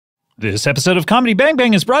This episode of Comedy Bang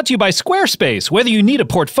Bang is brought to you by Squarespace. Whether you need a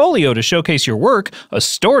portfolio to showcase your work, a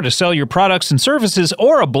store to sell your products and services,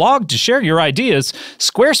 or a blog to share your ideas,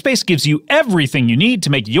 Squarespace gives you everything you need to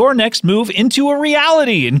make your next move into a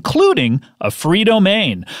reality, including a free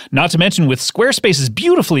domain. Not to mention, with Squarespace's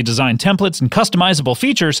beautifully designed templates and customizable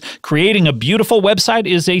features, creating a beautiful website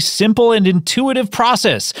is a simple and intuitive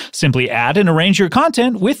process. Simply add and arrange your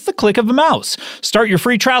content with the click of a mouse. Start your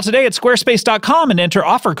free trial today at squarespace.com and enter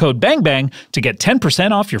offer code BANG BANG to get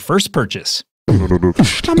 10% off your first purchase. Comedy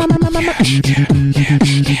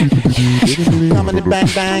bang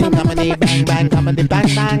bang, comedy bang bang, comedy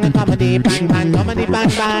bang bang, comedy bang bang, comedy bang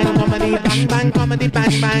bang, comedy bang bang, comedy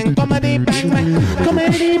bang bang, comedy bang bang,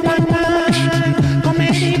 comedy bang bang,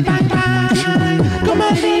 comedy bang bang,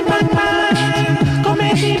 comedy bang bang,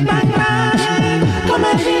 comedy bang bang,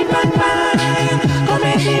 comedy bang bang,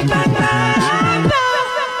 comedy bang bang.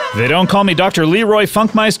 They don't call me Dr. Leroy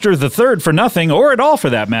Funkmeister III for nothing, or at all for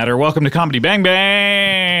that matter. Welcome to Comedy Bang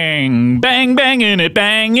Bang. Bang bangin' it,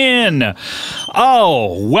 bangin'.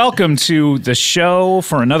 Oh, welcome to the show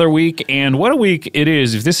for another week. And what a week it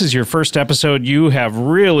is. If this is your first episode, you have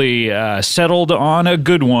really settled on a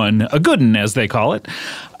good one. A good one, as they call it.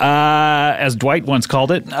 As Dwight once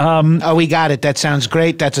called it. Oh, we got it. That sounds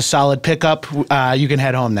great. That's a solid pickup. You can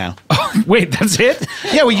head home now. Wait, that's it?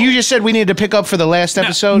 Yeah, well, you just said we needed to pick up for the last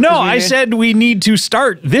episode. No, I said we need to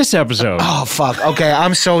start this episode. Oh, fuck. Okay,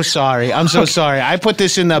 I'm so sorry. I'm so sorry. I put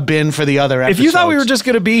this in the bin for the other episodes. If you thought we were just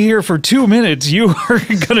going to be here for 2 minutes, you are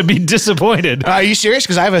going to be disappointed. Are you serious?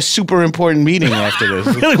 Because I have a super important meeting after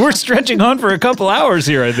this. Really, we're stretching on for a couple hours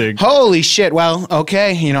here, I think. Holy shit. Well,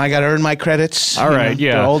 okay. You know, I got to earn my credits. All right,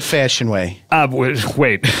 yeah. The old-fashioned way.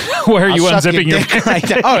 Wait. Where are you unzipping your dick right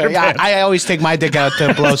now? Oh, yeah, I always take my dick out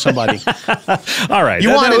to blow somebody. All right. You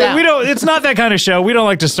want it out. We don't. It's not that kind of show. We don't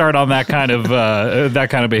like to start on that kind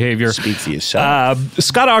of behavior. Speak for yourself.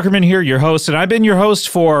 Scott Aukerman here, your host, and I've been your host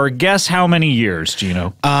for guess how many years,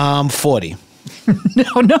 Gino? 40.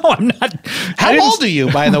 No, I'm not. How old are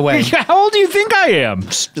you, by the way? How old do you think I am?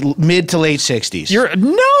 Mid to late 60s. You're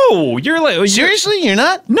like Seriously? You're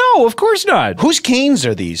not? No, of course not. Whose canes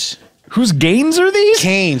are these? Whose gains are these?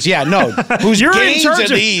 Canes, yeah, no. Whose gains are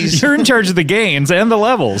these? You're in charge of the gains and the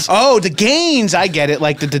levels. Oh, the gains, I get it,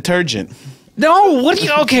 like the detergent. No, what do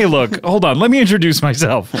you... Okay, look, hold on. Let me introduce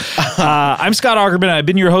myself. I'm Scott Aukerman. I've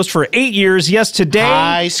been your host for 8 years. Yes, today...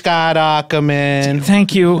 Hi, Scott Aukerman.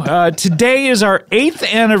 Thank you. Today is our 8th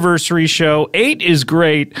anniversary show. 8 is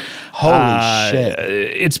great. Holy shit.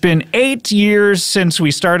 It's been 8 years since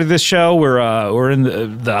we started this show. We're in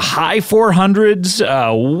the high 400s.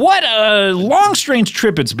 What a long, strange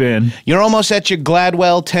trip it's been. You're almost at your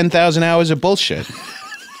Gladwell 10,000 hours of bullshit.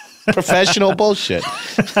 Professional bullshit.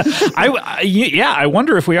 I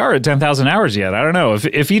wonder if we are at 10,000 hours yet. I don't know.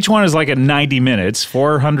 If each one is like at 90 minutes,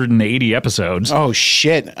 480 episodes. Oh,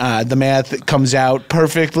 shit. The math comes out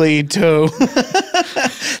perfectly to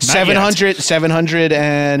 700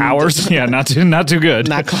 and... Hours? Yeah, not too good.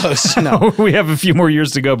 Not close, no. We have a few more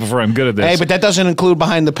years to go before I'm good at this. Hey, but that doesn't include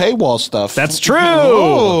behind the paywall stuff. That's true.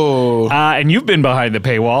 Oh. And you've been behind the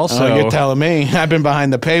paywall, so... Oh, you're telling me. I've been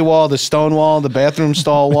behind the paywall, the stone wall, the bathroom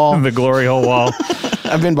stall wall. The glory hole wall.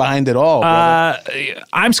 I've been behind it all.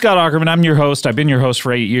 I'm Scott Aukerman. I'm your host. I've been your host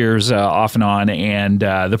for 8 years off and on. And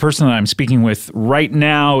the person that I'm speaking with right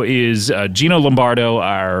now is Gino Lambardo,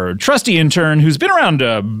 our trusty intern, who's been around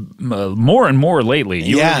more and more lately.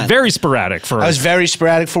 You were very sporadic for... I was very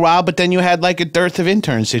sporadic for a while, but then you had like a dearth of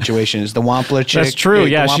intern situations. The Wampler chick. That's true.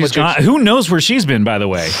 Yeah, she's gone. Who knows where she's been, by the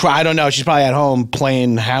way? I don't know. She's probably at home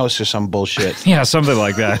playing house or some bullshit. Yeah, something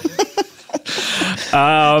like that.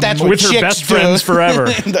 That's what with her best friends forever.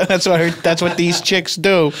 That's what these chicks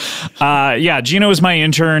do. Yeah, Gino is my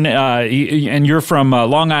intern, and you're from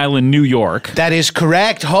Long Island, New York. That is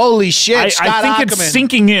correct. Holy shit, Scott I think Aukerman. it's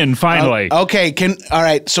sinking in finally. Okay, all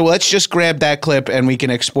right. So let's just grab that clip and we can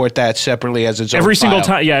export that separately as its own every single file.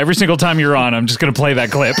 time. Yeah, every single time you're on, I'm just going to play that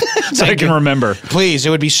clip so I can remember. Please, it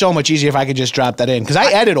would be so much easier if I could just drop that in because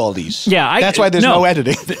I edit all these. Yeah, that's why there's no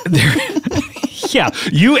editing. Yeah,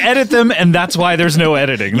 you edit them, and that's why there's no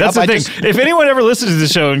editing. That's the thing. If anyone ever listens to the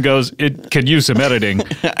show and goes, it could use some editing,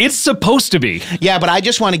 it's supposed to be. Yeah, but I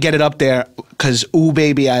just want to get it up there because, ooh,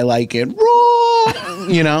 baby, I like it raw,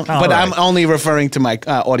 you know? But right. I'm only referring to my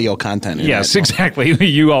audio content. Yes, exactly.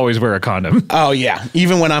 You always wear a condom. Oh, yeah.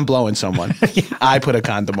 Even when I'm blowing someone, I put a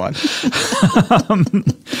condom on.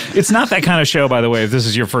 It's not that kind of show, by the way, if this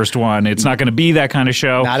is your first one. It's not going to be that kind of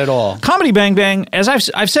show. Not at all. Comedy Bang Bang, as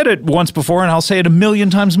I've said it once before, and I'll say it a million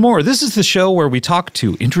times more. This is the show where we talk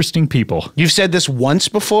to interesting people. You've said this once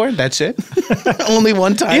before? That's it? Only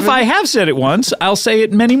one time? If I have said it once, I'll say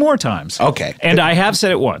it many more times. Okay. And I have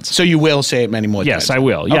said it once. So you will say it many more times? Yes, I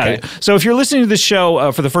will. Yeah. Okay. So if you're listening to this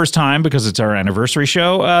show for the first time, because it's our anniversary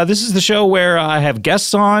show, this is the show where I have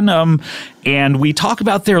guests on, and we talk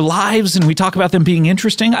about their lives and we talk about them being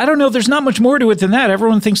interesting. I don't know. There's not much more to it than that.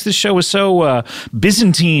 Everyone thinks this show is so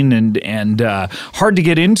Byzantine and hard to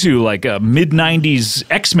get into, like a mid-90s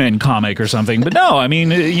X-Men comic or something. But no, I mean,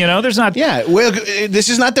 there's not... Yeah, well, this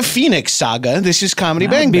is not the Phoenix Saga. This is Comedy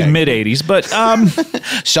Bang Bang. Mid-80s, but...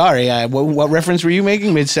 Sorry, what reference were you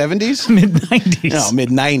making? Mid-70s? Mid-90s. No,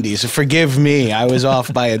 mid-90s. Forgive me. I was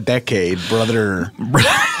off by a decade, brother.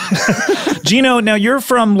 Gino, now you're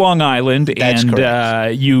from Long Island. That's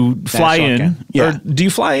correct. You fly in. Okay. Yeah. Or do you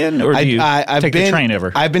fly in, or do you take the train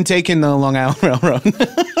ever? I've been taking the Long Island Railroad.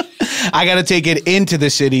 I got to take it into the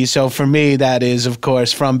city. So for me, that is, of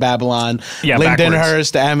course, from Babylon,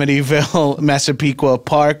 Lindenhurst, Amityville, Massapequa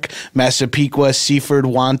Park, Massapequa, Seaford,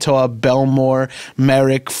 Wantagh, Belmore,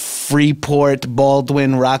 Merrick, Freeport,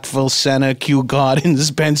 Baldwin, Rockville, Senna, Kew Gardens,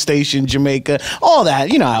 Penn Station, Jamaica, all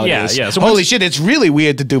that. You know how it is. Yeah. So holy shit, it's really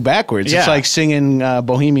weird to do backwards. Yeah. It's like singing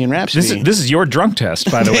Bohemian Rhapsody. This is your drunk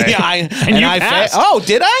test, by the way. Yeah, I passed. Oh,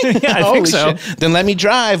 did I? Yeah, I think so. Shit. Then let me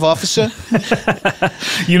drive, officer.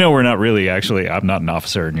 We're not really, actually, I'm not an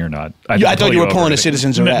officer and you're not. I thought you were pulling a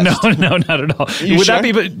citizen's arrest. No, not at all. Would that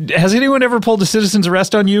be, but has anyone ever pulled a citizen's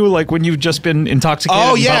arrest on you, like when you've just been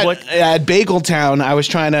intoxicated in public? At Bagel Town, I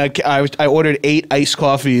was I ordered 8 iced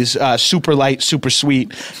coffees, super light, super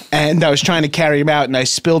sweet, and I was trying to carry them out, and I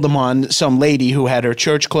spilled them on some lady who had her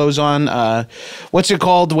church clothes on. What's it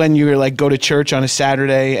called when you go to church on a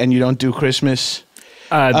Saturday and you don't do Christmas?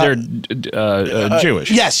 They're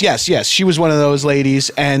Jewish. Yes. She was one of those ladies,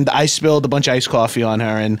 and I spilled a bunch of iced coffee on her,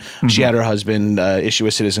 and she had her husband issue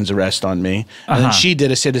a citizen's arrest on me. And then she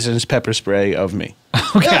did a citizen's pepper spray of me.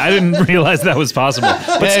 Okay, I didn't realize that was possible.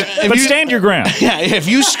 But stand your ground. Yeah, if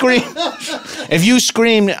you scream,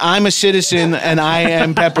 I'm a citizen and I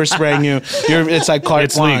am pepper spraying you, it's like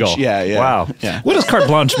carte blanche. Legal. Yeah. Wow. Yeah. What does carte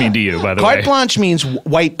blanche mean to you, by the way? Carte blanche means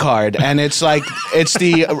white card, and it's like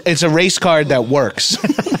it's a race card that works.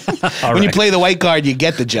 When you play the white card, you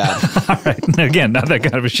get the job. All right. Again, not that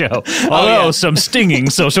kind of a show. Although some stinging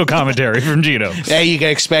social commentary from Gino. Hey, you can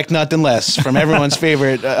expect nothing less from everyone's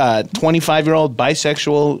favorite 25-year-old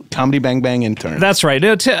bisexual Comedy Bang Bang intern. That's right.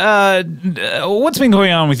 What's been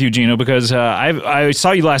going on with you, Gino? Because I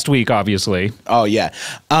saw you last week, obviously. Oh, yeah.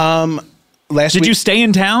 Did you stay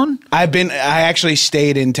in town? I actually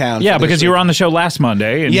stayed in town. Yeah, because you were on the show last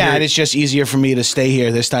Monday. And and it's just easier for me to stay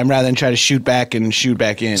here this time rather than try to shoot back and shoot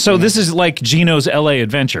back in. So this is like Gino's LA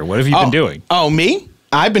adventure. What have you been doing? Oh, me?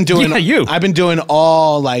 I've been doing I've been doing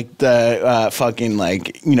all like the fucking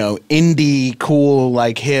indie cool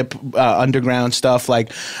hip underground stuff.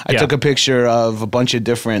 Like I took a picture of a bunch of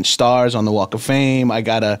different stars on the Walk of Fame. I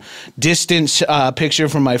got a distance picture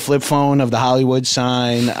from my flip phone of the Hollywood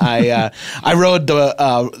sign. I rode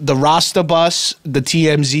the Rasta bus, the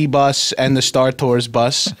TMZ bus, and the Star Tours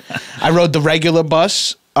bus. I rode the regular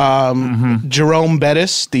bus. Jerome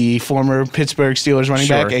Bettis, the former Pittsburgh Steelers running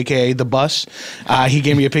back, aka the Bus, he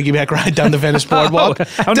gave me a piggyback ride down the Venice Boardwalk.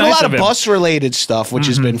 Did a lot of bus-related stuff, which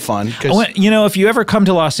has been fun. If you ever come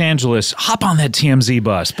to Los Angeles, hop on that TMZ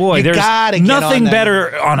bus. Boy, there's nothing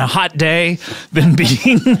better on a hot day than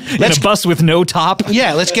being in a bus with no top.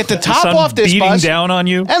 Yeah, let's get the top off this beating bus, down on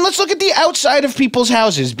you, and let's look at the outside of people's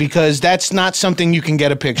houses because that's not something you can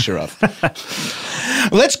get a picture of.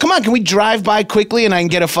 Come on, can we drive by quickly and I can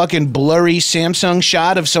get a fucking blurry Samsung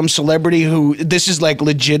shot of some celebrity who this is like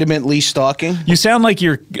legitimately stalking? You sound like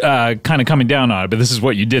you're kind of coming down on it, but this is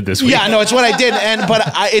what you did this week. Yeah, no, it's what I did, but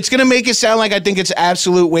it's gonna make it sound like I think it's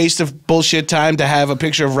absolute waste of bullshit time to have a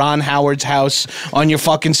picture of Ron Howard's house on your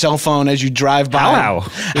fucking cell phone as you drive by. How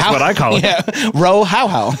is what I call it. Yeah, Row how.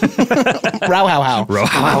 Row how. Row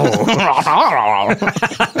how.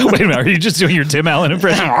 Wait a minute, are you just doing your Tim Allen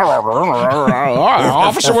impression?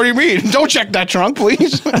 Officer, what do you mean? Don't check that trunk,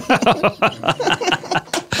 please.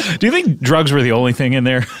 Do you think drugs were the only thing in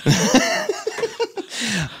there?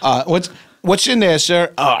 What's in there,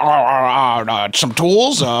 sir? Some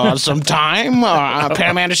tools, some time,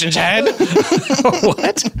 Pam Anderson's head.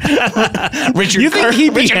 What? You think he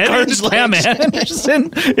beheaded Pam Anderson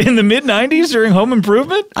in the mid-'90s during Home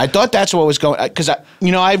Improvement? I thought that's what was going on. Because,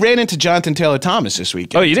 I ran into Jonathan Taylor Thomas this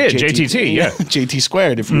weekend. Oh, you did? JTT, yeah. JT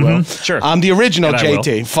squared, if you will. Sure. The original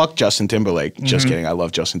JT. Fuck Justin Timberlake. Just kidding. I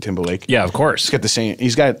love Justin Timberlake. Yeah, of course.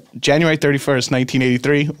 He's got January 31st,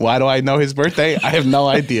 1983. Why do I know his birthday? I have no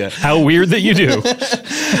idea. How weird that you do.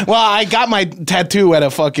 Well, I got my tattoo at a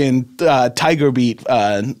fucking Tiger Beat.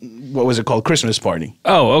 What was it called? Christmas party.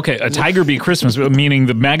 Oh, okay. A Tiger Beat Christmas, meaning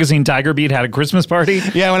the magazine Tiger Beat had a Christmas party?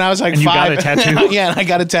 Yeah, when I was like and 5. You got a tattoo? Yeah, and I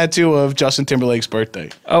got a tattoo of Justin Timberlake's birthday.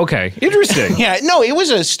 Okay, interesting. Yeah, no, it was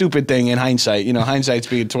a stupid thing in hindsight. You know, hindsight's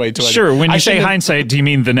being 2020. Sure, when you say hindsight, do you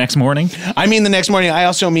mean the next morning? I mean the next morning. I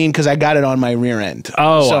also mean because I got it on my rear end.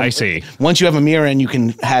 Oh, so I see. Once you have a mirror end, you can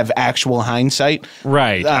have actual hindsight.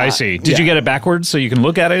 Right, I see. Did you get it backwards so you can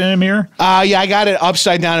look at it in a mirror? Yeah, I got it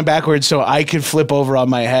upside down and backwards so I could flip over on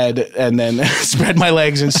my head and then spread my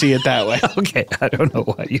legs and see it that way. Okay, I don't know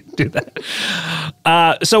why you do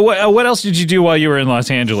that. So what else did you do while you were in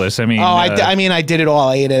Los Angeles? I mean, I did it all.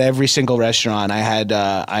 I ate at every single restaurant. I had.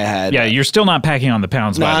 Yeah, you're still not packing on the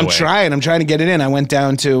pounds. No, by the I'm way. trying. I'm trying to get it in. I went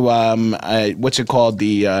down to what's it called?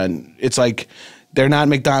 It's like. They're not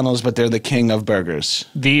McDonald's, but they're the king of burgers.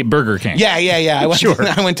 The Burger King. Yeah. I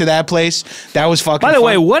went to that place. That was fucking By the fun.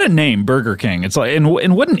 way, what a name, Burger King. It's like, and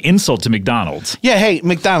what an insult to McDonald's. Yeah, hey,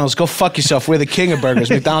 McDonald's, go fuck yourself. We're the king of burgers.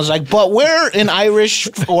 McDonald's is like, but we're an Irish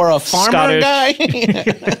or a farmer Scottish guy.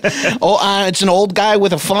 It's an old guy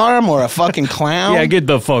with a farm or a fucking clown. Yeah, get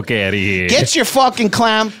the fuck out of here. Get your fucking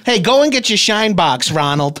clown. Hey, go and get your shine box,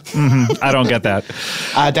 Ronald. I don't get that.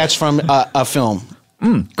 That's from a film.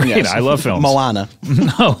 Great, yes. I love films. Moana.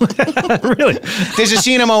 No, really? There's a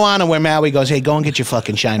scene in Moana where Maui goes, hey, go and get your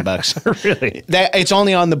fucking shine box. Really? It's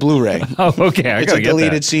only on the Blu-ray. Oh, okay. It's a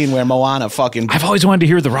deleted scene where Moana fucking... I've always wanted to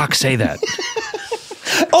hear The Rock say that.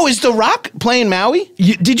 Oh, is The Rock playing Maui?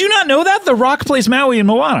 Did you not know that? The Rock plays Maui in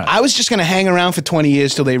Moana. I was just going to hang around for 20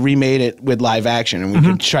 years till they remade it with live action and we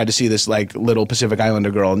could try to see this like little Pacific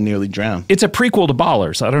Islander girl nearly drown. It's a prequel to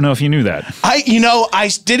Ballers. I don't know if you knew that. I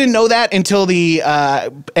didn't know that until the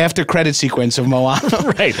after credit sequence of Moana.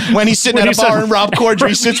 Right. When he's sitting at a bar and Rob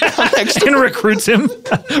Corddry sits down next to him. And recruits him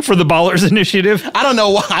for the Ballers initiative. I don't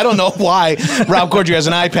know why Rob Corddry has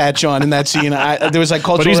an eye patch on in that scene. There was like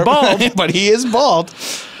cultural... But he's bald. But he is bald.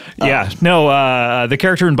 Yeah, no, the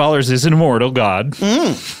character in Ballers is an immortal god.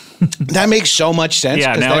 That makes so much sense.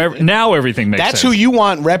 Yeah, now everything makes sense. That's who you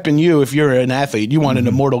want repping you if you're an athlete. You want an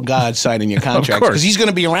immortal god signing your contract because he's going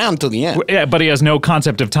to be around till the end. Yeah, but he has no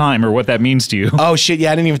concept of time or what that means to you. Oh, shit.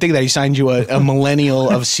 Yeah, I didn't even think that. He signed you a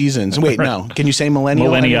millennial of seasons. Wait, no. Can you say millennial?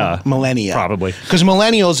 Millennia. Millennia. Probably. Because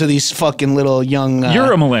millennials are these fucking little young...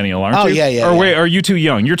 You're a millennial, aren't you? Oh, yeah. Or wait, are you too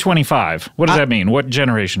young? You're 25. What does that mean? What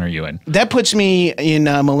generation are you in? That puts me in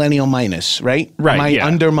millennial minus, right? Right, Am I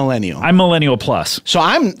under millennial? I'm millennial plus. So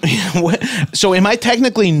I'm... So am I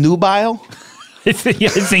technically nubile? I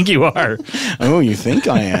think you are. Oh, you think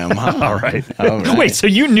I am, huh? All right. Wait, so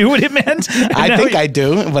you knew what it meant? I think I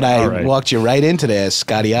do, but I walked you right into this,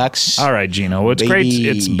 Scotty Ox. All right, Gino. It's great.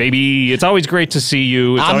 It's always great to see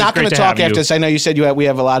you. I'm not going to talk after this. I know you said we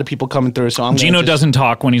have a lot of people coming through, so Gino doesn't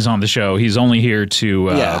talk when he's on the show. He's only here to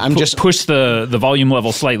push the volume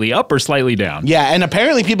level slightly up or slightly down. Yeah, and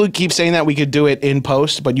apparently people keep saying that we could do it in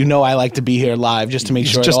post, but I like to be here live just to make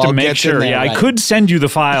sure. Just to make sure. Yeah, right. I could send you the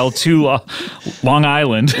file to Long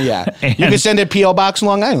Island. Yeah. You can send it P.O. Box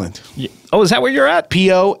Long Island. Yeah. Oh, is that where you're at?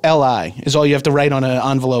 P-O-L-I is all you have to write on an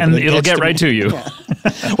envelope. And it'll get right to you. Yeah.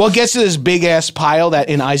 Well, it gets to this big-ass pile that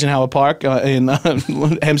in Eisenhower Park in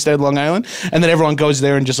Hempstead, Long Island, and then everyone goes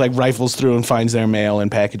there and just like rifles through and finds their mail and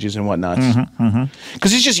packages and whatnot.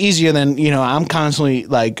 Because it's just easier than, I'm constantly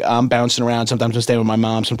like, I'm bouncing around. Sometimes I stay with my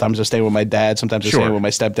mom. Sometimes I stay with my dad. Sometimes I stay with my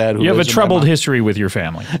stepdad. You have a troubled history with your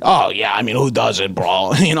family. Oh, yeah. I mean, who doesn't,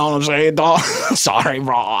 bro? You know what I'm saying, dog? Sorry,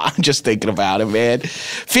 bro. I'm just thinking about it, man.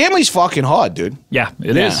 Family's fucking hard, dude. Yeah,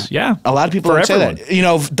 it is. Yeah. A lot of people don't say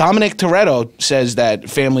that. Dominic Toretto says that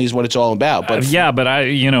family is what it's all about. But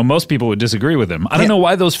but most people would disagree with him. I don't know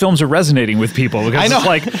why those films are resonating with people because it's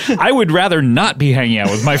like, I would rather not be hanging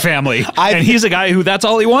out with my family. And he's a guy who that's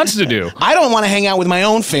all he wants to do. I don't want to hang out with my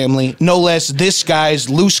own family, no less this guy's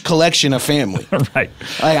loose collection of family. Right.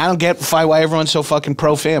 Like, I don't get why everyone's so fucking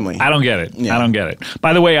pro-family. I don't get it. Yeah. I don't get it.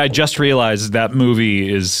 By the way, I just realized that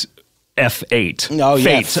movie is F8. Oh,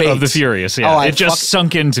 yeah, Fate of the Furious. Yeah, it just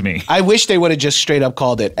sunk into me. I wish they would have just straight up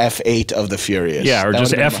called it F8 of the Furious. Yeah, or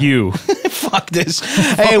just FU. Fuck this.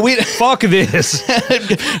 Hey, fuck this.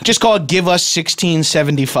 Just call it Give Us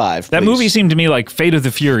 1675. That movie seemed to me like Fate of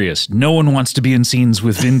the Furious. No one wants to be in scenes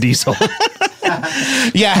with Vin Diesel.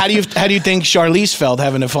 Yeah, how do you think Charlize felt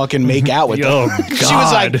having to fucking make out with them? Oh, God. She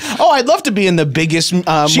was like, I'd love to be in the biggest She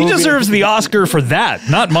movie. deserves the Oscar for that,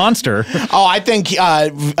 not Monster. Oh, I think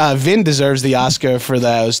Vin deserves the Oscar for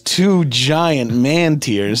those 2 giant man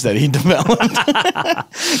tears that he developed.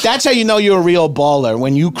 That's how you know you're a real baller,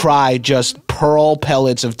 when you cry just pearl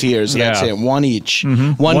pellets of tears. That's it. One each.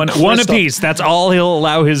 One apiece. That's all he'll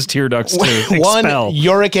allow his tear ducts to expel. One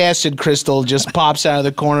uric acid crystal just pops out of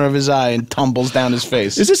the corner of his eye and tumbles down his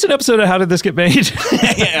face. Is this an episode of How Did This Get Made?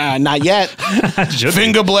 Not yet.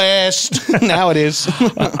 Finger blast. Now it is.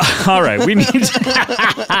 All right. We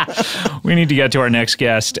need to get to our next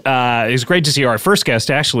guest. It's great to see our first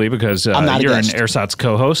guest, actually, because you're an Airsat's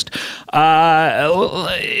co-host.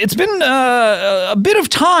 It's been a bit of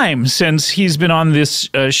time since he's been on this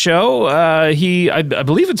show. I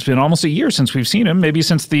believe it's been almost a year since we've seen him, maybe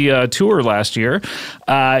since the tour last year.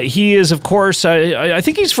 He is, of course, I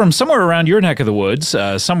think he's from somewhere around your neck of the woods,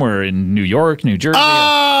 somewhere in New York, New Jersey.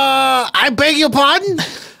 I beg your pardon?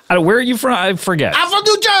 Where are you from? I forget. I'm from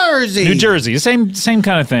New Jersey. New Jersey, same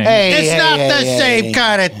kind of thing. It's not the same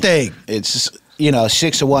kind of thing. It's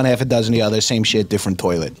 6 of one, half a dozen of the other, same shit, different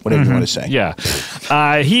toilet, whatever you want to say. Yeah.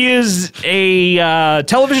 He is a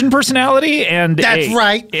television personality and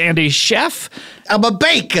right. And a chef. I'm a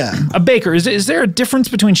baker. A baker. Is there a difference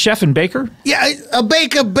between chef and baker? Yeah, a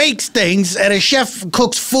baker bakes things and a chef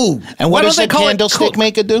cooks food. And what does the candlestick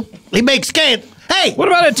maker do? He makes Hey! What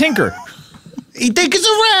about a tinker? He tinkers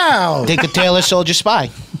around. Tinker Tailor Soldier Spy.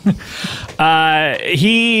 He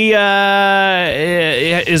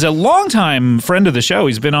is a longtime friend of the show.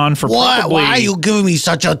 He's been on for probably... Why are you giving me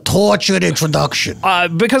such a tortured introduction?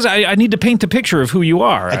 Because I need to paint the picture of who you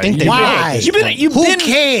are. I think why? Who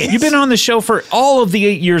cares? You've been on the show for all of the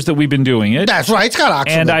 8 years that we've been doing it. That's right, Scott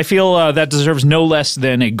Aukerman. And I feel that deserves no less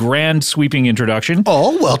than a grand sweeping introduction.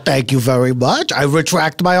 Oh, well, thank you very much. I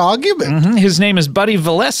retract my argument. His name is Buddy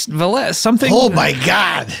Valastro, something. Oh, my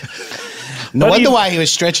God. No wonder why he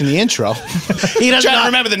was stretching the intro. He doesn't trying to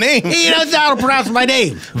remember the name. He doesn't know how to pronounce my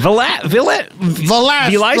name. Valastro.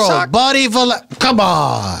 Buddy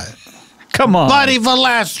Valastro. Come on. Buddy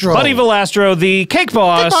Valastro. Buddy Valastro, the Cake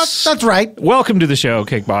Boss. Cake Boss, that's right. Welcome to the show,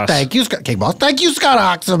 Cake Boss. Thank you, Cake Boss. Thank you, Scott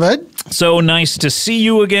Aukerman. So nice to see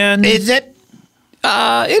you again. Is it?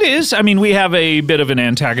 It is. I mean, we have a bit of an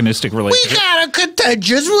antagonistic relationship. We got a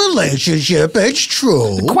contentious relationship. It's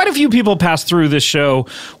true. Quite a few people pass through this show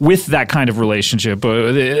with that kind of relationship.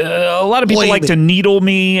 A lot of people like to needle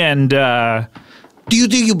me and... Do you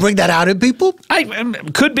think you bring that out in people?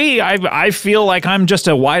 Could be. I feel like I'm just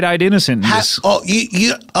a wide-eyed innocent.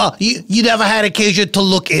 You never had occasion to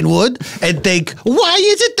look inward and think, why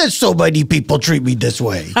is it that so many people treat me this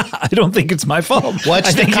way? I don't think it's my fault. I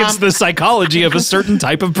think it's the psychology of a certain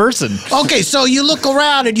type of person. Okay, so you look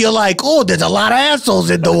around and you're like, oh, there's a lot of assholes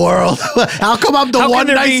in the world. How come I'm the one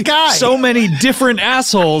nice guy? So many different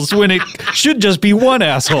assholes when it should just be one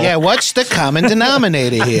asshole. Yeah, what's the common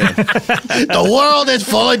denominator here? The world is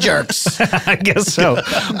full of jerks. I guess so.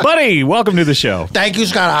 Buddy, welcome to the show. Thank you,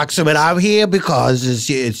 Scott Aukerman. I'm here because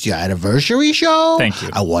it's your anniversary show. Thank you.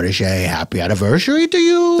 I want to say happy anniversary to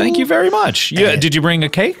you. Thank you very much. Did you bring a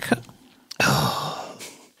cake?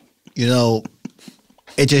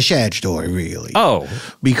 It's a sad story, really. Oh.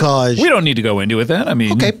 Because... We don't need to go into it then. I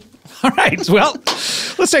mean... Okay. All right. Well,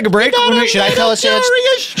 let's take a break. Should I tell a sad story?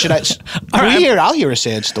 I'll hear a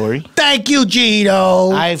sad story. Thank you, Gino.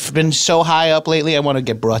 I've been so high up lately, I want to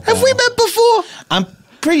get brought down. Have we met before? I'm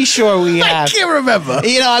pretty sure we have. I can't remember.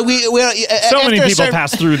 So many people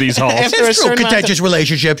pass through these halls. It's true, contentious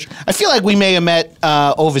relationships. I feel like we may have met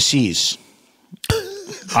overseas.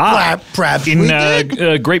 Perhaps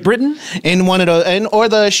in Great Britain, in one of those, or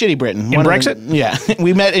the shitty Britain, in Brexit. Yeah,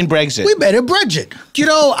 we met in Brexit.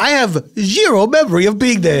 I have zero memory of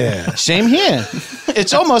being there. Same here.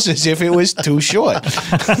 It's almost as if it was too short,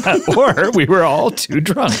 or we were all too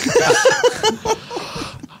drunk.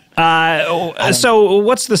 So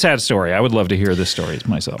what's the sad story? I would love to hear this story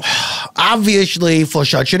myself. Obviously, for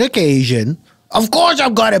such an occasion, of course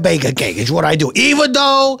I'm going to bake a cake. It's what I do. Even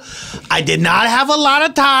though I did not have a lot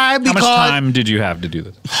of time because... How much time did you have to do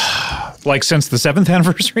this? Like since the 7th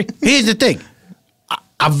anniversary? Here's the thing.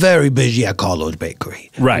 I'm very busy at Carlo's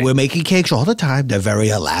Bakery. Right. We're making cakes all the time. They're very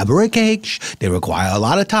elaborate cakes. They require a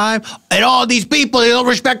lot of time. And all these people, they don't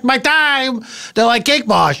respect my time. They're like, Cake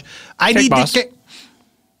Boss, I need this cake.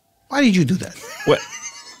 Why did you do that? What?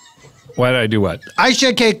 Why did I do what? I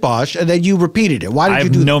said Cake Boss, and then you repeated it. Why did you do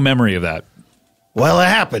that? I have no memory of that. Well, it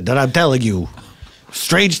happened, and I'm telling you.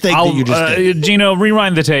 Strange thing that you just did. Gino,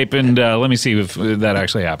 rewind the tape, and let me see if that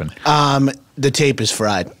actually happened. The tape is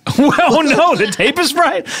fried. Well, no, the tape is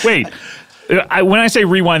fried. Wait. When I say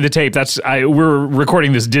rewind the tape, we're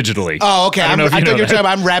recording this digitally. Oh, okay. I thought you were talking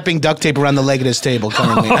about I'm wrapping duct tape around the leg of this table.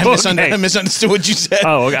 I misunderstood what you said.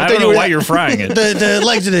 Oh, okay. I don't know why you're frying it. The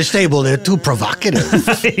legs of this table, they're too provocative.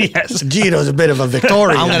 Yes. Gino's a bit of a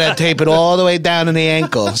Victorian. I'm going to tape it all the way down to the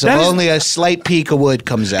ankle, so only a slight peak of wood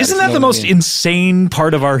comes out. Isn't that the most insane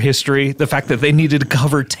part of our history? The fact that they needed to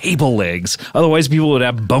cover table legs. Otherwise, people would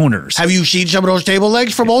have boners. Have you seen some of those table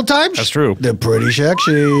legs from old times? That's true. They're pretty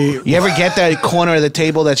sexy. You ever get that corner of the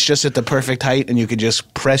table that's just at the perfect height and you could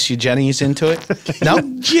just press your Jennies into it? No?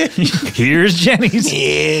 Here's Jenny's.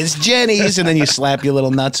 Here's Jenny's. And then you slap your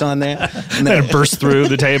little nuts on there. And then it bursts through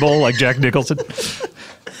the table like Jack Nicholson.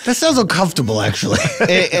 That sounds uncomfortable, actually.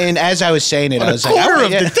 And as I was saying it, I was like, corner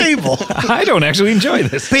of the table. I don't actually enjoy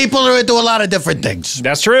this. People are into a lot of different things.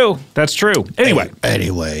 That's true. That's true.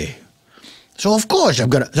 Anyway. So, of course, I'm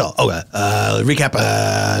going to... recap.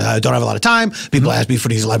 I don't have a lot of time. People ask me for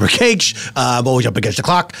these elaborate cakes. I'm always up against the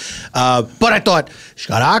clock. But I thought,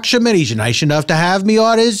 Scott Aukerman, he's nice enough to have me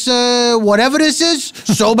on his whatever this is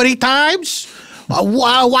so many times.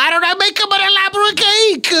 Why don't I make him an elaborate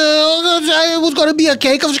cake? It was going to be a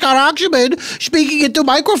cake of Scott Aukerman speaking into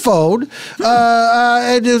microphone.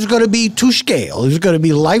 And it was going to be to scale. It was going to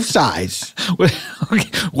be life size.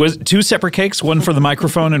 Was 2 separate cakes, one for the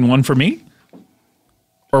microphone and one for me?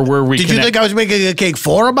 Or were we? Did you think I was making a cake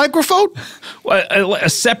for a microphone?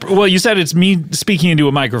 Well, you said it's me speaking into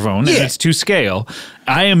a microphone, and it's to scale.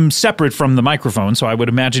 I am separate from the microphone, so I would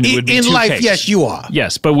imagine it would be 2 in life. Cakes. Yes, you are.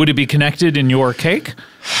 Yes, but would it be connected in your cake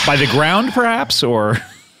by the ground, perhaps, or?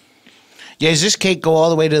 Yeah, does this cake go all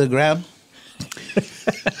the way to the ground?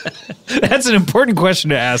 That's an important question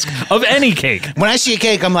to ask of any cake. When I see a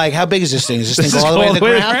cake, I'm like, how big is this thing? Does this thing go all the way to the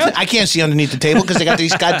ground? I can't see underneath the table because they got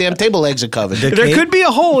these goddamn table legs are covered. There could be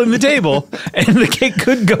a hole in the table, and the cake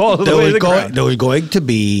could go all the way to the ground. There was going to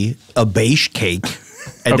be a base cake,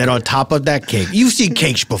 and then on top of that cake, you've seen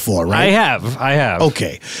cakes before, right? I have.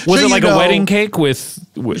 Okay. Was it like a wedding cake with?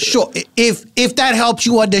 Sure. If that helps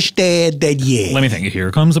you understand, then yeah. Let me think.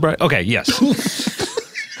 Here comes the bride. Okay. Yes.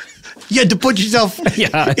 You had to put yourself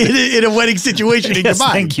in a wedding situation in your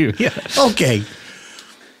mind. Thank you. Yeah. Okay.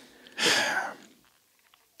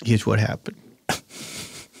 Here's what happened.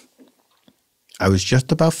 I was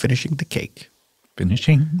just about finishing the cake.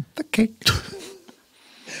 Finishing the cake.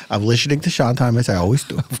 I'm listening to Sean Time as I always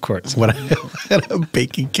do. Of course. When I'm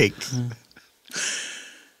baking cakes.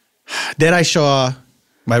 Then I saw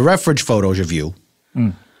my reference photos of you.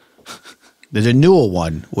 There's a newer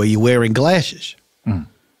one where you're wearing glasses.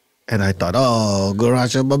 And I thought, oh,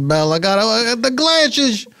 Garage Babel, I got the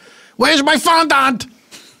glasses. Where's my fondant?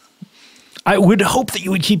 I would hope that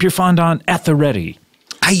you would keep your fondant at the ready.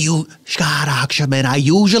 Scott Aukerman, I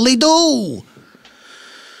usually do.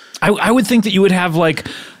 I would think that you would have, like,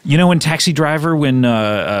 you know, in Taxi Driver when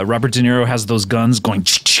Robert De Niro has those guns going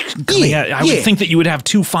coming out. I would think that you would have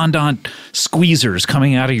 2 fondant squeezers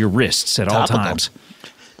coming out of your wrists at all times.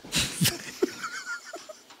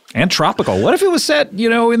 And tropical. What if it was set, you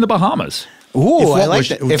know, in the Bahamas? Ooh, I like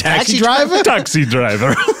that. If Taxi Driver? Taxi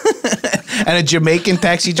Driver. And a Jamaican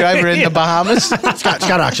taxi driver in the Bahamas? Scott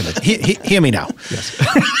Aukerman, hear me now. Yes.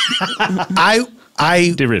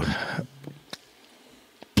 I Get rid of him.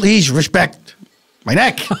 Please respect my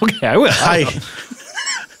neck. Okay, I will.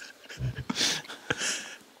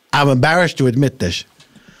 I'm embarrassed to admit this.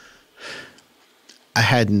 I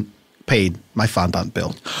hadn't paid my fondant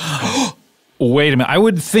bill. Wait a minute. I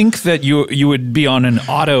would think that you would be on an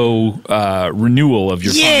auto renewal of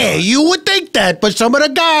your fondant. Yeah, you would think that, but some of the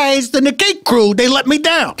guys in the cake crew, they let me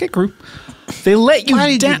down. Cake crew. They let you down.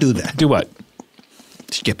 Why did you do that? Do what?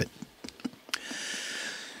 Skip it.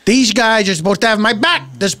 These guys are supposed to have my back.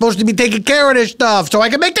 They're supposed to be taking care of this stuff so I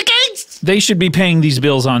can make the cakes. They should be paying these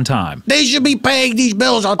bills on time. They should be paying these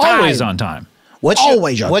bills on time. Always on time.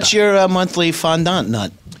 What's your monthly fondant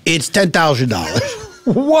nut? It's $10,000.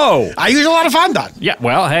 Whoa. I use a lot of fondant. Yeah,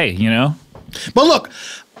 well, hey, you know. But look,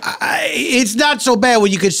 it's not so bad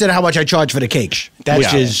when you consider how much I charge for the cakes.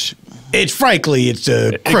 It's frankly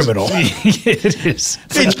criminal. It is.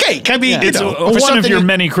 It's cake. I mean, it's one of your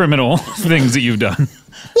many criminal things that you've done.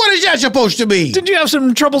 What is that supposed to be? Did you have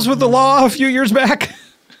some troubles with the law a few years back?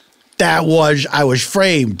 I was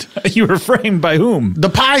framed. You were framed by whom? The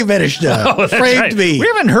pie minister framed me. We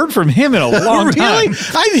haven't heard from him in a long time.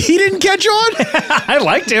 He didn't catch on? I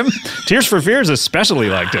liked him. Tears for Fears especially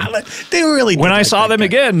liked him. They really did. When I saw them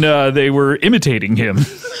again, they were imitating him.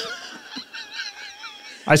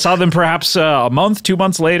 I saw them perhaps a month, 2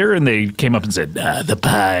 months later, and they came up and said, the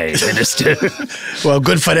pie minister. Well,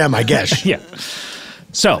 good for them, I guess. Yeah.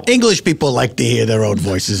 So English people like to hear their own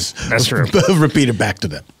voices. That's true. Repeated back to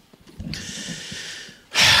them.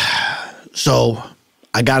 So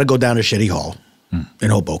I got to go down to Shitty Hall in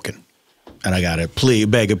Hoboken. And I got to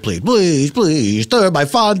beg and plead, please, turn my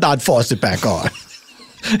fondant faucet back on.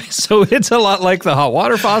 So it's a lot like the hot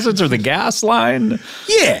water faucets or the gas line?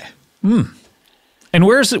 Yeah. And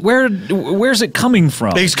where's it coming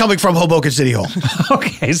from? It's coming from Hoboken City Hall.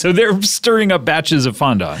 Okay, so they're stirring up batches of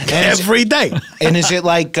fondant. Every day. And is it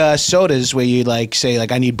like sodas where you like say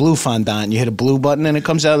like I need blue fondant and you hit a blue button and it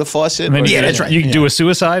comes out of the faucet? And then that's right. You do a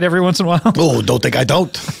suicide every once in a while? Oh, don't think I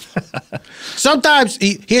don't. Sometimes,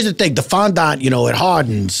 here's the thing, the fondant, it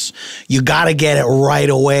hardens. You got to get it right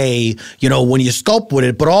away, when you sculpt with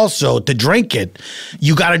it, but also to drink it,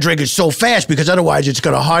 you got to drink it so fast because otherwise it's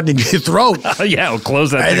going to harden in your throat. Yeah, it'll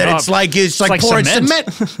close that and thing then off. It's like pouring cement.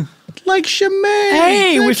 Like cement.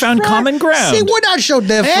 Hey, we found common ground. See, we're not so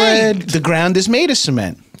different. Hey, the ground is made of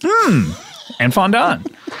cement. And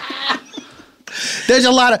fondant. There's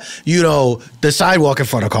a lot of, the sidewalk in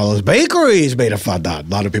front of Carlos Bakery is made of fondant. A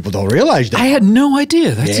lot of people don't realize that. I had no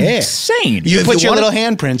idea. That's insane. You put your little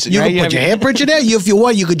handprints in. You can put your handprints in there. If you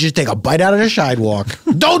want, you could just take a bite out of the sidewalk.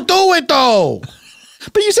 Don't do it, though.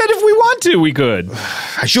 But you said if we want to, we could.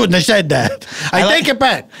 I shouldn't have said that. I take it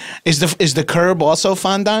back. Is the curb also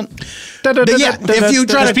fondant? Yeah, if you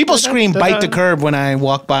try to... People scream, bite the curb when I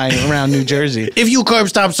walk by around New Jersey. If you curb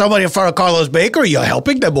stop somebody in front of Carlos Bakery, you're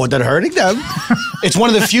helping them more than hurting them. It's one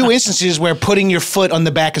of the few instances where putting your foot on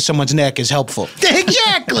the back of someone's neck is helpful.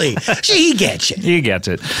 Exactly. See, he gets it. He gets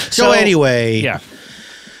it. So anyway... Yeah.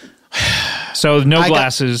 So no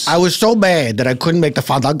glasses. I was so mad that I couldn't make the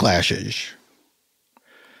fondant glasses.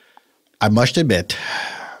 I must admit,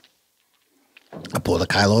 I pulled a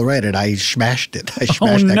Kylo Ren and I smashed it. I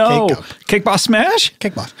smashed that cake up. Cake Boss smash?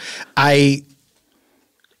 Cake Boss. I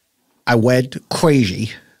went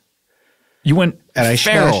crazy. You went and I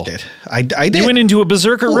feral. smashed it. I did. You went into a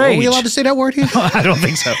berserker rage. Are we allowed to say that word here? I don't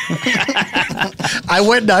think so. I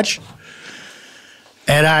went nuts.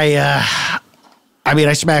 And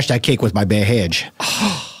I smashed that cake with my bare hands.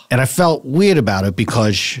 And I felt weird about it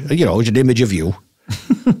because, it was an image of you.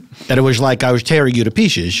 And it was like I was tearing you to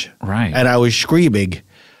pieces. Right. And I was screaming,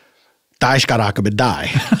 die, Scott Aukerman, die.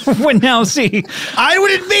 Well, now, see. I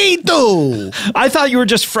wouldn't mean to. I thought you were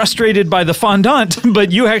just frustrated by the fondant,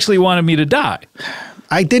 but you actually wanted me to die.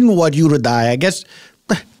 I didn't want you to die. I guess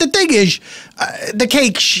the thing is, the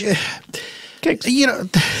cakes,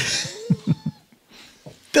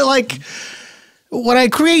 they're like... When I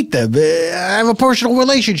create them, I have a personal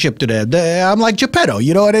relationship to them. I'm like Geppetto,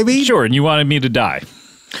 you know what I mean? Sure, and you wanted me to die.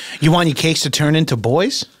 You want your cakes to turn into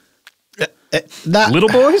boys? Little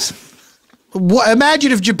boys?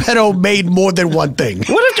 Imagine if Geppetto made more than one thing.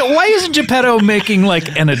 Why isn't Geppetto making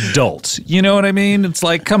like an adult? You know what I mean? It's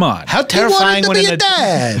like, come on. How terrifying would a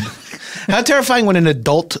dad. How terrifying would an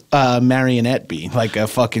adult marionette be? Like a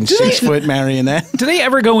fucking 6-foot marionette? Do they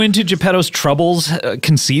ever go into Geppetto's troubles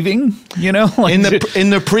conceiving? Like in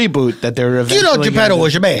the pre-boot that they're eventually Geppetto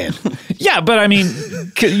was a man. Yeah, but I mean,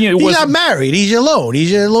 he's not married. He's alone.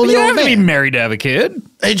 He's a lonely old man. You don't have to be married to have a kid.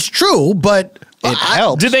 It's true, but it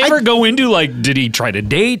helps. Did they ever go into did he try to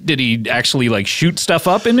date? Did he actually shoot stuff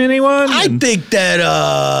up in anyone? I think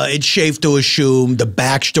that it's safe to assume the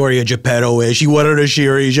backstory of Geppetto is he went on a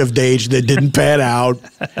series of dates that didn't pan out.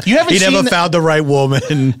 You haven't seen never found the right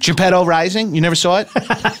woman. Geppetto Rising? You never saw it?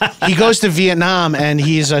 He goes to Vietnam and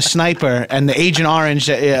he's a sniper, and the Agent Orange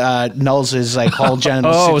nulls his whole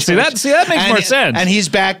general situation. See that makes more sense. And he's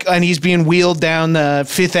back and he's being wheeled down the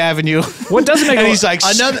 5th Avenue. What doesn't make and he's like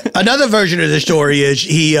another version of this story is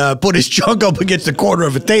he put his junk up against the corner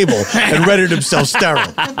of a table and rendered himself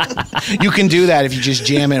sterile. You can do that if you just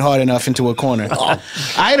jam it hard enough into a corner.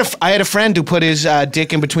 I had a friend who put his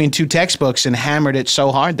dick in between 2 textbooks and hammered it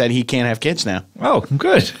so hard that he can't have kids now. Oh,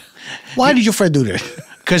 good. Why did your friend do that?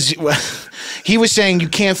 Because he was saying you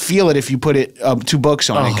can't feel it if you put it 2 books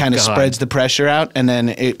on. It kind of spreads the pressure out, and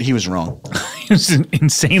then he was wrong. He was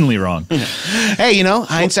insanely wrong. Hey,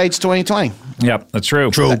 hindsight's 20/20. Yep, that's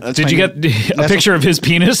true. Did you get a picture of his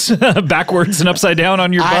penis backwards and upside down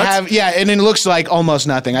on your butt? I have, yeah, and it looks like almost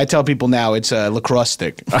nothing. I tell people now it's a lacrosse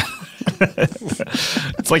stick.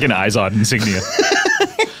 It's like an Izod insignia.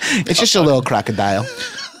 It's just a little crocodile.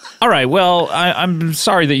 All right. Well, I'm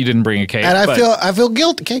sorry that you didn't bring a cake. And I feel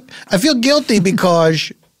guilty. I feel guilty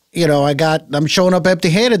because I'm showing up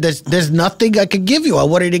empty-handed. There's nothing I could give you. I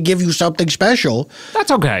wanted to give you something special.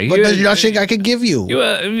 That's okay. But there's nothing I could give you.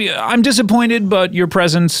 I'm disappointed, but your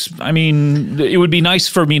presence. I mean, it would be nice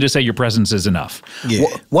for me to say your presence is enough. Yeah.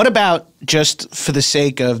 What about just for the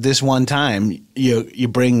sake of this one time, you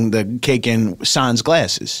bring the cake in sans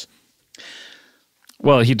glasses?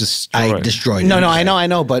 Well, he destroyed. I destroyed it. No, I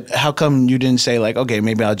know. But how come you didn't say like, okay,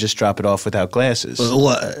 maybe I'll just drop it off without glasses?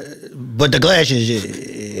 But the glasses,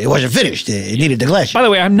 it wasn't finished. It needed the glasses. By the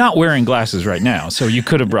way, I'm not wearing glasses right now, so you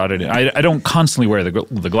could have brought it in. I don't constantly wear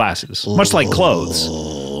the glasses, much like clothes.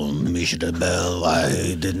 Oh, Mr. Bell,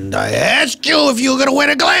 why didn't I ask you if you were going to wear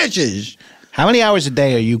the glasses? How many hours a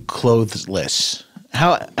day are you clothless?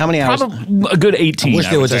 How many hours? Probably a good 18. I wish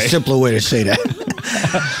there was a simpler way to say that.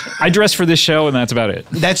 I dress for this show, and that's about it.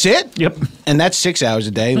 That's it? Yep. And that's 6 hours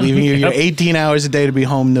a day, leaving you your 18 hours a day to be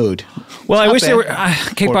home nude. Well, I wish bad. there were,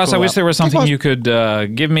 Cake Boss, I wish there was something you could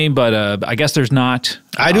give me, but I guess there's not.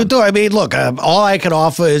 I do too. I mean, look, all I can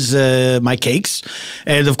offer is my cakes.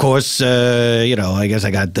 And of course, I guess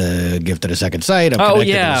I got the gift of the second sight. I'm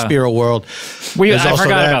connected to the spirit world. I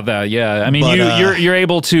forgot about that. Yeah. I mean, you're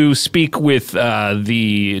able to speak with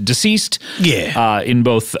the deceased in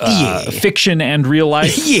both fiction and real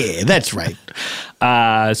life. Yeah, that's right.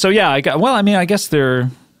 I guess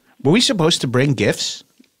they're... Were we supposed to bring gifts?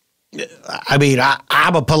 I mean,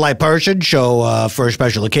 I'm a polite person, so for a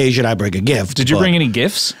special occasion, I bring a gift. Did you bring any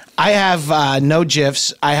gifts? I have no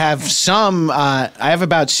gifs. I have some. I have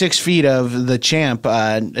about 6 feet of the Champ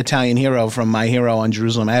Italian hero from My Hero on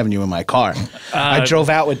Jerusalem Avenue in my car. I drove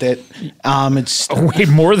out with it. It's wait,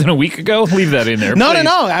 more than a week ago? Leave that in there. No.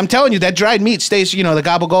 I'm telling you, that dried meat stays. The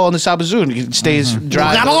gabagool and the sabazoon. It stays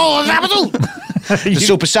dry. Gabagool and sabazoon. The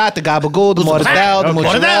supersat, the gabagool, the mortadelle, the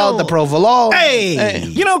mozzarella, the provolone.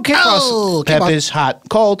 Hey, Cake Boss. Peppers, hot,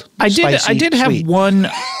 cold. I did have sweet. one.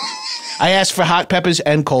 I asked for hot peppers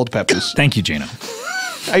and cold peppers. Thank you, Gino.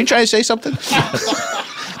 Are you trying to say something?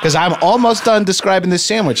 Because I'm almost done describing this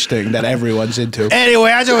sandwich thing that everyone's into. Anyway,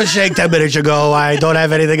 as I was saying 10 minutes ago, I don't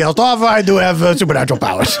have anything else to offer. I do have supernatural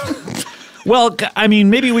powers. Well, I mean,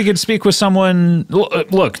 maybe we could speak with someone.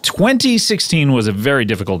 Look, 2016 was a very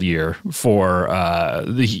difficult year for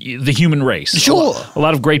the human race. Sure. A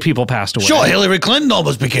lot of great people passed away. Sure, Hillary Clinton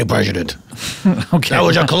almost became president. Okay. That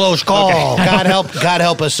was a close call. Okay. God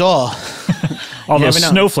help us all. All those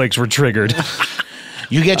snowflakes were triggered.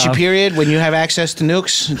 You get your period when you have access to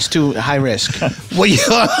nukes. It's too high risk. By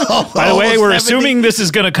the way, we're assuming this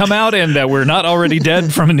is going to come out and that we're not already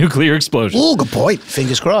dead from a nuclear explosion. Oh, good point.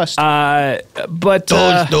 Fingers crossed. But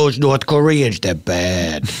those North Koreans, they're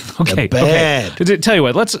bad. Okay, they're bad. Okay. Tell you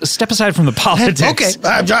what, let's step aside from the politics. Okay,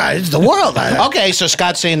 it's the world. Okay, so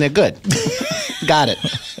Scott's saying they're good. Got it.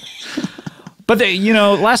 But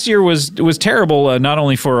last year was terrible, not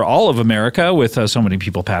only for all of America with so many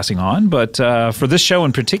people passing on, but for this show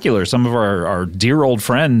in particular. Some of our dear old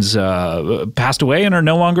friends passed away and are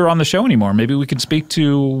no longer on the show anymore. Maybe we could speak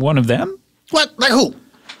to one of them? What? Like who?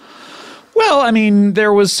 Well, I mean,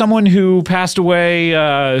 there was someone who passed away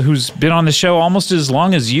who's been on the show almost as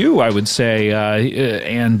long as you, I would say.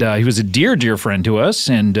 And he was a dear, dear friend to us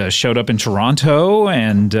and showed up in Toronto.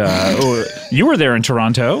 And you were there in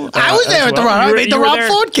Toronto. I was there in Toronto. I made the Rob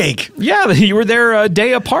Ford cake. Yeah, you were there a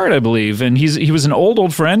day apart, I believe. And he was an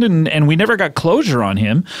old friend, and we never got closure on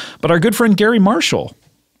him. But our good friend Gary Marshall.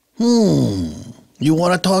 You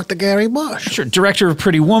want to talk to Gary Marshall? Sure. Director of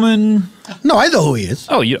Pretty Woman. No, I know who he is.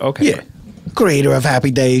 Oh, okay. Yeah. Creator of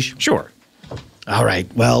Happy Days. Sure. All right.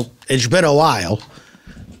 Well, it's been a while.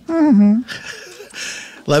 Mm-hmm.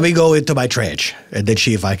 Let me go into my trench and then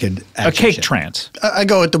see if I can... A cake trance. I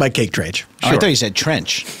go into my cake trench. Sure. I thought you said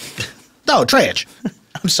trench. No, trench.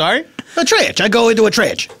 I'm sorry? A trench. I go into a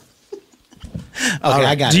trench. Okay,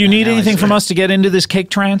 I got it. Do you need anything from us to get into this cake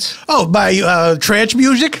trance? Oh, my trance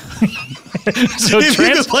music? So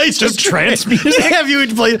trance music? Yeah, if you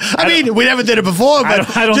would play. I mean, we never did it before,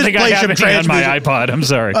 but I don't just think play I have some it on my music. iPod. I'm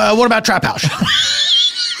sorry. What about Trap House?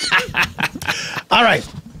 All right.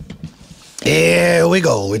 Here we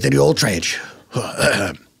go into the old trench.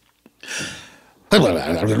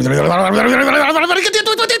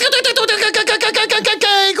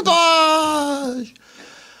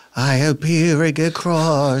 I appear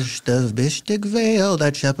across the mystic veil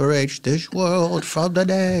that separates this world from the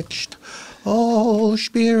next. Oh,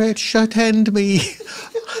 spirits, attend me.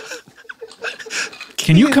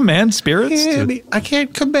 Can you command spirits? I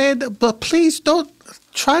can't command, but please don't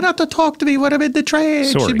try not to talk to me when I'm in the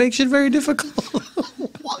trance. Sorry. It makes it very difficult.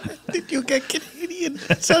 Why did you get Canadian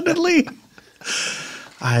suddenly?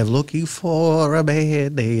 I'm looking for a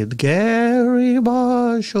man named Gary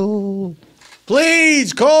Marshall.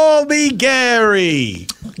 Please call me Gary.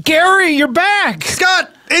 Gary, you're back. Scott,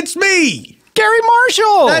 it's me. Gary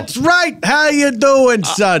Marshall. That's right. How you doing,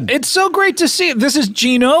 son? It's so great to see you. This is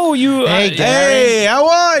Gino. Hey, Gary. Hey, how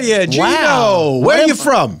are you, Gino? Wow. Where are you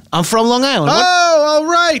from? I'm from Long Island. Oh, all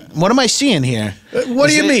right. What am I seeing here? What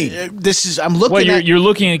do you mean? I'm looking Well, at... you're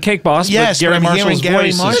looking at Cake Boss, Yes, but Gary but I'm hearing Marshall's Gary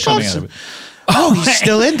voice is Marshall. coming out of it. Oh, he's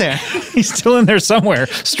still in there. He's still in there somewhere,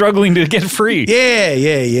 struggling to get free. Yeah.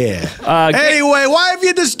 Anyway, why have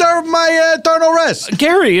you disturbed my eternal rest?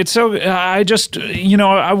 Gary, it's so I just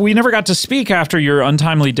we never got to speak after your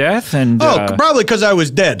untimely death, and Probably because I was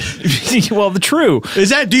dead. well, the true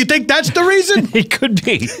Do you think that's the reason? it could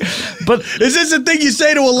be, but Is this a thing you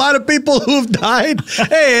say to a lot of people who've died?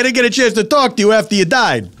 Hey, I didn't get a chance to talk to you after you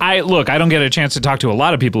died. I don't get a chance to talk to a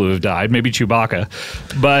lot of people who have died, maybe Chewbacca,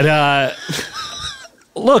 but.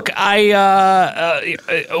 Look,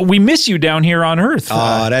 we miss you down here on Earth.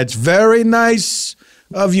 That's very nice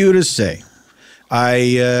of you to say.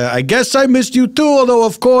 I guess I missed you too, although,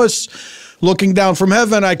 of course, looking down from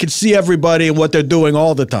heaven, I could see everybody and what they're doing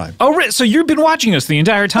all the time. Oh, right. So you've been watching us the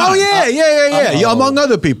entire time. Oh, yeah, among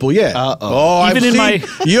other people, yeah. Oh, Even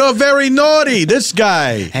you're very naughty, this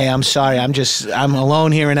guy. Hey, I'm sorry. I'm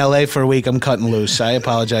alone here in L.A. for a week. I'm cutting loose. I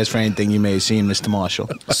apologize for anything you may have seen, Mr. Marshall.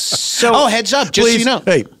 Heads up, just please, so you know.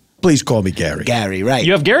 Hey, please call me Gary. Gary, right.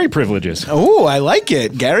 You have Gary privileges. Oh, I like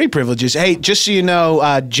it. Gary privileges. Hey, just so you know,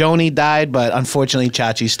 Joni died, but unfortunately,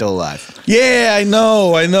 Chachi's still alive. Yeah, I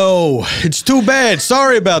know. It's too bad.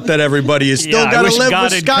 Sorry about that, everybody. You still got to live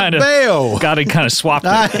with Scott Baio. God had kind of swapped it.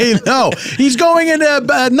 I know. He's going in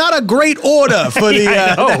not a great order for the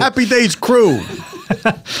Happy Days crew.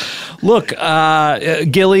 Look,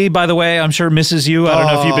 Gilly, by the way, I'm sure misses you. I don't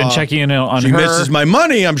know if you've been checking in on her. She misses my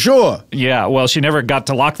money, I'm sure. Yeah, well, she never got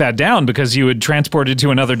to lock that down because you had transported to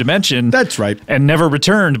another dimension. That's right. And never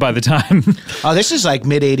returned by the time. Oh, this is like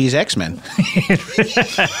mid-'80s X-Men.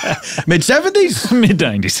 Mid-'70s?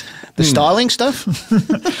 Mid-'90s. The Starling stuff?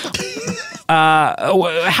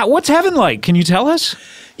 What's heaven like? Can you tell us?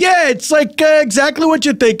 Yeah, it's like exactly what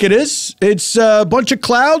you think it is. It's a bunch of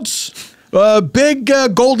clouds. Big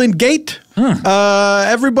Golden Gate.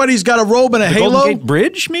 Everybody's got a robe and a halo. Golden Gate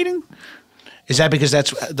Bridge meeting? Is that because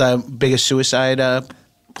that's the biggest suicide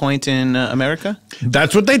point in America?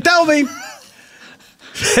 That's what they tell me.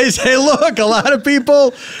 They say, look, a lot of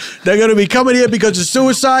people, they're going to be coming here because of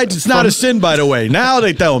suicides. It's not a sin, by the way. Now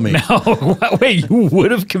they tell me. No, wait, you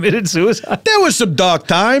would have committed suicide? There was some dark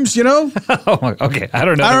times, you know? Oh, okay, I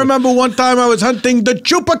don't know. I remember one time I was hunting the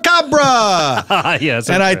chupacabra. Yes.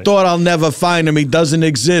 And I thought I'll never find him. He doesn't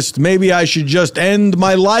exist. Maybe I should just end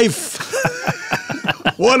my life.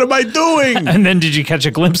 What am I doing? And then did you catch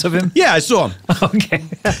a glimpse of him? Yeah, I saw him. Okay.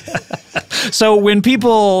 So when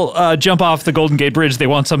people jump off the Golden Gate Bridge, they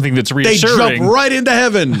want something that's reassuring. They jump right into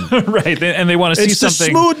heaven. Right, and they want to see something. It's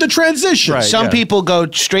to smooth the transition. Right, some people go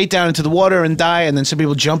straight down into the water and die, and then some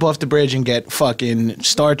people jump off the bridge and get fucking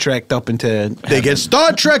Star Trek'd up into heaven. They get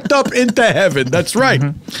Star Trek'd up into heaven. That's right.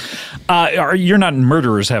 Mm-hmm. You're not in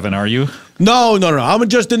murderer's heaven, are you? No. I'm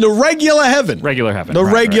just in the regular heaven. Regular heaven. The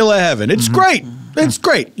regular heaven. It's great. It's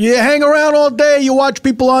great. You hang around all day. You watch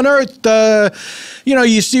people on Earth.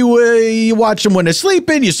 You watch them when they're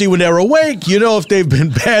sleeping. You see when they're awake. You know if they've been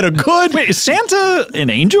bad or good. Wait, is Santa an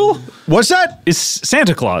angel? What's that? Is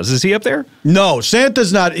Santa Claus? Is he up there? No,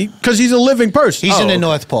 Santa's not, because he's a living person. He's in the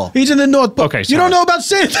North Pole. He's in the North Pole. Okay, you don't know about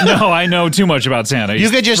Santa? No, I know too much about Santa.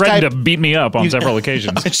 He's could just threatened to beat me up on several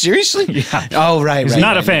occasions. Seriously? Yeah. Oh, right. He's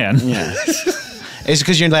not a fan. Yeah. Is it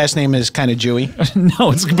because your last name is kind of Jewy?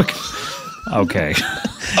 No, it's because... Okay.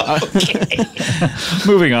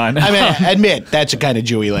 Moving on. I mean, admit that's a kind of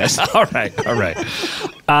Jewy list. All right.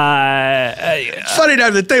 It's funny to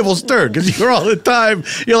have the table stirred because you're all the time.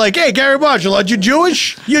 You're like, hey, Gary Marshall, are you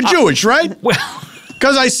Jewish? You're Jewish, right? Well,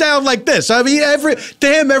 because I sound like this. I mean, to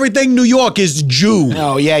him, everything New York is Jew.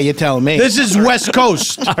 Oh yeah, you're telling me. This is West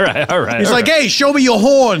Coast. all right. He's like, hey, show me your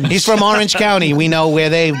horns. He's from Orange County. We know where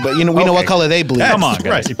we know what color they bleed. Come on,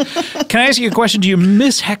 guys. Right. Can I ask you a question? Do you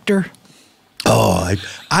miss Hector? Oh,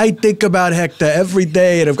 I think about Hector every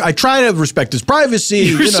day, and I try to respect his privacy.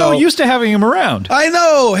 You're so used to having him around. I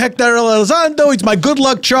know. Hector Elizondo, he's my good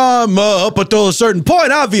luck charm up until a certain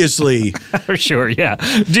point, obviously. Sure, yeah.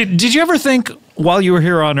 Did you ever think, while you were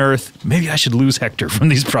here on Earth, maybe I should lose Hector from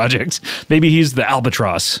these projects? Maybe he's the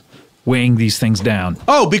albatross weighing these things down.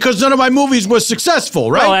 Oh, because none of my movies were successful,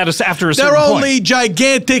 right? Well, after a certain They're point. only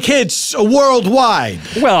gigantic hits worldwide.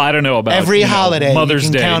 Well, I don't know about every holiday. Mother's you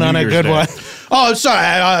can Day, count New on a Year's good Day. one. Oh, I'm sorry.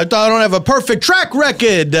 I don't have a perfect track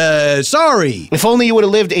record. Sorry. If only you would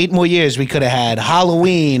have lived 8 more years, we could have had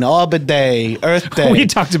Halloween, Arbor Day, Earth Day. We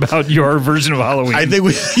talked about your version of Halloween. I think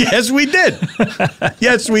yes, we did.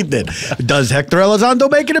 Yes, we did. Does Hector Elizondo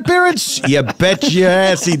make an appearance? You bet your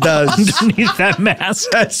ass he does. Underneath that mask.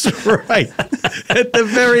 That's right. At the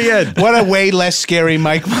very end. What a way less scary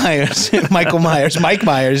Mike Myers. Michael Myers. Mike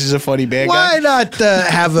Myers is a funny bad guy. Why not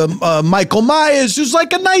have a Michael Myers who's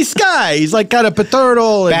like a nice guy? He's like kind of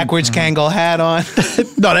paternal. Backwards Kangol hat on.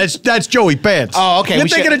 No, that's Joey Pants. Oh, okay. You're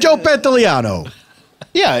thinking of Joe Pantoliano.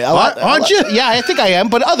 Yeah, aren't you? Yeah, I think I am,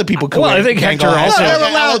 but other people could. Well, I think Hector also.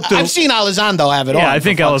 I've seen Elizondo have it on. Yeah, I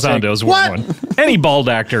think Elizondo's one. Any bald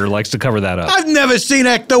actor likes to cover that up. I've never seen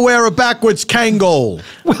Hector wear a backwards Kangol.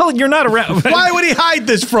 Well, you're not around. Why would he hide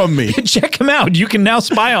this from me? Check him out. You can now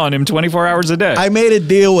spy on him 24 hours a day. I made a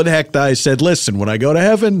deal with Hector. I said, listen, when I go to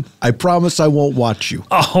heaven, I promise I won't watch you.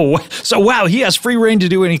 Oh, so wow, he has free reign to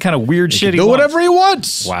do any kind of weird shit he do wants. Whatever he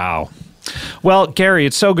wants. Wow. Well, Gary,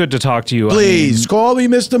 it's so good to talk to you. Please call me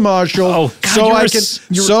Mr. Marshall. Oh, God,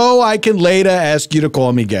 so I can later ask you to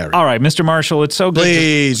call me Gary. All right, Mr. Marshall, it's so good.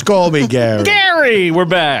 Please call me Gary. Gary, we're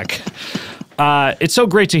back. It's so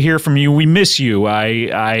great to hear from you. We miss you. We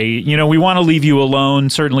want to leave you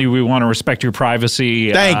alone. Certainly, we want to respect your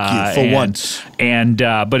privacy. Thank you for once.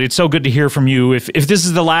 But it's so good to hear from you. If this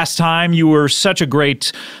is the last time, you were such a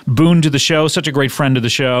great boon to the show, such a great friend to the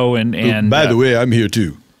show. And by the way, I'm here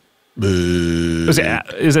too. Is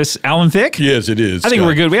this Alan Thicke? Yes, it is. I think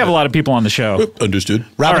we're good. We have a lot of people on the show. Understood.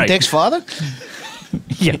 Robin Thicke's father?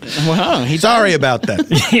 Yeah. Wow. Sorry about that.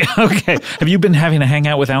 Yeah, okay. Have you been having a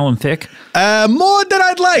hangout with Alan Thicke? More than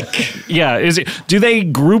I'd like. Yeah. Do they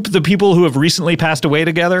group the people who have recently passed away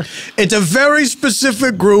together? It's a very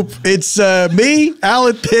specific group. It's me,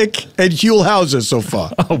 Alan Thicke, and Huell Hauser so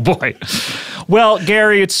far. Oh, boy. Well,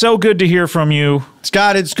 Gary, it's so good to hear from you.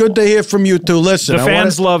 Scott, it's good to hear from you, too. Listen, the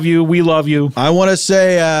fans love you. We love you. I want to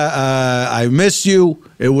say I miss you.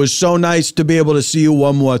 It was so nice to be able to see you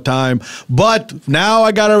one more time. But now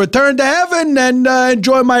I got to return to heaven and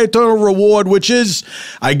enjoy my eternal reward, which is,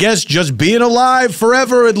 I guess, just being alive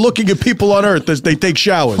forever and looking at people on Earth as they take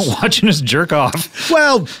showers. Watching us jerk off.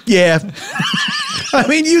 Well, yeah. I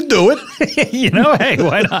mean, you do it. Hey,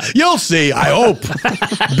 why not? You'll see, I hope.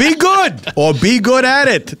 Be good or be good at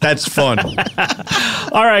it. That's fun.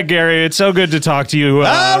 All right, Gary, it's so good to talk to you.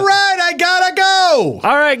 All right, I gotta go.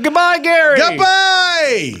 All right, goodbye, Gary. Goodbye.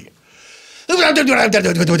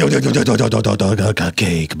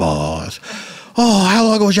 Cake boss. Oh, how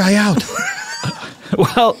long was I out?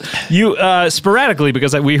 Well, you sporadically,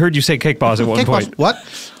 because we heard you say cake boss at one point. What?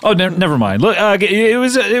 Oh, never mind. Look, it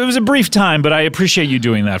was a brief time, but I appreciate you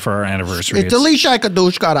doing that for our anniversary. It's the least I could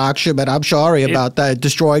do, Scott Aukerman. I'm sorry about that,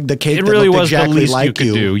 destroying the cake. It really was exactly the least like you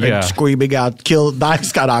could do. Yeah, and screaming out, "Kill, die,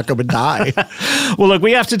 Scott Aukerman, die!" Well, look,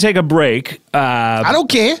 we have to take a break. I don't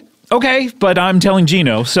care. Okay, but I'm telling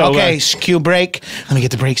Gino. So okay, cue break. Let me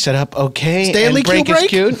get the break set up. Okay, Stanley, and break cue is break.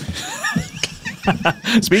 cued.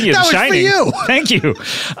 Speaking of that Shining, was for you. Thank you.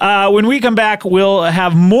 When we come back, we'll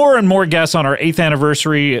have more and more guests on our 8th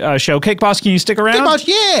anniversary show. Cake Boss, can you stick around? Cake Boss,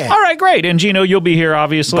 yeah. All right, great. And Gino, you'll be here,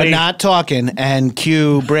 obviously. But not talking. And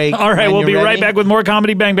cue break. All right, we'll be right back with more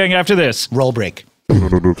Comedy Bang Bang after this. Roll break.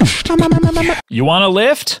 You want a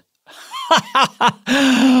lift?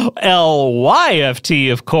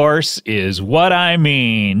 LYFT, of course, is what I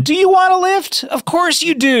mean. Do you want a lift? Of course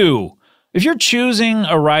you do. If you're choosing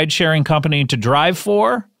a ride-sharing company to drive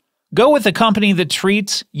for, go with a company that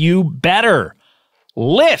treats you better.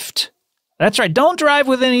 Lyft. That's right. Don't drive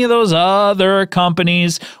with any of those other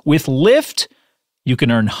companies. With Lyft, you can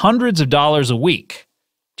earn hundreds of dollars a week.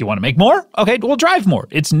 Do you want to make more? Okay, well, drive more.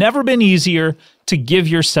 It's never been easier to give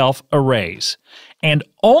yourself a raise. And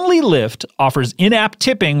only Lyft offers in-app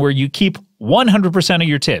tipping where you keep 100% of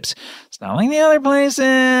your tips. It's not like the other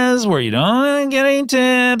places where you don't get any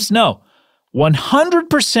tips. No.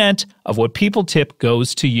 100% of what people tip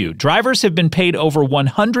goes to you. Drivers have been paid over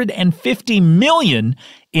 $150 million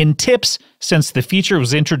in tips since the feature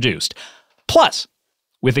was introduced. Plus,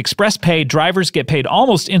 with Express Pay, drivers get paid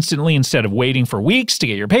almost instantly instead of waiting for weeks to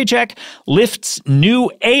get your paycheck. Lyft's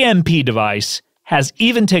new AMP device has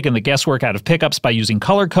even taken the guesswork out of pickups by using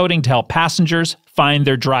color coding to help passengers find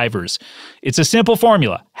their drivers. It's a simple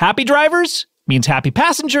formula. Happy drivers means happy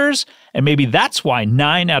passengers, and maybe that's why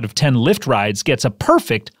 9 out of 10 Lyft rides gets a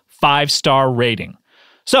perfect 5-star rating.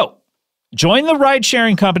 So, join the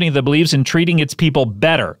ride-sharing company that believes in treating its people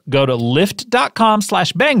better. Go to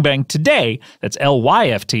lyft.com/bangbang today. That's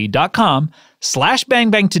lyft.com/bangbang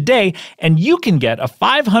lyft.com/bangbang today, and you can get a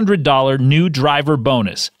 $500 new driver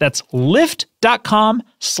bonus. That's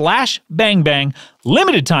lyft.com/bangbang.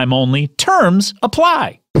 Limited time only. Terms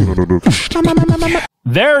apply.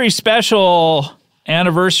 Very special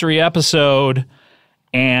anniversary episode.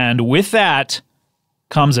 And with that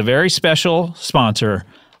comes a very special sponsor,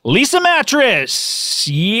 Leesa Mattress.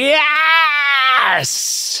 Yes!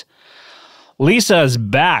 Leesa's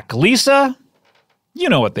back. Leesa, you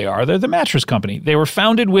know what they are. They're the mattress company. They were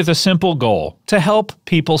founded with a simple goal, to help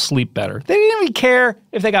people sleep better. They didn't even care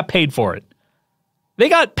if they got paid for it. They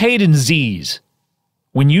got paid in Z's.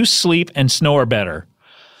 When you sleep and snore better.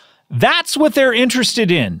 That's what they're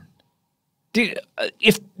interested in.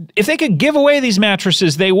 If they could give away these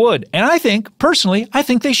mattresses, they would. And I think, personally,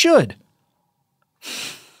 they should.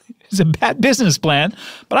 It's a bad business plan,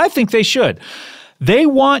 but I think they should. They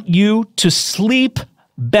want you to sleep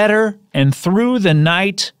better and through the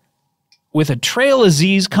night with a trail of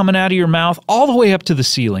Z's coming out of your mouth all the way up to the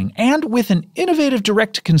ceiling. And with an innovative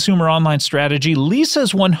direct-to-consumer online strategy,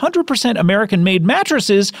 Leesa's 100% American-made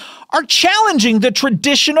mattresses are challenging the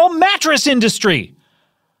traditional mattress industry.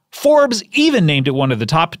 Forbes even named it one of the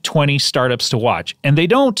top 20 startups to watch. And they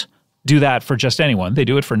don't do that for just anyone. They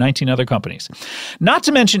do it for 19 other companies. Not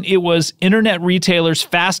to mention, it was Internet Retailer's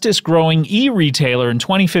fastest-growing e-retailer in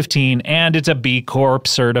 2015, and it's a B Corp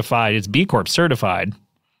certified. It's B Corp certified.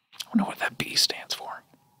 I don't know what that B stands for.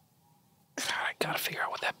 God, I gotta figure out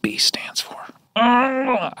what that B stands for.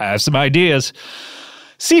 I have some ideas.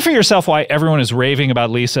 See for yourself why everyone is raving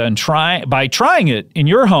about Leesa and by trying it in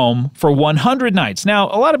your home for 100 nights. Now,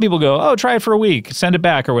 a lot of people go, oh, try it for a week, send it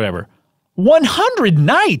back or whatever. 100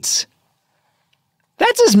 nights?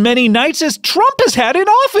 That's as many nights as Trump has had in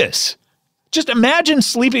office. Just imagine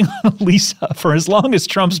sleeping on Leesa for as long as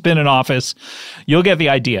Trump's been in office. You'll get the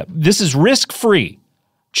idea. This is risk-free.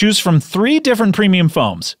 Choose from 3 different premium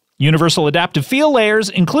foams. Universal adaptive feel layers,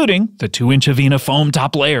 including the 2-inch Avena foam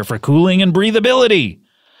top layer for cooling and breathability.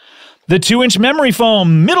 The 2-inch memory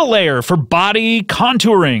foam middle layer for body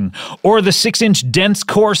contouring, or the 6-inch dense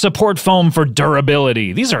core support foam for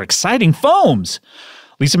durability. These are exciting foams.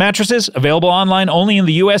 Leesa mattresses, available online only in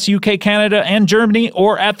the US, UK, Canada, and Germany,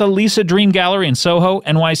 or at the Leesa Dream Gallery in Soho,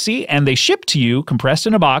 NYC, and they ship to you compressed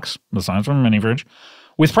in a box, the size from a mini fridge,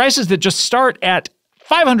 with prices that just start at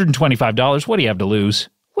 $525. What do you have to lose?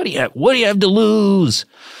 What do you have to lose?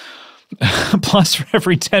 Plus, for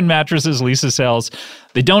every 10 mattresses Leesa sells,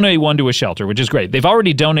 they donate one to a shelter, which is great. They've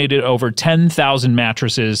already donated over 10,000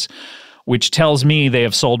 mattresses, which tells me they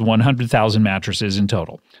have sold 100,000 mattresses in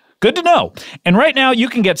total. Good to know. And right now, you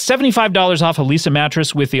can get $75 off a Leesa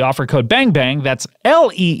mattress with the offer code BANGBANG. That's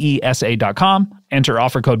LEESA.com. Enter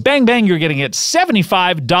offer code BANGBANG. You're getting it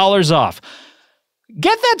 $75 off.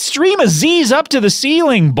 Get that stream of Z's up to the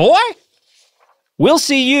ceiling, boy. We'll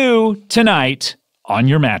see you tonight on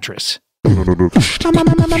your mattress.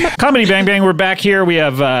 Comedy Bang Bang, we're back here. We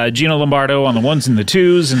have Gino Lambardo on the 1s and the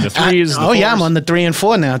 2s and the 3s. Oh, yeah, I'm on the 3 and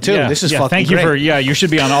 4 now, too. Yeah, this is fucking thank you great. you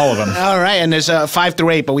should be on all of them. All right, and there's 5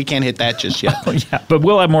 through 8, but we can't hit that just yet. Oh, yeah, but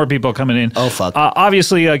we'll have more people coming in. Oh, fuck.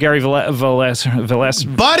 Obviously, Gary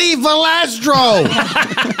Valastro. Buddy Valastro!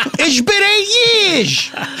 It's been 8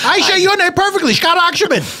 years! I say your name perfectly, Scott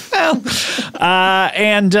Aukerman.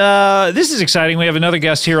 And this is exciting. We have another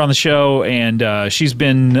guest here on the show, and she's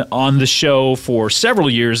been on the show for several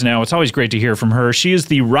years now. It's always great to hear from her. She is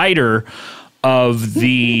the writer of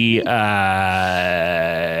the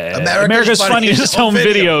America's Funniest Home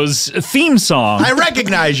Videos theme song. I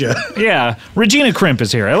recognize you. Yeah. Regina Crimp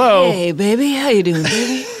is here. Hello. Hey, baby. How you doing,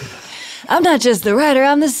 baby? I'm not just the writer,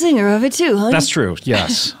 I'm the singer of it too, honey. That's true,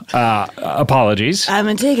 yes. Apologies. I've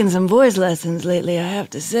been taking some voice lessons lately, I have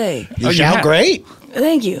to say. You sound great.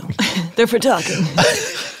 Thank you. They're for talking.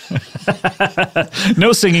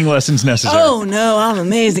 No singing lessons necessary. Oh, no, I'm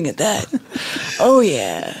amazing at that. Oh,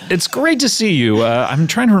 yeah. It's great to see you. I'm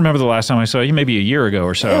trying to remember the last time I saw you, maybe a year ago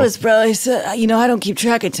or so. It was probably, I don't keep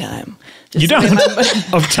track of time. You don't?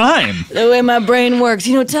 Of time? The way my brain works.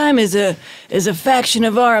 Time is a faction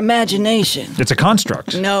of our imagination. It's a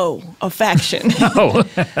construct. No, a faction. Oh.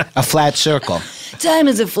 A flat circle. Time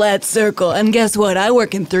is a flat circle, and guess what? I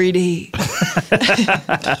work in 3D.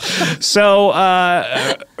 So,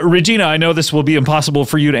 Regina, I know this will be impossible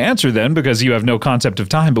for you to answer then because you have no concept of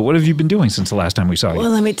time, but what have you been doing since the last time we saw you?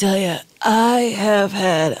 Well, let me tell you, I have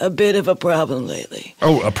had a bit of a problem lately.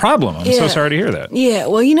 Oh, a problem? I'm so sorry to hear that. Yeah,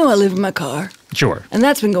 well, I live in my car. Sure. And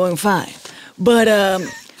that's been going fine. But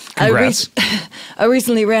Congrats. I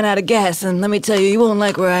recently ran out of gas, and let me tell you won't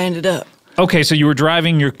like where I ended up. Okay, so you were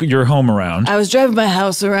driving your home around. I was driving my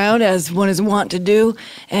house around, as one is wont to do,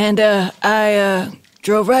 and I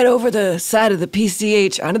drove right over the side of the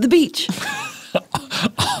PCH onto the beach.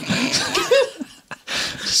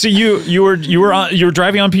 So you were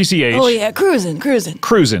driving on PCH. Oh yeah, cruising.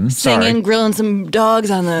 Cruising. Singing, grilling some dogs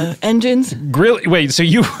on the engines. Wait, so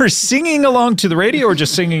you were singing along to the radio or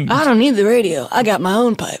just singing? I don't need the radio. I got my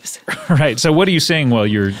own pipes. Right. So what are you saying while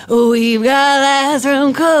you're? We've got laughs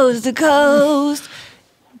from coast to coast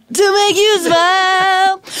to make you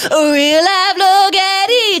smile. A real life look at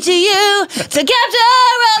each of you to capture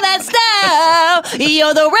all that style.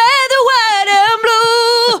 You're the red, the white, and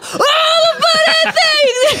blue. All the funny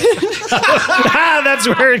things. That's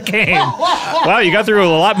where it came. Wow, you got through a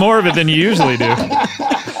lot more of it than you usually do.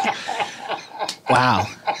 Wow.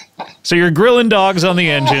 So you're grilling dogs on the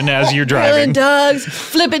engine as you're driving. Grilling dogs,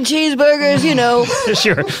 flipping cheeseburgers, you know.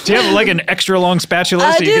 Sure. Do you have like an extra long spatula?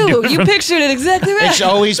 I so you do. can You pictured it exactly right. It's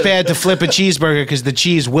always bad to flip a cheeseburger because the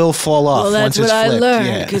cheese will fall off Well, once that's it's what I flipped.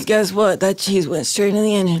 learned. Because guess what? That cheese went straight in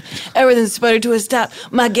the engine. Everything sputtered to a stop.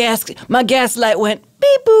 My gas light went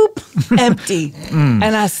beep boop, empty, and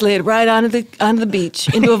I slid right onto the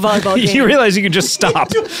beach into a volleyball game. You realize you can just stop.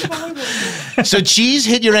 So cheese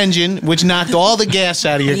hit your engine, which knocked all the gas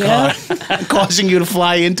out of your car, causing you to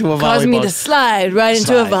fly into a volleyball. Caused me to slide right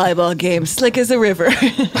into a volleyball game, slick as a river.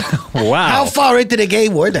 Wow. How far into the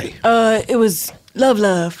game were they? It was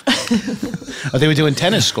love. Oh, they were doing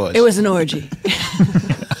tennis scores. It was an orgy.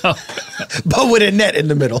 But with a net in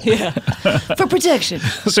the middle. Yeah. For protection.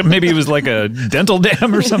 So maybe it was like a dental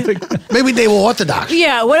dam or something. Maybe they were Orthodox.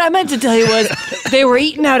 Yeah, what I meant to tell you was they were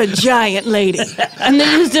eating out a giant lady, and they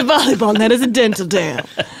used a volleyball net as a dental dam.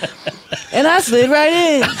 And I slid right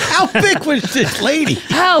in. How big was this lady?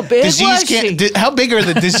 How big was she? How big are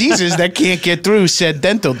the diseases that can't get through said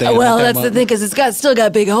dental dam? Well, that's the thing, because it's still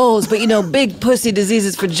got big holes, but you know, big pussy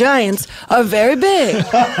diseases for giants are very big.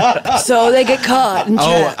 So they get caught and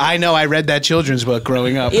trapped. I know. I read that children's book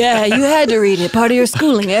growing up. Yeah, you had to read it. Part of your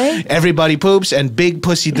schooling, eh? Everybody poops and big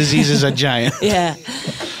pussy diseases are giant. Yeah.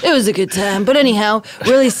 It was a good time. But anyhow,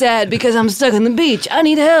 really sad because I'm stuck on the beach. I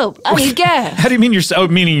need help. I need gas. How do you mean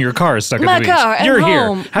meaning your car is stuck on the beach? My car and You're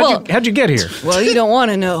home. here. How'd you get here? Well, you don't want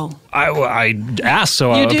to know. I asked,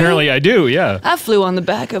 so You do? apparently I do, yeah. I flew on the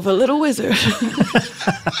back of a little wizard.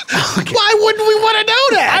 Why wouldn't we want to know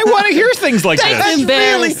that? I want to hear things like That's this.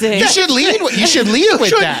 embarrassing. You should lead with that.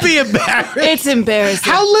 Shouldn't be embarrassed. It's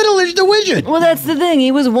embarrassing. How little is the wizard? Well, that's the thing.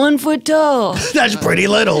 He was 1 foot tall. That's pretty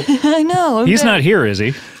little. I know. He's not here, is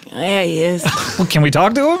he? Yeah, he is. Well, can we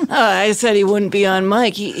talk to him? I said he wouldn't be on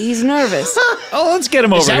mic. He's nervous. Oh, let's get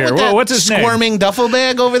him over here. What that What's his name? squirming duffel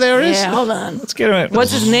bag over there is? Yeah, hold on. Let's get him.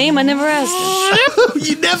 What's his name? I never asked him.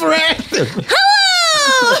 You never asked him.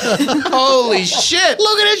 Hello! Holy shit.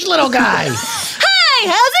 Look at this little guy. Hi,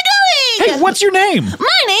 how's it going? Hey, what's your name?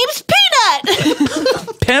 My name's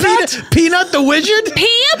Peanut. Peanut? Peanut the wizard?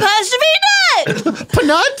 P''Nut.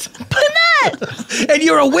 Peanut? Peanut. And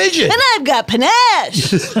you're a wizard. And I've got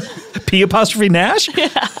panache. P''Nash?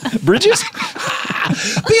 Yeah. Bridges?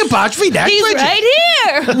 P''Nash. He's Bridget. right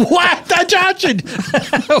here. What? Johnson.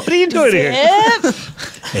 What are you doing here? Yep.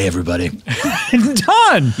 Hey, everybody.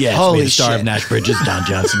 Don. Yeah, it's Holy me, the star shit. of Nash Bridges, Don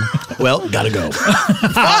Johnson. Well, gotta go.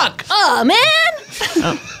 Fuck. Oh, man.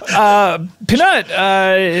 Peanut,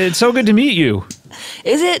 it's so good to meet you.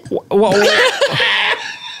 Is it? Well,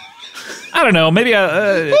 I don't know. Maybe. Do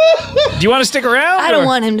you want to stick around? I don't or-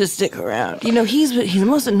 want him to stick around. You know, he's the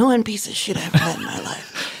most annoying piece of shit I've ever met in my life.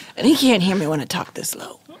 And he can't hear me when I talk this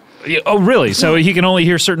low. Oh, really? So he can only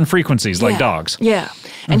hear certain frequencies, like Yeah. dogs. Yeah.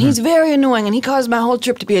 And he's very annoying, and he caused my whole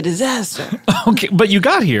trip to be a disaster. Okay, but you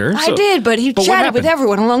got here. I so- did, but he what chatted with happened?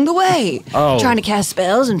 everyone along the way. Oh. Trying to cast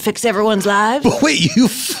spells and fix everyone's lives. Wait, you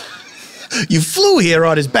flew here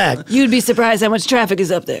on his back. You'd be surprised how much traffic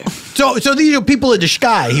is up there. So these are people in the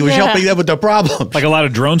sky. He was Yeah. helping them with their problems. Like a lot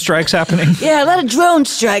of drone strikes happening. Yeah, a lot of drone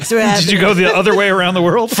strikes are happening. Did you go the other way around the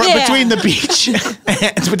world? Yeah. Between the beach,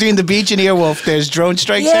 it's between the beach and Earwolf. There's drone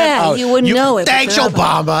strikes. Yeah, Oh, you wouldn't know it. but Thanks, they're up there.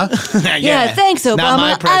 Obama. Yeah, thanks, Not my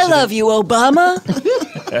Obama. I president. love you, Obama.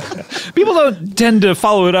 People don't tend to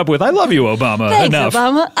follow it up with "I love you, Obama." Thanks, enough.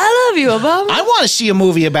 Obama. I love you, Obama. I want to see a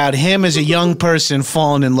movie about him as a young person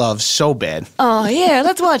falling in love so bad. Oh, yeah,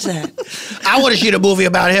 let's watch that. I want to see the movie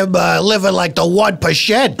about him living like the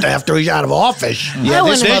 1% after he's out of office. Yeah,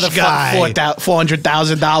 this this motherfucker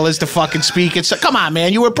 $400,000 to fucking speak. It's come on,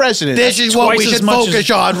 man, you were president. This is what we twice as should much focus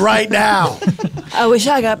on right now. I wish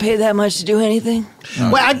I got paid that much to do anything.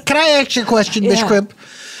 Can I ask you a question, Miss Yeah. Crimp?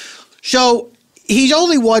 So he's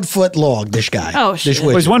only 1 foot long, this guy. Oh, this shit. wizard.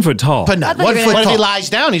 Well, he's 1 foot tall. But not I thought 1 you were foot But if he tall. lies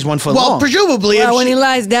down, he's 1 foot Well, long. presumably, Well, if when he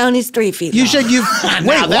lies down, he's 3 feet you long. said you. Wait,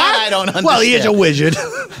 Now what? that I don't Well, he is a understand. wizard.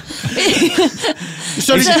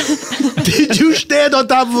 So did you stand on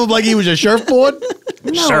top of him like he was a surfboard?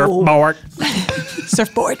 No. Surfboard.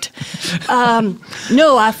 Surfboard.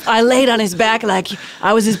 No, I laid on his back like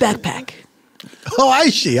I was his backpack. Oh, I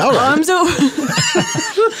see. All right. Arms over.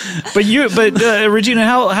 But Regina,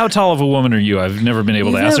 how tall of a woman are you? I've never been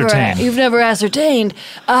able to ascertain. You've never ascertained.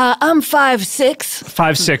 I'm 5'6".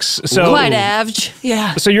 5'6". So Quite average.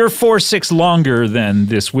 Yeah. So you're 4'6" longer than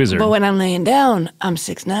this wizard. But when I'm laying down, I'm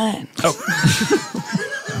 6'9". Oh.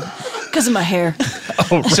 Because of my hair.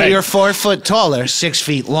 Oh, right. So you're 4 foot taller, 6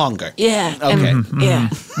 feet longer. Yeah. Okay. Yeah.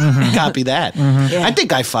 Copy that. Yeah. I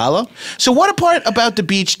think I follow. So what part about the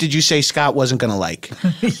beach did you say Scott wasn't going to like?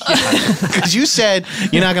 Because you said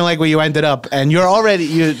you're not going to like where you ended up, and you're already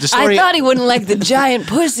the story. I thought he wouldn't like the giant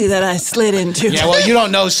pussy that I slid into. Yeah, well, you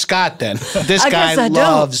don't know Scott then. This guy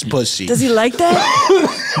loves pussy. Does he like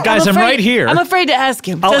that? Guys, I'm right here. I'm afraid to ask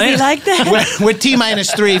him. I'll Does he ask. like that? We're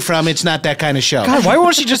T-3 from It's Not That Kind of Show. God, why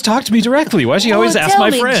won't she just talk to me directly? Why does she always ask tell my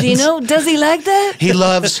me, friends? Gino, does he like that? He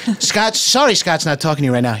loves Scott. Sorry, Scott's not talking to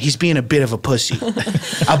you right now. He's being a bit of a pussy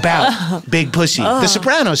about Big Pussy, the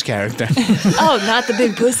Sopranos character. Oh, not the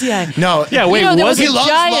big pussy eye. No, Yeah, wait, there was he a loves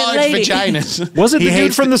giant large lady. vaginas. Was it He the dude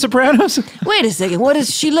hates from The Sopranos? Wait a second. What does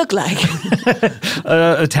she look like?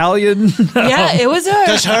 Italian? Yeah, it was her.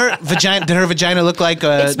 Does her vagina? Did her vagina look like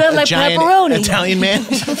a, It smelled a like giant pepperoni. Italian man?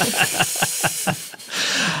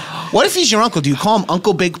 What if he's your uncle? Do you call him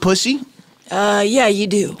Uncle Big Pussy? Yeah, you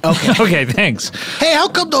do. Okay, thanks. Hey, how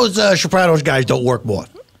come those Sopranos guys don't work more?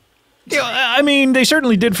 Yeah, I mean, they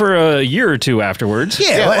certainly did for a year or two afterwards.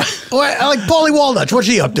 Yeah, like Paulie Walnuts. What's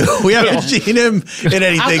he up to? We haven't seen him in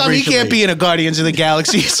anything How come he recently. can't be in a Guardians of the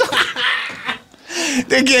Galaxy?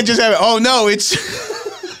 They can't just have it. Oh no, it's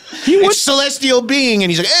celestial being,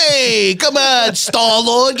 and he's like, "Hey, come on,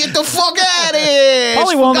 Star-Lord, get the fuck out of here!"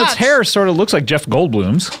 Polly Walnut's hair sort of looks like Jeff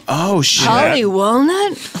Goldblum's. Oh shit! Polly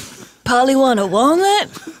Walnut? Polly want a walnut?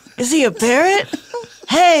 Is he a parrot?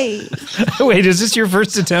 Hey, Wait, is this your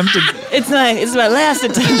first attempt? it's my last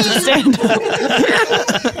attempt to stand up.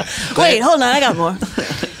 Wait, hold on, I got more.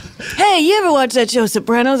 Hey, you ever watch that show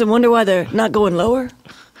Sopranos and wonder why they're not going lower?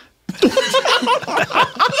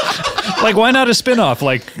 Like, why not a spin-off?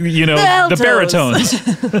 Like, the baritones.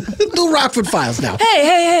 Do Rockford Files now.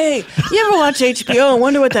 Hey, you ever watch HBO and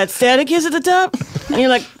wonder what that static is at the top? And you're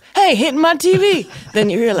like, hey, hitting my TV. Then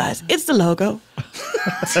you realize it's the logo.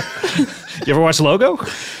 You ever watch Logo?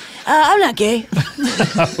 I'm not gay.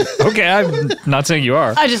 Okay, I'm not saying you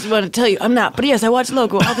are. I just want to tell you I'm not. But yes, I watch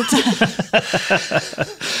Logo all the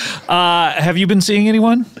time. Have you been seeing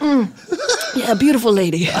anyone? Yeah, beautiful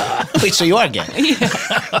lady. Wait, so you are gay?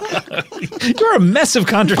 You're a mess of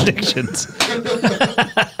contradictions.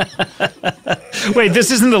 Wait, this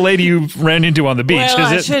isn't the lady you ran into on the beach, Well,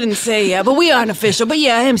 is I it? shouldn't say yeah, but we aren't official. But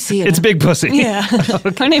yeah, I am seeing It's her. Big Pussy. Yeah.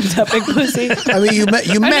 Her name's not Big Pussy. I mean, you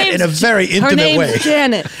met in a very Her intimate name's way.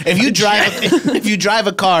 Janet. If you drive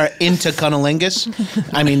a car into Cunnilingus,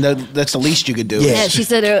 I mean that's the least you could do. Yeah. Yeah, she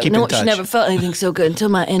said Keep in no, touch. she never felt anything so good until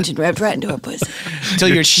my engine revved right into her pussy. Until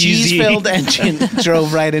your cheesy- cheese-filled engine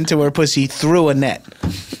drove right into her pussy through a net.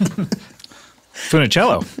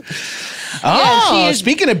 Funicello. Oh, she is-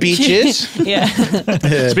 speaking of beaches, Yeah. Speaking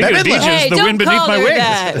of Midland. beaches, Hey, the don't wind beneath call my her wings.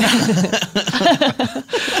 that.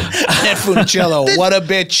 that Funicello, what a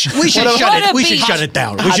bitch. We should What shut a it. We should beach. shut it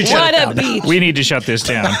down. We should shut What it a down. beach. We need to shut this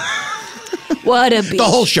down. What a beach. The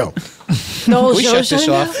whole show. The whole We show shut this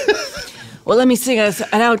shut off. down? Well, let me sing us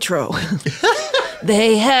an outro.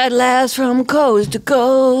 They had laughs from coast to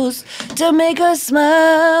coast to make us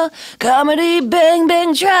smile. Comedy Bang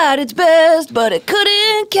Bang tried its best, but it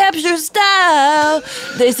couldn't capture style.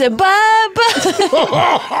 They said bye-bye.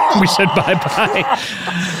 We said bye-bye.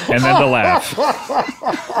 And then the laugh.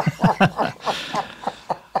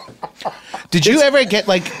 Did you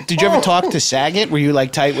ever talk to Saget? Were you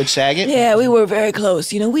like tight with Saget Yeah, we were very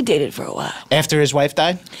close. We dated for a while. after his wife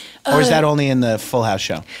died? Or is that only in the Full House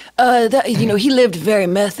show? He lived very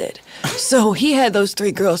method. So he had those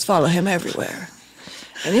 3 girls follow him everywhere.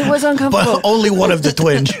 And it was uncomfortable. But only one of the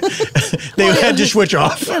twins. They had to switch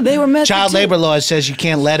off. Yeah, they were method Child too. labor law says you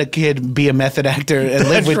can't let a kid be a method actor and live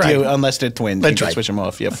That's with right. you unless they're twins. That's You can right. switch them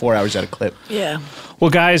off. You have 4 hours at a clip. Yeah.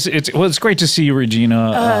 Well, guys, it's great to see you,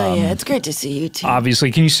 Regina. Yeah, it's great to see you too.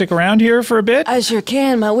 Obviously, can you stick around here for a bit? I sure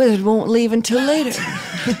can. My wizard won't leave until later.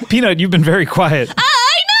 Peanut, you've been very quiet.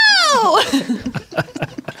 I know!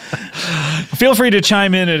 Feel free to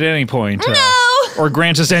chime in at any point. No! Or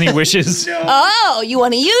grant us any wishes. Oh, you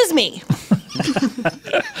want to use me?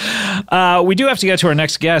 We do have to get to our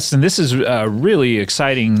next guest, and this is really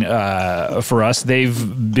exciting for us.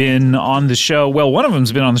 They've been on the show. Well, one of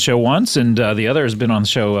them's been on the show once, and the other has been on the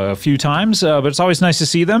show a few times, but it's always nice to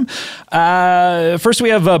see them. First, we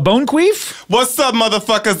have Bone Queef. What's up,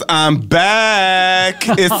 motherfuckers? I'm back.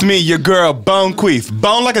 It's me, your girl, Bone Queef.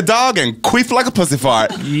 Bone like a dog and queef like a pussy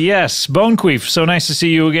fart. Yes, Bone Queef. So nice to see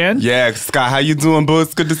you again. Yeah, Scott, how you doing, boo?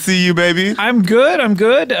 It's good to see you, baby. I'm good.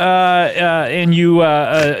 And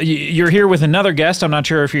you're here with another guest. I'm not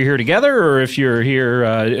sure if you're here together or if you're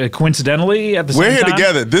here coincidentally at the same time. We're here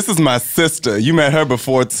together. This is my sister. You met her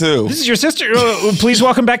before, too. This is your sister. Please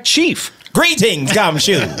welcome back Chief. Greetings,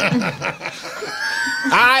 Gumshoe.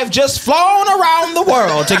 I've just flown around the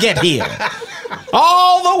world to get here.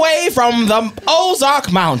 All the way from the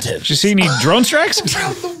Ozark Mountains. Did you see any drone strikes?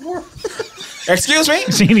 Excuse me?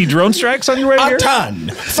 See any drone strikes on your way here? A ton.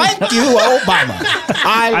 Thank you, Obama.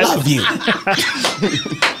 I love you.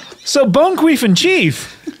 So, Bone Queef and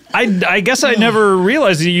Chief, I guess I never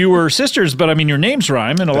realized that you were sisters, but I mean, your names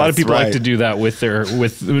rhyme, and a lot of people like to do that with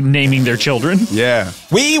naming their children. Yeah.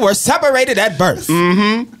 We were separated at birth.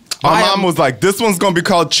 Mm-hmm. My mom was like, this one's going to be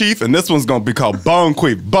called Chief, and this one's going to be called Bone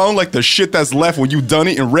Queef. Bone like the shit that's left when you done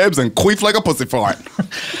eating ribs, and queef like a pussy fart.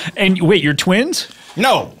 And wait, you're twins?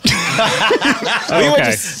 No.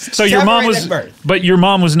 Okay. So your mom was, but your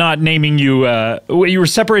mom was not naming you. You were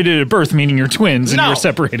separated at birth, meaning you're twins, and you were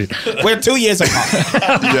separated. We're 2 years apart.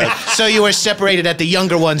 Yes. So you were separated at the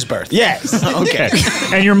younger one's birth. Yes. Okay.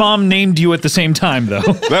 And your mom named you at the same time, though.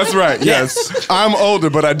 That's right. Yes. I'm older,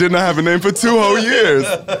 but I did not have a name for 2 whole years.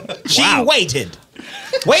 She waited.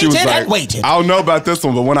 She was like, and waited. I don't know about this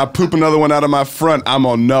one, but when I poop another one out of my front, I'm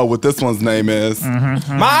gonna know what this one's name is.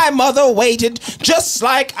 Mm-hmm. My mother waited just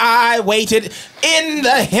like I waited in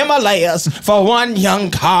the Himalayas for one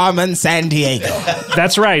young Carmen Sandiego.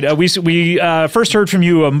 That's right. We first heard from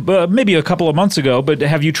you maybe a couple of months ago, but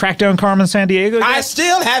have you tracked down Carmen Sandiego yet? I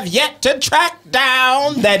still have yet to track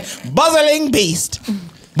down that buzzing beast.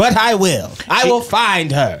 But I will. I will find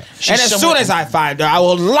her. And as soon as I find her, I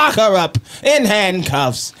will lock her up in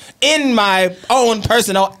handcuffs in my own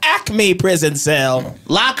personal Acme prison cell.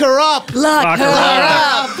 Lock her up. Lock her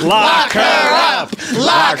up. Lock her up.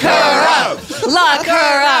 Lock her up. Lock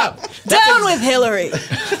her up. Down with Hillary.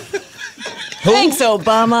 Thanks,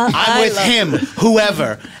 Obama. I'm with him.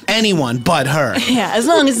 Whoever. Anyone but her. Yeah, as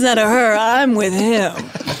long as it's not a her, I'm with him.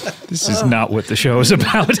 This is not what the show is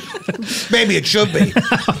about. Maybe it should be.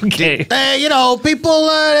 Okay. People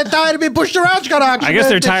are tired of being pushed around, Scott Aukerman. I guess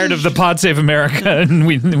they're tired of the Pod Save America, and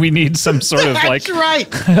we need some sort of That's right.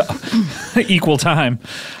 equal time.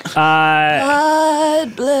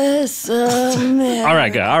 God bless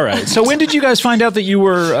America. All right. So when did you guys find out that you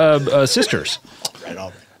were sisters?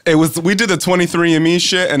 We did the 23andMe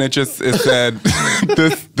shit, and it said,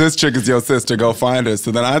 this chick is your sister, go find her. So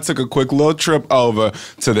then I took a quick little trip over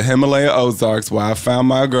to the Himalaya Ozarks where I found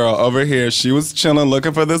my girl over here. She was chilling,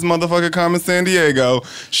 looking for this motherfucker Carmen Sandiego.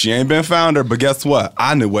 She ain't been found her, but guess what?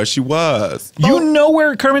 I knew where she was. You know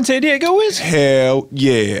where Carmen Sandiego is? Hell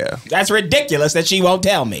yeah. That's ridiculous that she won't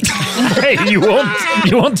tell me. Hey, you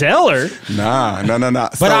won't tell her. Nah.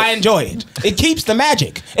 But I enjoy it. It keeps the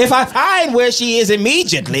magic. If I find where she is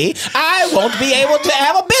immediately, I won't be able to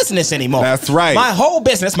have a business anymore. That's right. My whole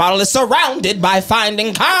business model is surrounded by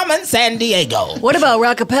finding Carmen Sandiego. What about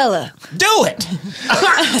Rockapella? Do it.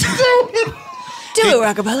 Do it,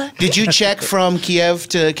 Rockapella. Did you check from Kiev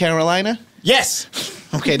to Carolina? Yes.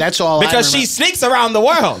 Okay, that's all Because she sneaks around the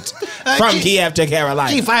world from Kiev to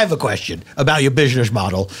Carolina. Chief, I have a question about your business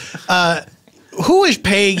model. Who is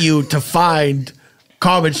paying you to find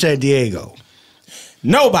Carmen Sandiego?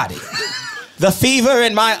 Nobody. The fever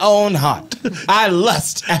in my own heart. I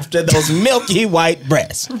lust after those milky white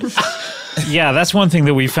breasts. Yeah, that's one thing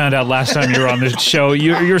that we found out last time you were on the show.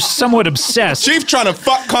 You're somewhat obsessed. Chief trying to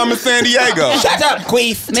fuck Carmen Sandiego. Shut up,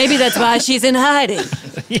 Queef. Maybe that's why she's in hiding.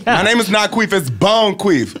 Yeah. My name is not Queef, it's Bone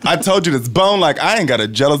Queef. I told you this bone like I ain't got a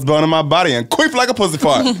jealous bone in my body and queef like a pussy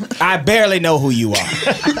fart. I barely know who you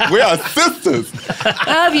are. We are sisters.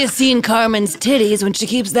 Have you seen Carmen's titties when she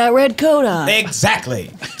keeps that red coat on?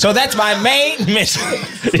 Exactly. So that's my main mission.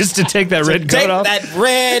 Is to take that red coat off? Take that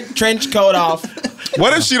red trench coat off.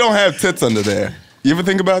 What if she don't have tits under there? You ever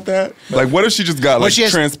think about that? Like, what if she just got like she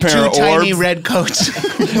has transparent two tiny orbs? red coats.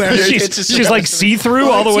 She's like see-through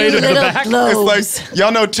all the way to the back. It's like,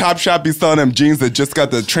 y'all know Topshop be selling them jeans that just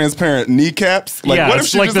got the transparent kneecaps? Like, yeah, what if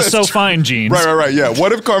it's she like just the has So Fine jeans. Right, yeah.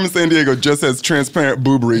 What if Carmen Sandiego just has transparent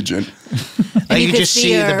boob region? Like you could just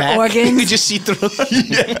see the her back. organs. You just see through.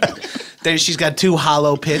 Yeah. She's got 2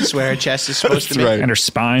 hollow pits where her chest is supposed to be. Right. And her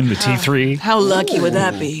spine, the T3. How lucky would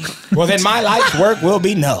that be? Well, then my life's work will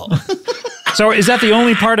be null. So is that the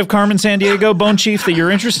only part of Carmen Sandiego, Bone Chief, that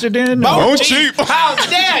you're interested in? Bone Chief. How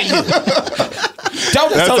dare you?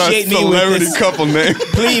 Don't That's associate our me with celebrity this couple name.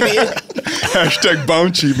 plebeian. Hashtag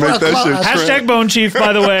Bone Chief. Make that shit trend. Hashtag Bone Chief,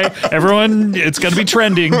 by the way. Everyone, it's going to be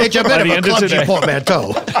trending It's a by bit the of end a of clumsy today.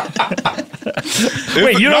 portmanteau.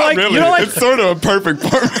 Wait, you don't Not like really. you don't like It's sort of a perfect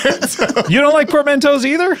portmanteau. you don't like portmanteaus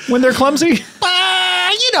either when they're clumsy?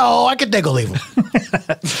 I could take or leave them.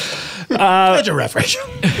 It's a reference.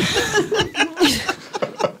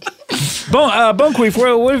 Bone Queef,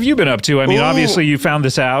 what have you been up to? I mean, obviously you found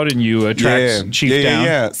this out and you tracked Chief down.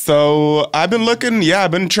 Yeah. So I've been looking. Yeah,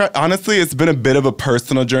 I've been honestly, it's been a bit of a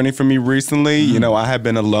personal journey for me recently. Mm-hmm. You know, I had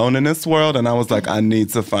been alone in this world, and I was like, I need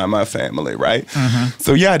to find my family, right? Mm-hmm.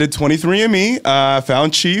 So yeah, I did 23andMe. I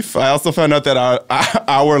found Chief. I also found out that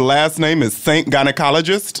our last name is Saint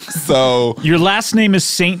Gynecologist. So Your last name is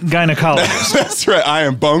Saint Gynecologist. that's right. I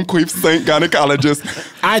am Bone Queef Saint Gynecologist.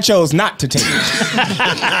 I chose not to take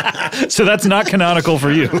it. So that's not canonical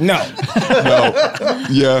for you. No.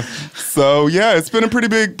 Yeah. So yeah, it's been a pretty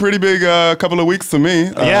big couple of weeks for me.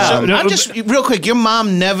 Yeah. I'm just real quick. Your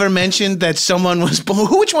mom never mentioned that someone was.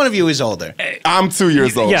 Which one of you is older? I'm 2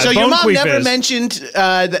 years old. Yeah. So your Bone mom Queef never is. mentioned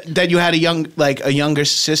that you had a younger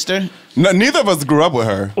sister. No, neither of us grew up with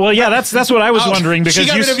her. Well, yeah, that's what I was wondering because she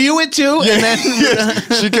got rid of you with 2, and then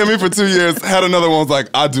She came in for 2 years, had another one, was like,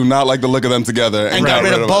 I do not like the look of them together, and got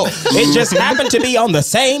rid of them. both. It just happened to be on the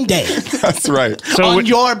same day. That's right. So on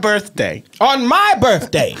your birthday. On my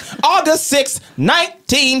birthday, August 6th,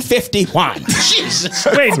 1951. Jesus.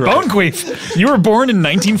 wait, Bone Queef, you were born in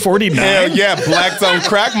 1949. Hell yeah, black don't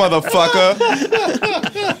crack, motherfucker.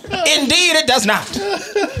 Indeed, it does not.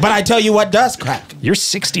 But I tell you what does crack. You're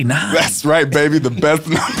 69. That's right, baby, the best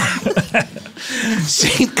number.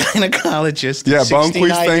 Saint Gynecologist. Yeah, Bone 69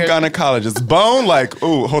 Queef Saint years. Gynecologist. Bone like,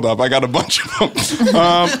 ooh, hold up, I got a bunch of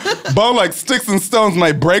them. Bone like sticks and stones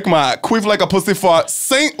might break my Queef like a pussy fart.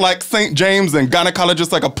 Saint like Saint James and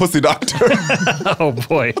gynecologist like a pussy doctor. Oh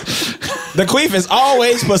boy. The queef is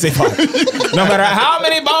always pussy fart. No matter how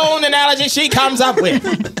many bone analogies she comes up with.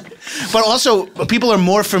 But also, people are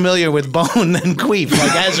more familiar with bone than queef,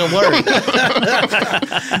 like as a word.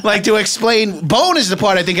 Like to explain, bone is the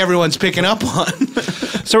part I think everyone's picking up on.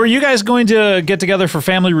 So are you guys going to get together for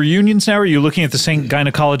family reunions now? Are you looking at the Saint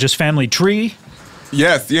Gynecologist family tree?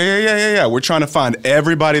 Yes, yeah. We're trying to find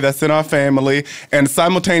everybody that's in our family and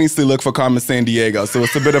simultaneously look for Carmen Sandiego. So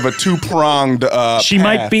it's a bit of a two-pronged She path.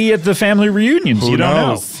 might be at the family reunions. Who you don't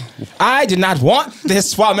knows? know. I did not want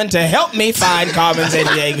this woman to help me find Carmen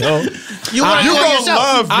Sandiego. You want to You know gonna yourself.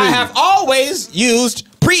 love me. I have always used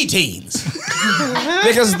preteens.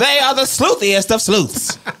 Because they are the sleuthiest of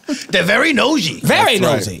sleuths. They're very nosy. Very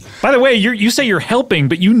That's nosy. By the way, you say you're helping,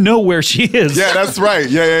 but you know where she is. Yeah, that's right.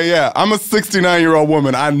 Yeah. I'm a 69-year-old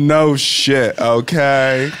woman. I know shit,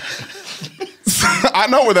 okay? I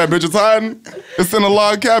know where that bitch is hiding. It's in a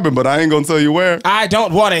log cabin, but I ain't gonna tell you where. I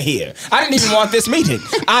don't want to hear. I didn't even want this meeting.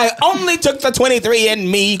 I only took the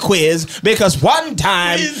 23andMe quiz because one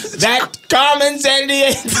time that Carmen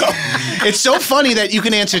Sandiego. It's so funny that you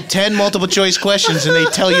can answer 10 multiple choice questions and they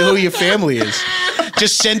tell you who your family is.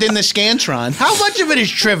 Just send in the Scantron. How much of it is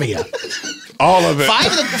trivia? All of it.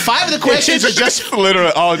 Five of the questions are just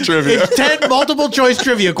Literally all trivia. It's 10 multiple choice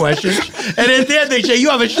trivia questions. And at the end they say,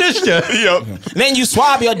 you have a sister. Yep. Then you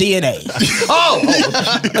swab your DNA. Oh.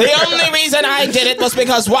 The only reason I did it was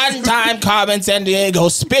because one time Carmen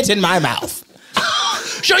Sandiego spit in my mouth.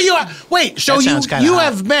 So you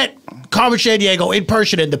have met Carmen Sandiego in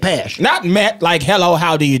person in the past. Not met like hello,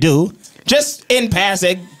 how do you do? Just in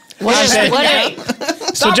passing.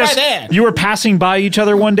 Stop just right there. you were passing by each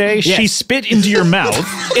other one day. Yes. She spit into your mouth.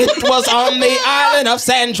 It was on the island of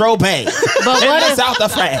Saint-Tropez But in what the if- south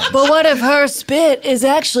of France. But what if her spit is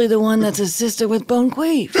actually the one that's a sister with bone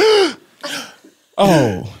queef?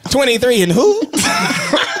 Oh, 23 and who?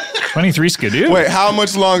 23 skidoo. Wait, how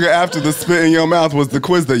much longer after the spit in your mouth was the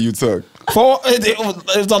quiz that you took?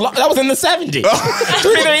 That was in the 70s.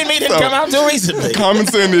 23andMe didn't come out too recently. Carmen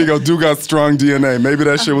Sandiego do got strong DNA. Maybe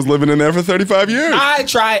that shit was living in there for 35 years. I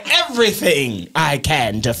try everything I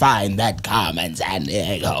can to find that Carmen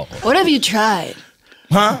Sandiego. What have you tried?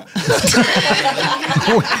 Huh?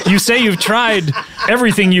 You say you've tried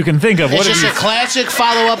everything you can think of. It's What have just you? a classic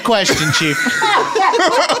follow-up question, Chief.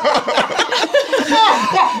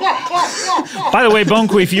 By the way, Bone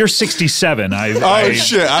Queef, you're 67. Shit, I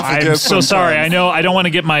forget I'm so sorry. sometimes. I know I don't want to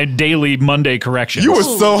get my daily Monday correction. You were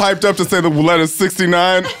so hyped up to say the letter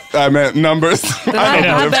 69. I meant numbers. I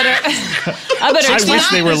know. I better. I better. I wish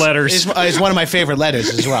they were letters. Is one of my favorite letters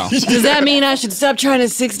as well. Does that mean I should stop trying to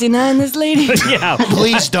 69 this lady? Yeah.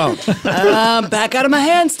 Please don't. Back out of my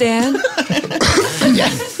handstand.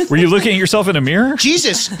 Were you looking at yourself in a mirror?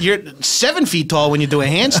 Jesus, you're 7 feet tall when you do a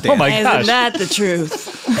handstand. Oh my gosh. Isn't that the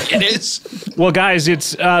truth? It is. Well, guys,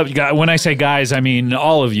 it's when I say guys, I mean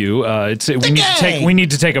all of you. We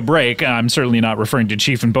need to take a break. I'm certainly not referring to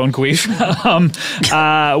Chief and Bone Queef.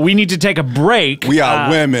 We need to take a break. We are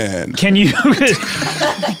women. Can you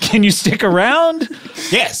stick around?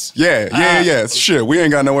 Yes. Yeah. Sure. We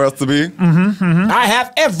ain't got nowhere else to be. I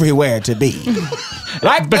have everywhere to be.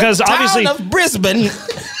 Like because the obviously town of Brisbane,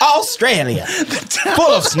 Australia,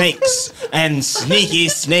 full of snakes and sneaky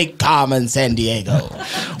snake common San Diego.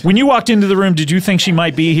 When you walked into the room, did you think she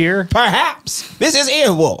might be here? Perhaps this is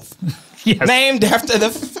Earwolf, Yes. named after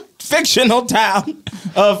the fictional town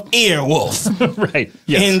of Earwolf Right.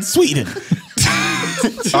 Yes. in Sweden.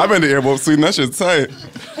 I've been to Earwolf, Sweden. That shit's tight.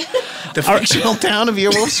 The fictional town of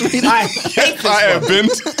Earwolf, Sweden. I hate this I one.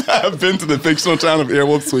 have been to the fictional town of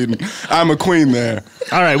Earwolf, Sweden. I'm a queen there.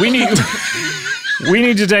 All right, we need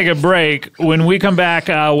to take a break. When we come back,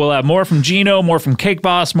 we'll have more from Gino, more from Cake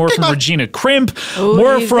Boss, more from Regina Crimp,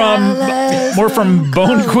 more from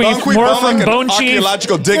Bone Queef, more from like Bone an Chief.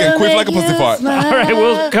 archaeological dig and queef like a pussy fart. All right,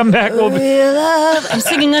 we'll come back. I'm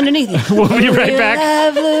singing underneath you. We'll be right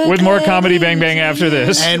back with more Comedy Bang Bang after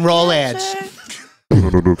this. And roll ads.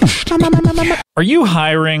 Are you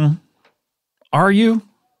hiring? Are you?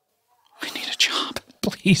 I need a job,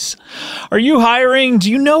 please. Are you hiring? Do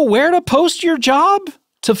you know where to post your job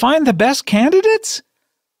to find the best candidates?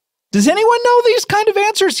 Does anyone know these kind of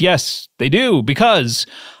answers? Yes, they do, because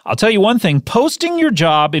I'll tell you one thing, posting your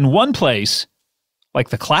job in one place, like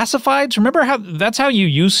the classifieds, remember how that's how you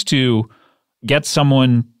used to get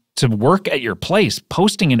someone to work at your place,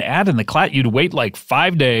 posting an ad in the class. You'd wait like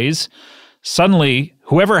 5 days. Suddenly,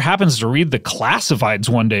 whoever happens to read the classifieds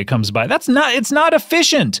one day comes by. It's not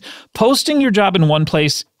efficient. Posting your job in one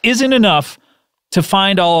place isn't enough to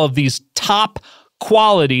find all of these top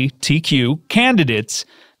quality TQ candidates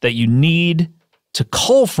that you need to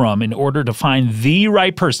cull from in order to find the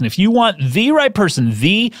right person. If you want the right person,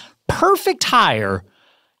 the perfect hire,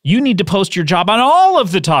 you need to post your job on all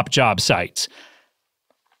of the top job sites.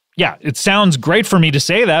 Yeah, it sounds great for me to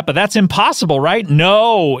say that, but that's impossible, right?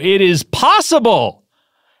 No, it is possible.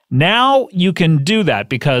 Now you can do that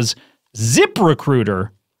because ZipRecruiter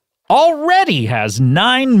already has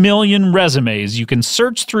 9 million resumes you can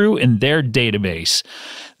search through in their database.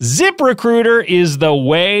 ZipRecruiter is the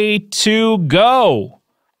way to go.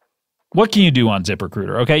 What can you do on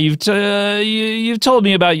ZipRecruiter? Okay, you've told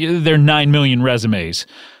me about their 9 million resumes.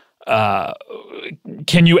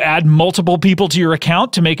 Can you add multiple people to your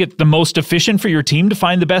account to make it the most efficient for your team to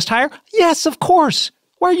find the best hire? Yes, of course.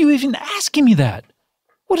 Why are you even asking me that?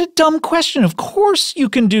 What a dumb question. Of course you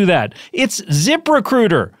can do that. It's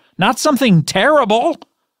ZipRecruiter, not something terrible.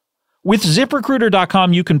 With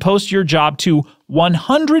ZipRecruiter.com, you can post your job to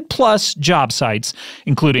 100 plus job sites,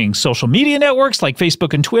 including social media networks like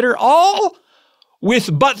Facebook and Twitter, all with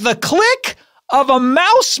but the click of a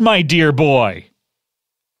mouse, my dear boy.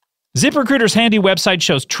 ZipRecruiter's handy website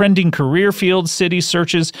shows trending career fields, city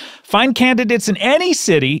searches. Find candidates in any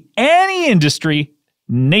city, any industry,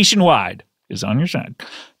 nationwide is on your side.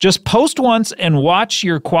 Just post once and watch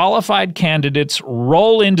your qualified candidates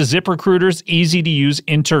roll into ZipRecruiter's easy-to-use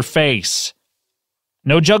interface.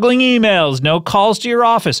 No juggling emails, no calls to your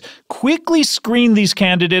office. Quickly screen these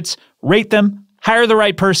candidates, rate them, hire the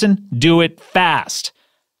right person, do it fast.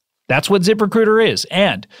 That's what ZipRecruiter is.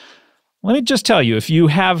 And let me just tell you, if you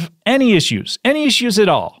have any issues at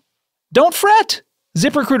all, don't fret.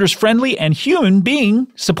 ZipRecruiter's friendly and human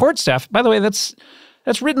being support staff. By the way, that's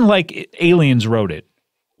written like aliens wrote it.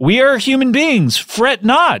 We are human beings. Fret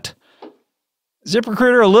not.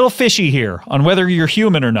 ZipRecruiter a little fishy here on whether you're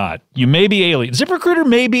human or not. You may be alien. ZipRecruiter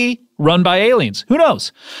may be run by aliens. Who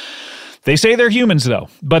knows? They say they're humans, though.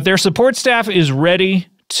 But their support staff is ready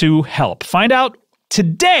to help. Find out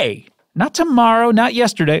today. Not tomorrow, not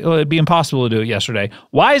yesterday. Well, it'd be impossible to do it yesterday.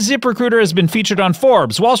 Why ZipRecruiter has been featured on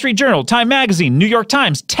Forbes, Wall Street Journal, Time Magazine, New York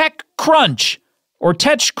Times, TechCrunch, or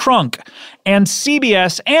TechCrunch, and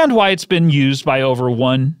CBS, and why it's been used by over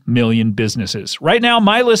 1 million businesses. Right now,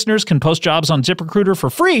 my listeners can post jobs on ZipRecruiter for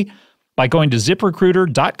free by going to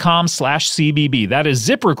ZipRecruiter.com/CBB. That is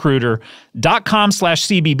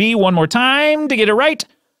ZipRecruiter.com/CBB. One more time to get it right.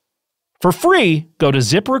 For free, go to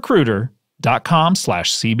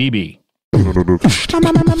ZipRecruiter.com/CBB.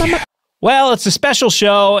 Well, it's a special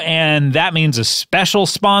show, and that means a special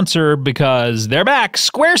sponsor because they're back.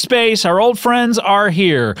 Squarespace, our old friends, are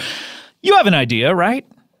here. You have an idea, right?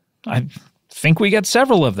 I think we get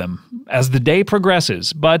several of them as the day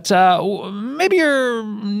progresses. But maybe your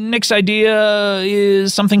next idea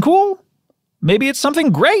is something cool. Maybe it's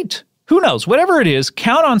something great. Who knows? Whatever it is,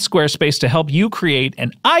 count on Squarespace to help you create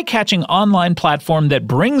an eye-catching online platform that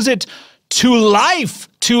brings it to life.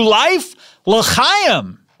 To life,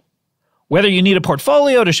 l'chaim. Whether you need a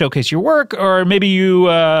portfolio to showcase your work, or maybe you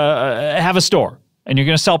have a store and you're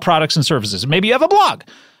going to sell products and services. Maybe you have a blog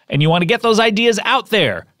and you want to get those ideas out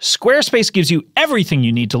there. Squarespace gives you everything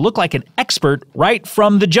you need to look like an expert right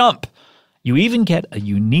from the jump. You even get a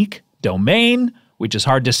unique domain, which is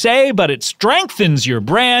hard to say, but it strengthens your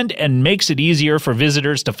brand and makes it easier for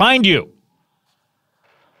visitors to find you.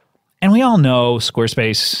 And we all know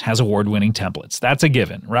Squarespace has award-winning templates. That's a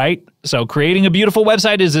given, right? So creating a beautiful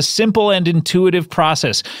website is a simple and intuitive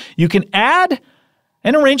process. You can add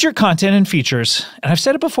and arrange your content and features. And I've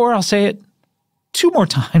said it before, I'll say it 2 more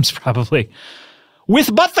times probably.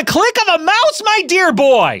 With but the click of a mouse, my dear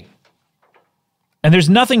boy! And there's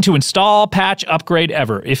nothing to install, patch, upgrade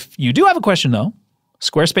ever. If you do have a question, though,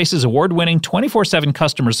 Squarespace's award-winning 24/7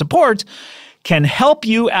 customer support can help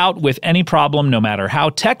you out with any problem, no matter how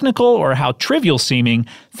technical or how trivial seeming.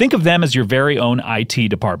 Think of them as your very own IT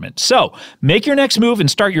department. So make your next move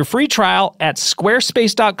and start your free trial at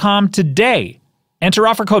squarespace.com today. Enter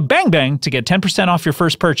offer code BANGBANG to get 10% off your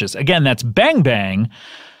first purchase. Again, that's BANGBANG.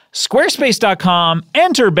 Squarespace.com.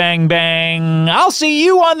 Enter BANGBANG. I'll see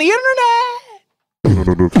you on the internet.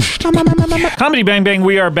 Comedy Bang Bang,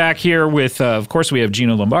 we are back here with, of course, we have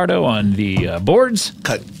Gino Lambardo on the boards.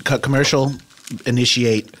 Cut commercial,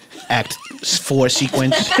 initiate, act 4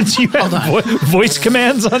 sequence. Do you have voice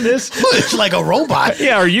commands on this? It's like a robot.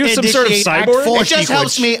 Yeah, are you some sort of cyborg? It just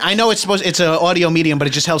helps me. I know it's an audio medium, but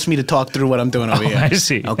it just helps me to talk through what I'm doing over here. I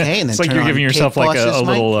see. Okay, and then it's like you're giving yourself like a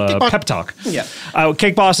little pep talk. Yeah.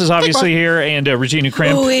 Cake Boss is obviously here, and Regina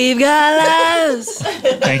Crimp. We've got lives.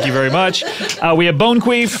 Thank you very much. We have Bone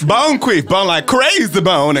Queef. Bone Queef, bone like crazy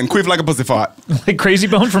bone, and queef like a pussy fart. Like Crazy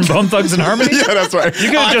Bone from Bone Thugs and Harmony? Yeah, that's right. You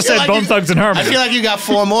could have just said like Bone Thugs and Harmony. I feel like you got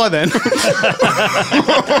 4 more then.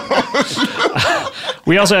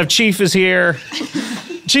 We also have Chief is here.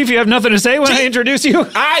 Chief, you have nothing to say when I introduce you?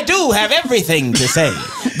 I do have everything to say.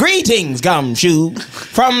 Greetings, Gumshoe,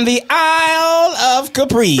 from the Isle of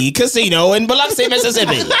Capri Casino in Biloxi,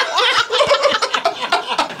 Mississippi.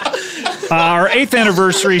 Our 8th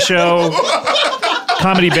anniversary show.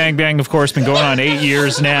 Comedy Bang Bang, of course, been going on 8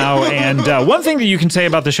 years now. And one thing that you can say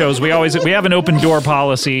about the show is we have an open door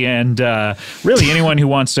policy, and really anyone who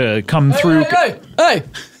wants to come through. Hey,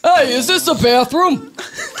 is this a bathroom?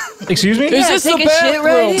 Excuse me? Is this a bathroom?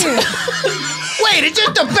 Right here. Wait, it's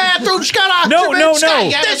just the bathroom, Scott No. This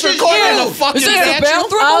is recording a fucking Is this a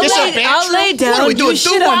bathroom? I'll lay down. What are we doing? You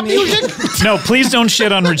shit on me. Music? No, please don't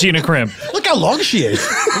shit on Regina Crimp. Look how long she is.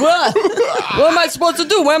 What? What am I supposed to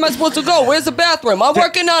do? Where am I supposed to go? Where's the bathroom? I'm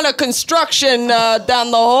working on a construction down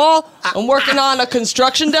the hall. I'm working on a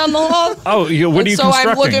construction down the hall. Oh, what are you so constructing?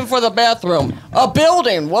 I'm looking for the bathroom. A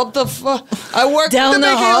building. What the fuck? I work Down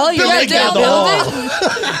the hall? Yeah, down the building.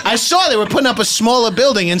 I saw they were putting up a smaller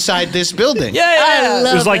building inside this building. Yeah. I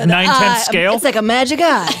love It was like it. 9/10 scale? It's like a magic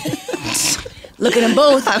eye. Look at them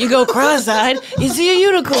both. You go cross-eyed, you see a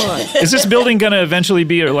unicorn. Is this building going to eventually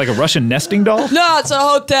be like a Russian nesting doll? No, it's a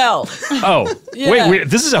hotel. Oh, Yeah. wait,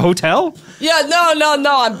 this is a hotel? Yeah, no.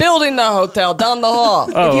 I'm building the hotel down the hall.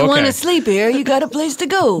 Oh, If you want okay. to sleep here, you got a place to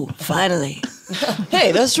go. Finally.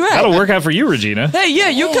 Hey, that's right. That'll work out for you, Regina. Hey, yeah,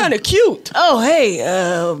 you're kind of cute. Oh, hey,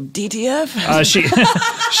 DTF?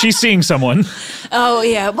 She's seeing someone. Oh,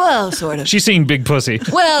 yeah, well, sort of. She's seeing Big Pussy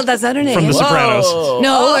Well, that's not her name. from The Sopranos.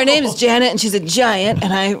 No, her name is Janet, and she's a giant,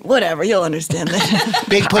 and whatever, you'll understand that.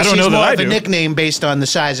 Big Pussy don't know is that more I of a do. nickname based on the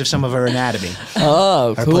size of some of her anatomy.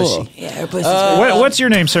 Oh, Her cool. pussy. Yeah, her pussy's very What's your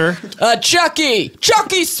name, sir? Chucky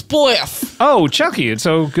Spliff. Oh, Chucky. It's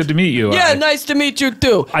so good to meet you. Yeah, nice to meet you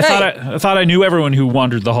too. I thought I knew everyone who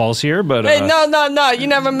wandered the halls here, but Hey, no, you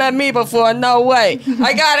never met me before. No way.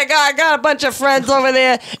 I got a bunch of friends over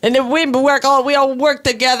there, and then we all work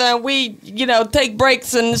together, and we, take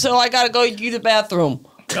breaks, and so I gotta go use the bathroom.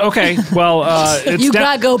 okay. Well, it's You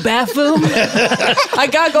gotta go bathroom? I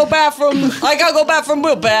gotta go bathroom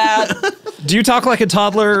real bad. Do you talk like a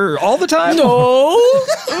toddler all the time? No.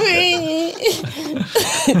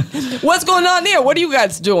 What's going on here? What are you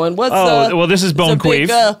guys doing? Well, this is Bone Queef.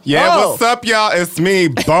 What's up, y'all? It's me,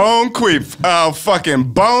 Bone Queef.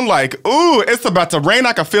 Fucking bone like, ooh, it's about to rain.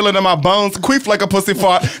 I can feel it in my bones. Queef like a pussy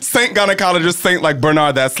fart. Saint gynecologist, Saint like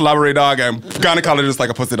Bernard, that slobbery dog, and gynecologist like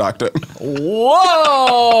a pussy doctor.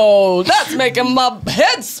 Whoa, that's making my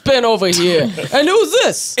head spin over here. And who's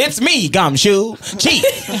this? It's me, Gumshoe, Chief.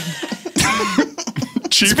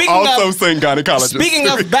 Chief also saying gynecologist. Speaking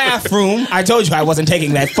of bathroom, I told you I wasn't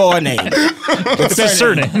taking that forename. It's a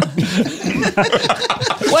surname.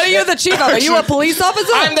 What are you the chief of? Are you a police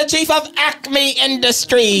officer? I'm the chief of Acme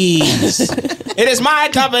Industries. It is my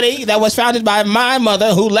company that was founded by my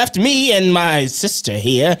mother, who left me and my sister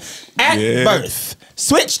here at birth.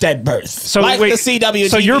 Switched at birth. So like the CW.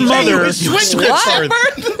 So your mother switched at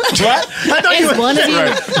birth? What? I thought you were one of you.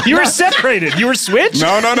 Right. You were separated. You were switched? No.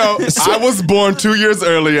 I was born 2 years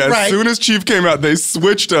earlier. As soon as Chief came out, they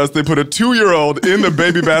switched us. They put a 2-year-old in the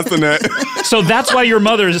baby bassinet. So that's why your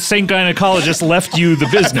mother, St. Gynecologist, left you the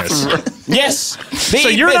business. Yes. So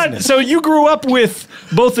you're not. So you grew up with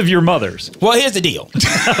both of your mothers. Well, here's the deal.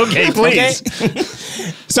 Okay, please. Okay?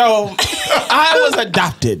 So I was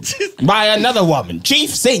adopted by another woman, Chief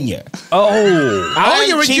Senior.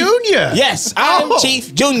 You're a junior. Yes, I'm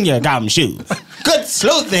Chief Junior Gumshoe. Good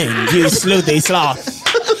sleuthing, you sleuthy sloth.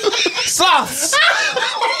 Sloths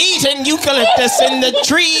eating eucalyptus in the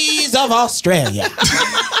trees of Australia.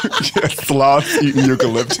 Yes, sloths eating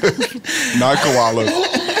eucalyptus, not koalas.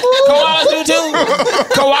 Koalas do too.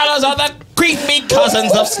 Koalas are the creepy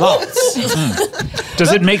cousins of sloths.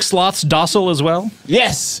 Does it make sloths docile as well?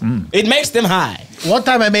 Yes, it makes them high. One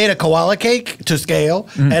time I made a koala cake to scale,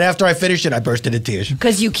 and after I finished it, I burst into tears.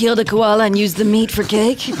 Because you killed a koala and used the meat for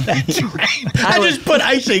cake? I just put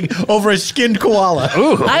icing over a skinned koala.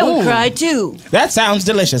 I would cry too. That sounds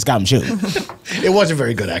delicious, Gumshoe. It wasn't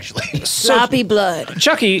very good, actually. Sloppy blood.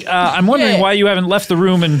 Chucky, I'm wondering why you haven't left the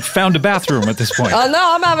room and found a bathroom at this point. Oh,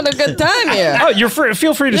 no, I'm having a good time here. Oh,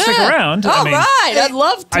 feel free to stick around. All right, I'd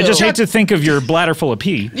love to. I just hate to think of your bladder full of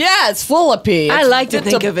pee. Yeah, it's full of pee. I like to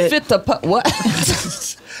think of it. What?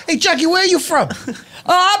 Hey, Chucky, where are you from?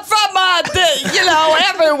 I'm from,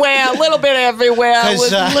 everywhere. A little bit everywhere. A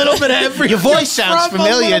little bit everywhere. Your voice sounds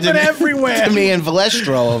familiar to me. Everywhere. To me and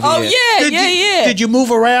Valastro over here. Oh, yeah. Did you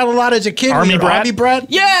move around a lot as a kid? Army brat? Army brat?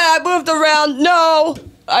 Yeah, I moved around. No,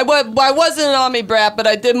 I wasn't an army brat, but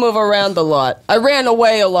I did move around a lot. I ran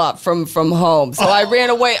away a lot from home. So I ran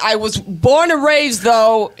away. I was born and raised,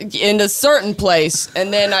 though, in a certain place,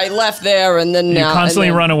 and then I left there, and then You now.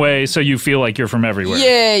 constantly run away, so you feel like you're from everywhere.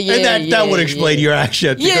 Yeah. And that would explain your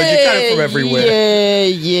accent, because you're kind of from everywhere.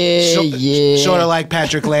 Yeah. Sort of like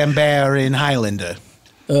Patrick Lambert in Highlander.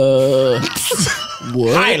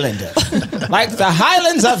 What? Highlander. Like the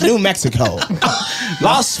Highlands of New Mexico.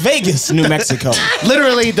 Las Vegas, New Mexico.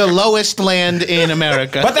 Literally the lowest land in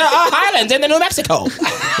America. But there are highlands in the New Mexico,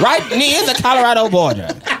 right near the Colorado border.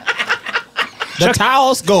 The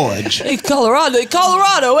Taos Gorge. Hey, Colorado.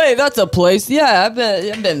 Hey, that's a place. Yeah, I've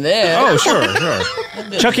been there. Oh, sure.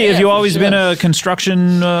 Chucky, have you always been a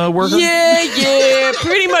construction worker? Yeah,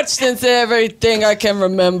 pretty much since everything I can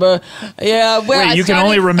remember. Yeah. Wait, you can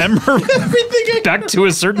only remember everything back to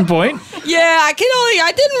a certain point? Yeah, I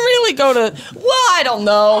didn't really go to. Well, I don't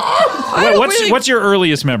know. What's your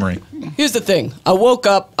earliest memory? Here's the thing. I woke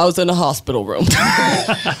up. I was in a hospital room.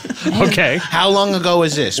 Okay. How long ago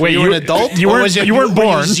was this? Wait, were you an adult? You weren't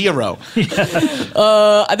born. Zero.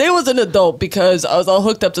 I think I was an adult because I was all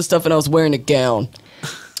hooked up to stuff and I was wearing a gown.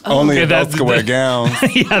 Only adults can wear gowns.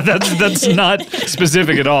 Yeah, that's not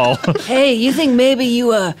specific at all. Hey, you think maybe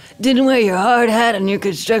you didn't wear your hard hat on your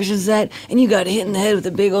construction site and you got hit in the head with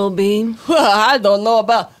a big old beam? Well, I don't know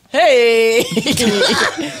about. Hey,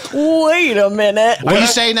 wait a minute. Are you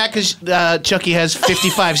saying that because Chucky has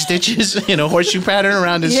 55 stitches in a horseshoe pattern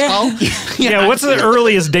around his skull? Yeah, what's the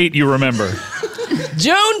earliest date you remember?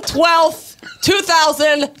 June 12th,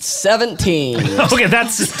 2017. Okay,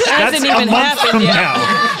 that's Hasn't a even month happened from yet. now.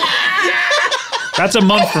 That's a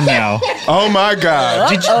month from now. Oh my God!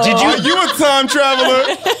 Did you? Are you a time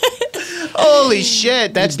traveler? Holy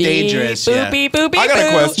shit, that's dangerous. Boop, Yeah. beep, boop, beep, I got a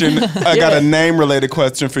boop. question. I got a name-related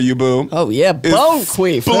question for you, boo. Oh yeah, bone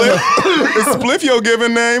queef. Is Spliff your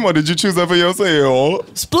given name, or did you choose that for yourself?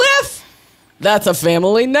 Spliff. That's a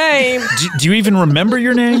family name. Do you even remember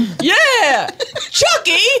your name? Yeah,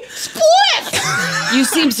 Chucky Spliff. You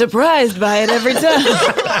seem surprised by it every time.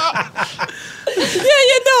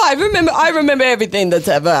 No, I remember everything that's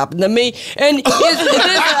ever happened to me. And here's the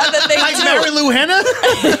thing Like too. Mary Lou Henner?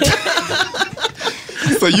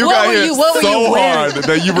 So you What got were hit you- what were so you wearing? hard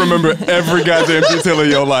that you remember every goddamn detail of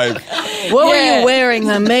your life. What were Yeah. you wearing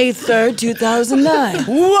on May 3rd, 2009?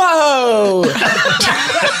 Whoa!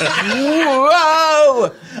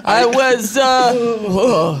 Whoa! I was.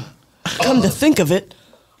 Whoa. Come to think of it,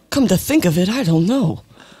 I don't know.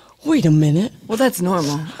 Wait a minute. Well, that's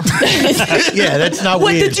normal. Yeah, that's not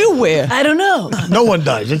What weird. did you wear? I don't know. No one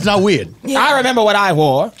does. It's not weird. I remember what I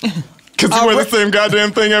wore. Because you wear the same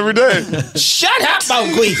goddamn thing every day. Shut up,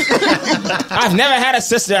 Boquet. I've never had a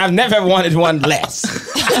sister. I've never wanted one less.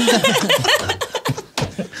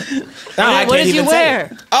 What did you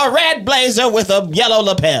wear? A red blazer with a yellow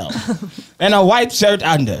lapel and a white shirt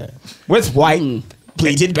under with white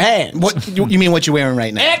pleated pants. What you mean? What you're wearing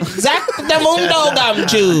right now? Exactamundo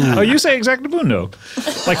gumshoe. Oh, you say exactamundo,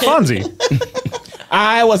 like Fonzie.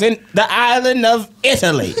 I was in the island of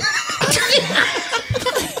Italy.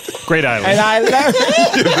 Great island. And I learned.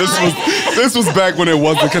 This was back when it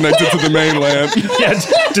wasn't connected to the mainland. Yeah,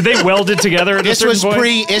 did they weld it together at a This certain was point?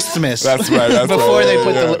 pre-isthmus. That's right. That's Before right. they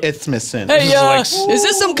put the isthmus in. Hey, is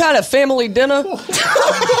this some kind of family dinner?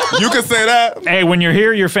 You can say that. Hey, when you're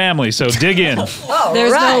here, you're family, so dig in.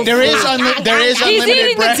 There's no. There is He's unlimited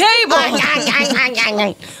eating bread. the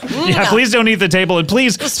table. Yeah, please don't eat the table, and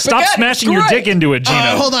please stop spaghetti's smashing your great. dick into it,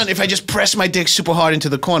 Gino. Hold on. If I just press my dick super hard into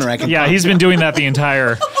the corner, I can. Yeah, he's been doing that the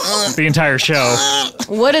entire show.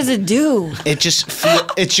 What does it do? It's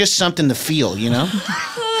just something to feel, you know.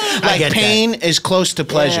 Like pain is close to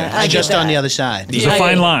pleasure. Yeah, I it's get just that. on the other side. It's a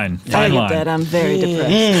fine line. I Fine get line. that. I'm very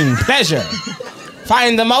depressed. Pleasure.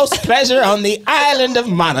 Find the most pleasure on the island of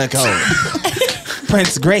Monaco.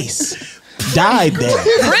 Prince Grace died there.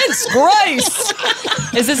 Prince Grace.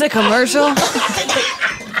 Is this a commercial?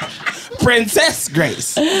 Princess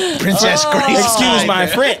Grace. Princess Grace. Excuse my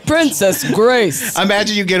French. Princess Grace.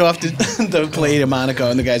 Imagine you get off the plane in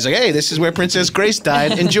Monaco and the guy's like, "Hey, this is where Princess Grace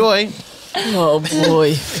died. Enjoy." Oh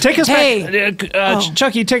boy. Take us Hey. back.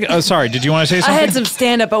 Chucky, take. Oh, sorry. Did you want to say I something? had some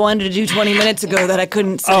stand-up I wanted to do 20 minutes ago that I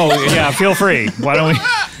couldn't say. Oh, yeah. Feel free. Why don't we?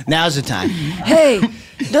 Now's the time. Hey,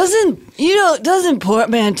 doesn't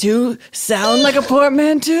portmanteau sound like a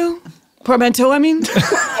portmanteau? Portmanteau, I mean?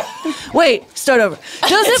 Wait, start over.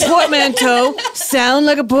 Doesn't portmanteau sound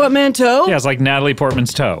like a portmanteau? Yeah, it's like Natalie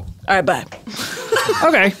Portman's toe. All right, bye.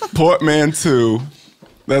 Okay. Portmanteau.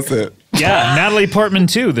 That's it. Yeah, Natalie Portman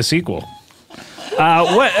 2, the sequel.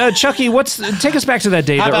 Chucky? Take us back to that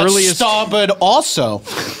day. How The about earliest. Starboard also?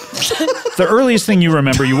 The earliest thing you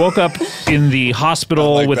remember, you woke up in the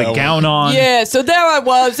hospital like with a that gown on. Yeah, so there I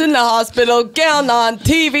was in the hospital, gown on,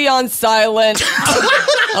 TV on silent,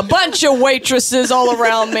 a bunch of waitresses all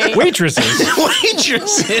around me. Waitresses.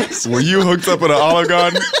 Waitresses. Were you hooked up at an Olive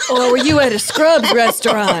Garden? Or were you at a Scrubs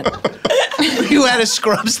restaurant? You had a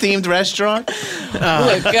Scrubs themed restaurant?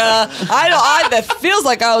 Look, that feels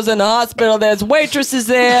like I was in the hospital. There's waitresses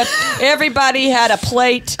there. Everybody had a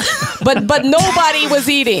plate, but nobody was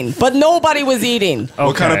eating. What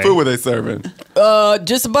kind of food were they serving?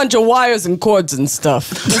 Just a bunch of wires and cords and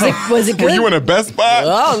stuff. Was it Were good? you in a Best Buy?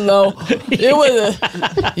 I don't know. It was.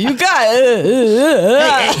 You got.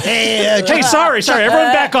 Hey, sorry.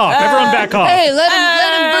 Everyone back off. Hey, let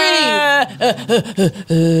him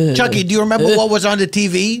breathe. Chucky, do you remember what was on the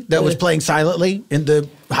TV that was playing silently in the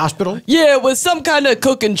hospital? Yeah, it was some kind of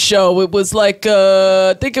cooking show. It was like,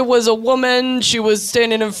 I think it was a woman. She was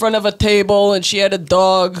standing in front of a table and she had a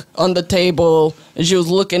dog on the table and she was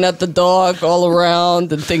looking at the dog all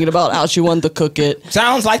around and thinking about how she wanted to cook it.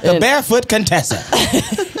 Sounds like the barefoot Contessa.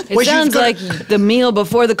 It sounds like the meal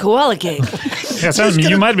before the koala cake. Yeah,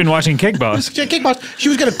 you might have been watching Cake Boss. Cake Boss. She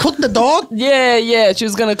was going to cook the dog? Yeah, she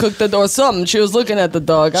was gonna cook the dog or something. She was looking at the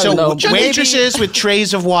dog. I don't know. Waitresses with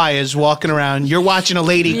trays of wires walking around. You're watching a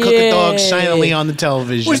lady cook a dog silently on the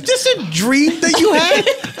television. Was this a dream that you had?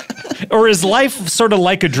 Or is life sort of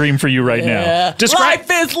like a dream for you right now? Life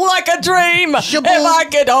is like a dream. If I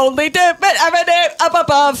could only do it every day up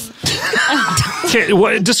above.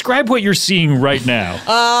 Describe what you're seeing right now.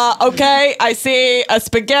 Okay, I see a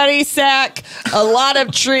spaghetti sack, a lot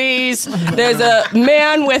of trees. There's a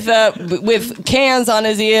man with cans on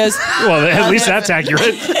his ears. Well, at least that's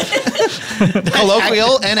accurate.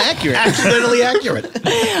 Colloquial and accurate. Accidentally accurate.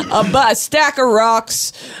 A stack of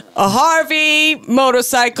rocks, a Harvey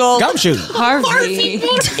motorcycle, Gumshoe. Harvey.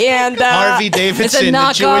 and Harvey It's a Davidson, the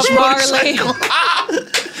knockoff Jewish Harley.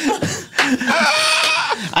 motorcycle.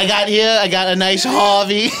 I got a nice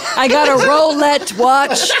Harvey. I got a Roulette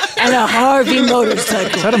watch and a Harvey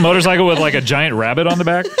motorcycle. Is that a motorcycle with like a giant rabbit on the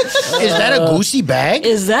back? Is that a goosey bag?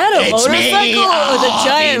 Is that a It's me, motorcycle with a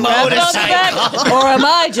giant rabbit on the back? Or am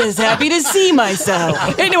I just happy to see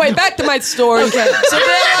myself? Anyway, back to my story. So there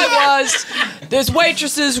I was. There's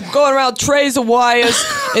waitresses going around trays of wires,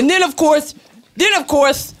 and then of course,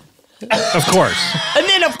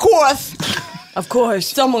 Of course.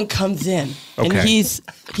 someone comes in, and Okay.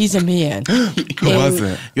 he's a man. Who was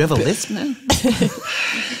it? You have a lisp now?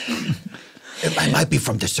 I might be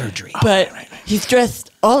from the surgery. But he's dressed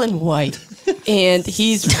all in white, and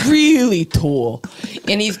he's really tall,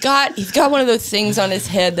 and he's got one of those things on his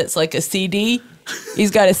head that's like a CD.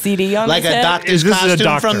 He's got a CD on Like his a head. doctor's This is a costume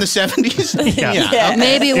doctor. from the 70s? Yeah.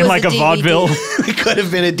 Maybe it was In like a DVD. vaudeville. It could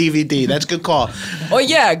have been a DVD. That's a good call. Oh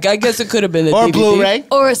yeah, I guess it could have been a Or DVD. Blu-ray.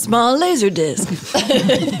 Or a small laser disc.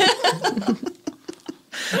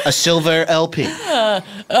 A silver LP.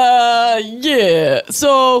 Yeah.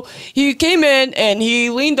 So he came in and he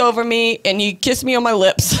leaned over me and he kissed me on my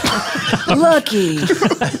lips. Lucky. How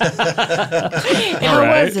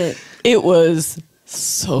right. was it? It was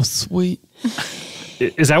so sweet.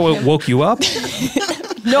 Is that what woke you up?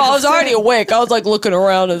 No, I was already awake. I was like looking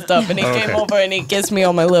around and stuff, and he came over and he kissed me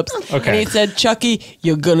on my lips. Okay. And he said, "Chucky,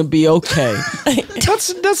 you're gonna be okay."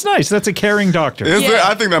 That's nice. That's a caring doctor. Is Yeah. it?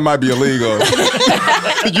 I think that might be illegal.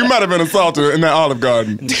 You might have been assaulted in that Olive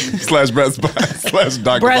Garden / Breast Buy / Dr. Breast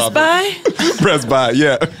Papa. by? Breast Buy,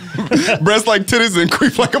 yeah. Breast like titties and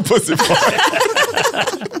creep like a pussy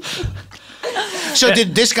fart. So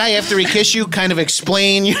did this guy, after he kissed you, kind of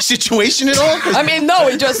explain your situation at all? I mean, no,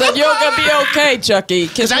 he just said, "You're gonna be okay, Chucky."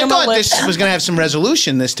 Kiss Because me I on my thought lips. this was going to have some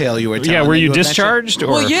resolution, this tale you were telling. Yeah, were that you eventually- discharged?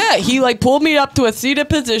 Or Well, yeah, he like pulled me up to a seated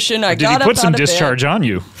position. I did got he up put some out of bed. discharge on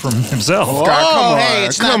you from himself? Scott, come on. hey,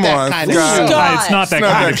 it's come not that on, kind of Scott. show. Scott. It's not that It's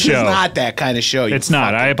not kind that- of show. It's not that kind of show. You It's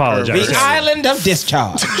not. I fucking apologize. The pervert. island of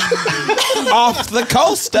discharge. Off the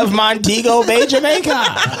coast of Montego Bay, Jamaica.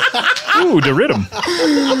 Ooh, to rid him.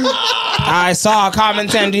 I saw Carmen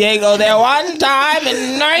San Diego there one time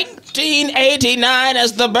in 1989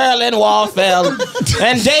 as the Berlin Wall fell.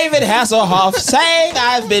 And David Hasselhoff sang,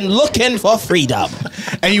 "I've been looking for freedom."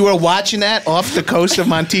 And you were watching that off the coast of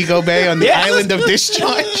Montego Bay on the Yes. island of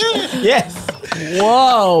discharge? Yes.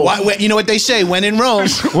 Whoa. You know what they say, when in Rome.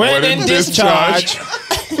 When in discharge.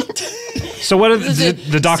 So what did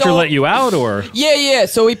the doctor So- let you out, or Yeah.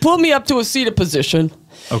 So he pulled me up to a seated position.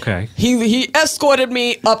 okay? He escorted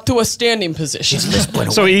me up to a standing position.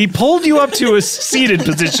 So he pulled you up to a seated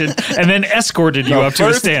position and then escorted you up to a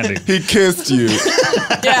First, standing. he kissed you.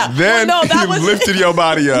 Yeah. Then Well, no, that he was lifted your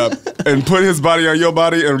body up and put his body on your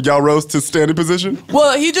body, and y'all rose to standing position.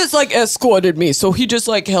 Well, he just like escorted me, so he just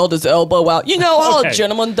like held his elbow out. You know how Okay. a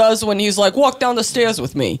gentleman does when he's like, walk down the stairs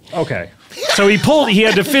with me. Okay. So he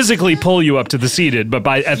had to physically pull you up to the seated, but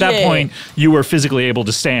at that Yeah. point you were physically able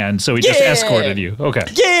to stand, so he just Yeah. escorted you. Okay.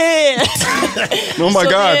 Yeah. Oh my So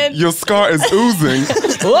God, then- your scar is oozing.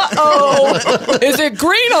 Uh-oh. Is it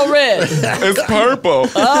green or red? It's purple.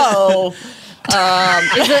 Oh.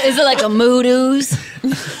 Is it like a mood ooze?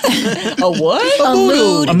 A what? A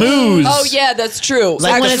mood. A moose. Oh, yeah, that's true.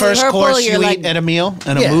 Like when the it's first purple, course you're you like- eat at a meal?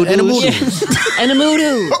 And a Yeah, mood and a ooze? mood And a mood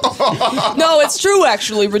ooze. No, it's true,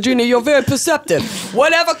 actually, Regina. You're very perceptive.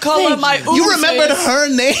 Whatever color Thank my ooze You remembered is- her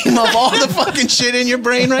name of all the fucking shit in your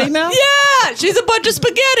brain right now? Yeah, she's a bunch of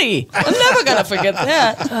spaghetti. I'm never going to forget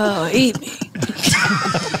that. Oh, eat me.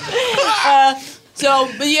 So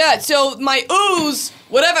my ooze,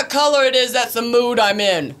 whatever color it is, that's the mood I'm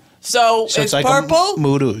in. So, So it's like purple? a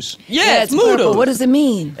mood ooze. Yeah, it's mood purple. ooze. What does it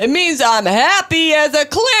mean? It means I'm happy as a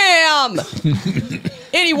clam.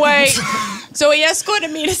 Anyway, so he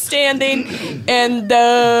escorted me to standing, and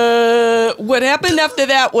what happened after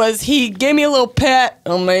that was he gave me a little pat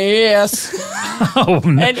on my ass. Oh,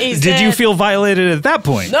 no. And he Did you said- feel violated at that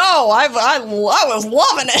point? No, I was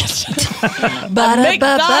loving it. Make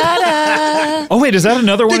Ba-da-ba-ba-da. Oh wait, is that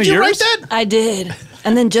another one Did of you yours? write that? I did.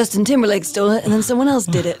 And then Justin Timberlake stole it, and then someone else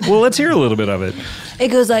did it. Well, let's hear a little bit of it. It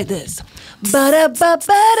goes like this.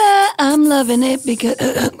 Ba-da-ba-ba-da. I'm loving it because...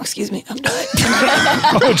 excuse me, I'm dying.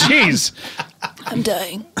 Oh, jeez. I'm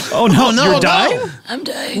dying. Oh no, you're dying? I'm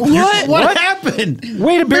dying. What happened?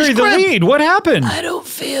 Way to bury the lead. What happened? I don't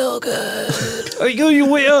feel good.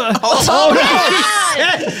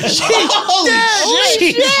 She's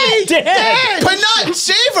dead. Peanut!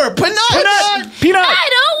 Save her! Peanut! Peanut. I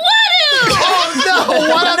don't want to! Oh no!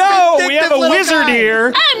 What a No, we have a vindictive little wizard guy. here.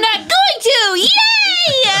 I'm not going to! Yay!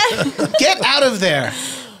 Get out of there!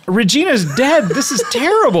 Regina's dead. This is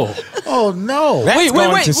terrible. Oh no! Wait.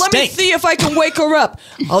 going Let to me stink. see if I can wake her up.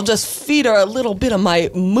 I'll just feed her a little bit of my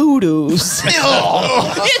mood ooze. It's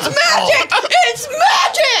magic! It's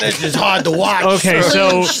magic! This is hard to watch. Okay,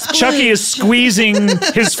 so Chucky is squeezing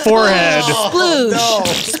his forehead,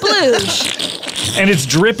 Sploosh. Sploosh. and it's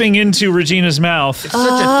dripping into Regina's mouth. Such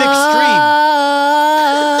a thick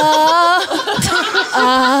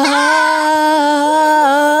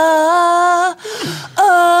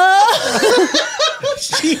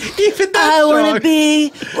Even that I want to dog. be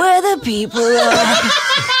where the people are.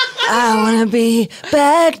 I want to be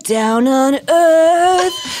back down on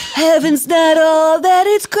earth. Heaven's not all that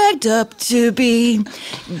it's cracked up to be.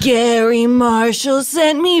 Gary Marshall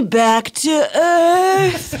sent me back to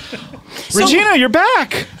earth. Regina, you're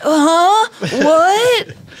back. Huh? What?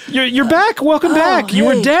 You're back. Welcome back. You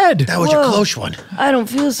were dead. That was a close one. I don't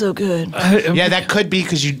feel so good. Yeah, that could be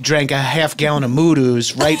because you drank a half gallon of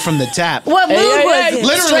Moodoo's right from the tap. What mood was it?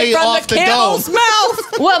 Literally off the dome.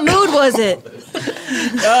 mouth. What mood was it?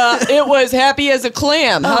 It was happy as a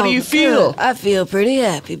clam. How do you feel? Good. I feel pretty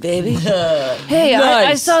happy, baby. Hey, Nice.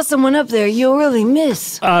 I saw someone up there you'll really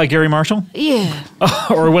miss. Gary Marshall? Yeah.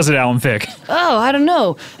 Or was it Alan Thicke? Oh, I don't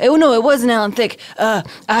know. No, it wasn't Alan Thicke.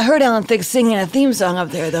 I heard Alan Thicke singing a theme song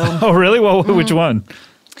up there, though. Oh, really? Well, which one?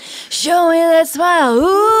 Show me that smile,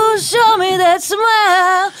 ooh, show me that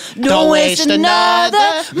smile. Don't waste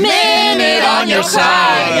another minute on your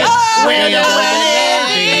side. When you're in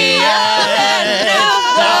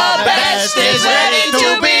the best is ready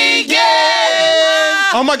to begin.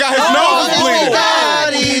 Oh my God, his nose is bleeding.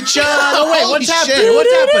 Oh wait, what's happening?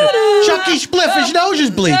 What's happening? Chucky Spliff, his nose is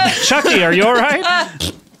bleeding. Chucky, are you all right?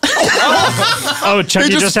 Oh, Chucky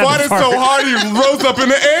He just just had to farted fart. so hard he rose up in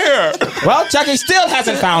the air. Well, Chucky still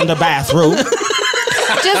hasn't found a bathroom.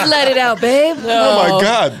 Just let it out, babe. Oh my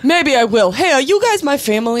God. Maybe I will. Hey, are you guys my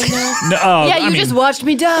family now? No, Yeah, I you mean, just watched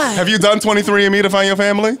me die. Have you done 23andMe to find your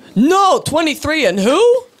family? No, 23 and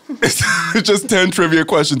who? It's just 10 trivia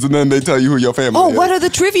questions and then they tell you who your family Oh, is. what are the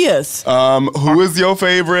trivias? Who is your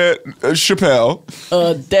favorite Chappelle?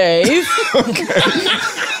 Dave.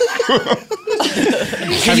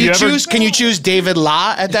 Can you choose David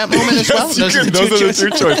La at that moment as well? Yes, you can. Those are the two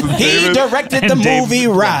choices. He David. directed the And Dave. movie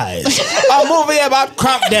Rise, a movie about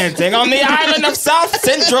crop dancing on the island of South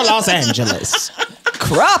Central Los Angeles.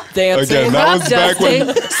 Crop dancing. Again, that was Crop back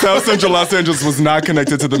when South Central Los Angeles was not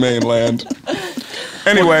connected to the mainland.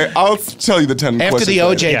 Anyway, I'll tell you the 10 After questions. the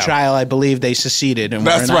OJ Yeah. trial, I believe they seceded. And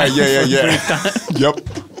That's were not- right. Yeah. Yep.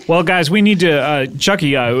 well, guys, we need to,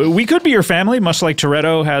 Chucky, we could be your family, much like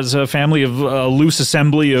Toretto has a family of loose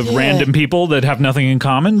assembly of random people that have nothing in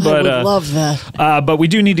common. But, I would love that. But we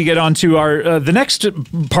do need to get on to our the next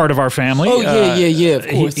part of our family. Oh, yeah, of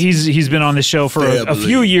course. He's been on this show for a Family.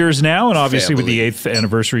 few years now, and obviously with Family. the 8th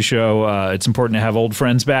anniversary show, it's important to have old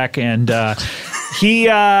friends back. And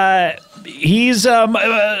he's around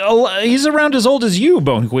as old as you,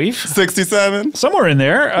 Bonequeef. 67. Somewhere in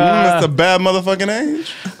there. That's a bad motherfucking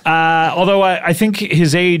age. Although I think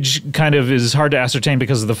his age kind of is hard to ascertain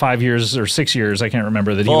because of the 5 years or 6 years, I can't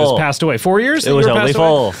remember, that he was 4. passed away. 4 years? It was only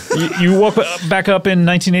 4. You woke back up in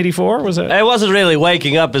 1984, was it? It wasn't really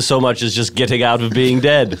waking up as so much as just getting out of being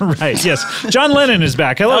dead. Right, yes. John Lennon is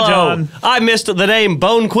back. Hello, John. I missed the name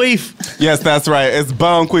Bonequeef. Yes, that's right. It's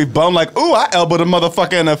bone, queef, bone like, ooh, I elbowed a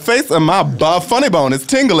motherfucker in the face and my funny bone is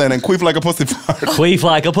tingling and queef like a pussy fart. Queef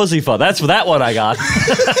like a pussyfoot. That's that one I got.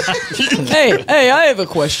 Hey, I have a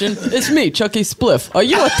question. It's me, Chucky Spliff. Are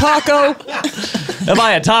you a taco? Am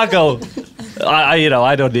I a taco?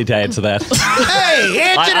 I don't need to answer that. Hey,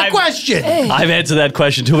 answer the question. I've answered that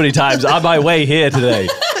question too many times on my way here today.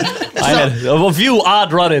 I had a few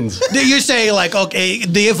odd run-ins. You say like, okay,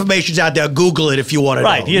 the information's out there. Google it if you want to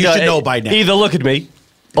Right, know. You should know by now. Either look at me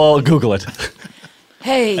or Google it.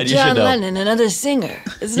 Hey, And you John should know. Lennon, another singer.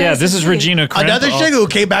 It's Yeah, nice this to is see you. Regina Krimp. Another singer who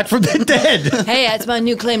came back from the dead Hey, that's my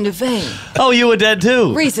new claim to fame. Oh, you were dead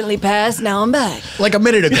too. Recently passed, now I'm back. like a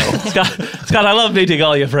minute ago. Scott, I love meeting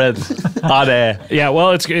all your friends on air. Yeah, well,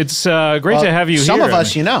 it's great to have you Some here. of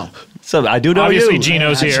us, you know. So I do know Obviously, you.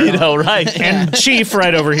 Gino's here. Gino, right? And Chief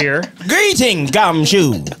right over here. Greetings,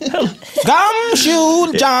 Gumshoe.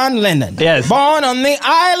 Gumshoe John Lennon. Yes. Born on the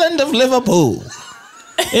island of Liverpool.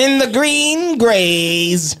 In the green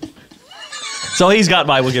grays. So he's got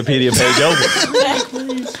my Wikipedia page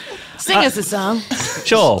open. Sing us a song.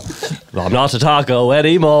 Sure. I'm not a taco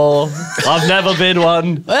anymore. I've never been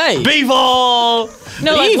one Hey. before.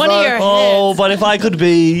 No, like one of your Oh, hits. but if I could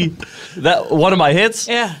be that one of my hits.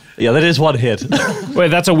 Yeah. Yeah, that is one hit. Wait,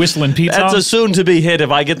 that's a Whistling Pete That's song? a soon-to-be hit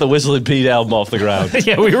if I get the Whistling Pete album off the ground.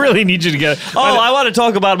 Yeah, we really need you to get. Oh, I want to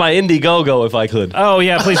talk about my Indiegogo if I could. Oh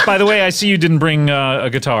yeah, please. By the way, I see you didn't bring a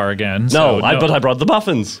guitar again. No, but I brought the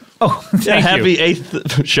muffins. Oh, Yeah, thank happy you.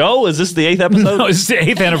 8th show? Is this the 8th episode? No, it's the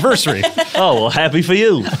 8th anniversary. Oh, well, happy for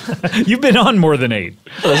you. You've been on more than 8.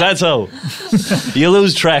 Is that so? You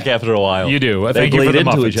lose track after a while. You do. They Thank you bleed for the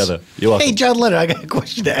into muffins. each other. You're welcome. Hey, John Lennon, I got a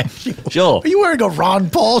question to ask you. Sure. Are you wearing a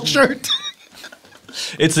Ron Paul shirt?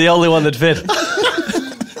 It's the only one that fit.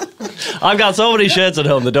 I've got so many shirts at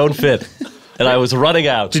home that don't fit. And I was running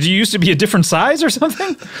out. Did you used to be a different size or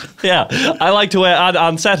something? Yeah. I like to wear,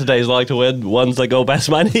 on Saturdays, I like to wear ones that go past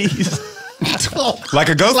my knees. Like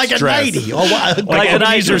a ghost Like a dress. 90. Oh, Like a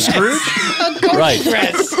Ebenezer nicer Scrooge? Right.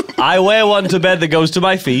 I wear one to bed that goes to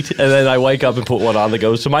my feet, and then I wake up and put one on that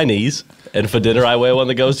goes to my knees. And for dinner, I wear one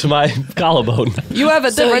that goes to my collarbone. You have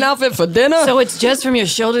a different outfit for dinner? So it's just from your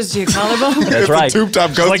shoulders to your collarbone? That's right. Tube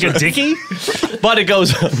top goes Like a dickie? But it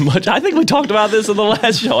goes much. I think we talked about this in the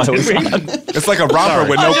last show I was on. It's like a romper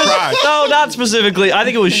with no crotch. No, not specifically. I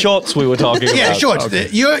think it was shorts we were talking about. Yeah, shorts. Okay.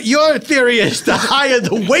 Your theory is the higher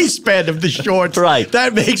the waistband of the shorts, Right.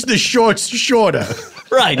 that makes the shorts shorter.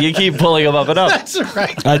 Right, you keep pulling them up and up. That's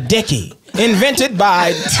right. A Dickie, invented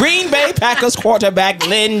by Green Bay Packers quarterback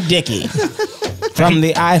Lynn Dickey from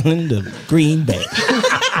the island of Green Bay.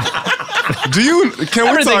 Can we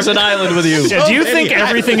Everything's talk? an island with you. Yeah, do you think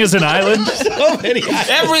everything is an island?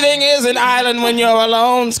 Everything is an island when you're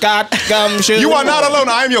alone, Scott Gumshoe. You are not alone.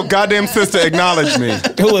 I am your goddamn sister. Acknowledge me.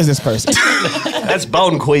 Who is this person? That's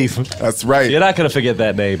Bone Queef. That's right. You're not going to forget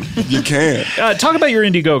that name. You can. Talk about your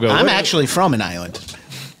Indiegogo. I'm What- actually from an island.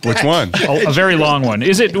 Which one? a very long one.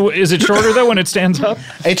 Is it shorter though when it stands up?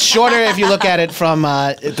 It's shorter if you look at it from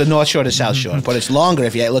the North Shore to South Shore, but it's longer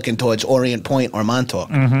if you're looking towards Orient Point or Montauk.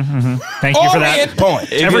 Thank you for that. Orient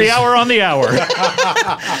Point. Every hour on the hour.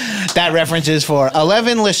 That reference is for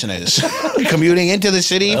 11 listeners commuting into the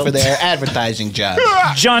city for their advertising job.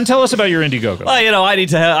 John, tell us about your Indiegogo. Well, I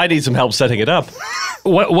need some help setting it up.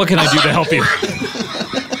 What can I do to help you?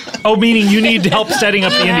 Oh, meaning you need help setting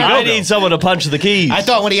up the Indiegogo. I need someone to punch the keys. I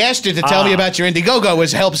thought when he asked you to tell me about your Indiegogo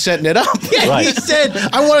was help setting it up. Yeah, Right. he said,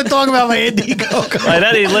 I want to talk about my Indiegogo. Right,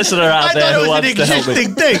 any listener out I there thought who it was wants an to help me.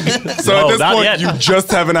 existing thing. So No, at this not point, yet. you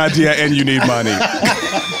just have an idea and you need money.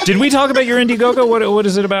 Did we talk about your Indiegogo? What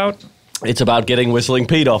is it about? It's about getting Whistling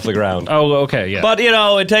Pete off the ground. Oh, okay, yeah. But,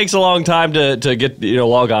 it takes a long time to get,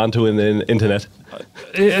 log on to the internet.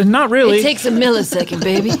 Not really. It takes a millisecond,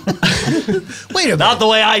 baby. Wait a minute. Not the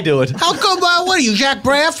way I do it. How come, what are you, Jacques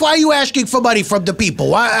Braff? Why are you asking for money from the people?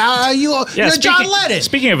 Why, you're John Lennon.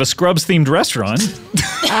 Speaking of a Scrubs-themed restaurant.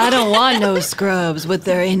 I don't want no scrubs with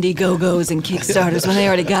their Indiegogos and Kickstarters when they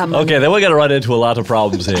already got money. Okay, then we're going to run into a lot of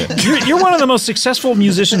problems here. You're one of the most successful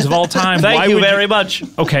musicians of all time. Thank you very much.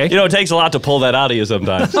 Okay. It takes a lot to pull that out of you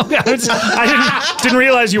sometimes. I didn't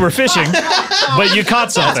realize you were fishing, but you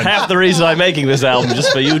caught something. Half the reason I'm making this album,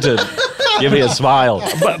 just for you to give me a smile.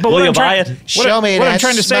 But Will what you I'm buy trying- it? What Show me what that I'm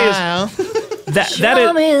trying to say is smile.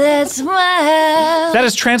 Show me that smile. that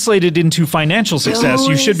is translated into financial success.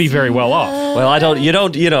 You should be very well off. Well, you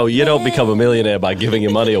don't become a millionaire by giving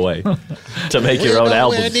your money away to make your own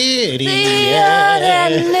albums. The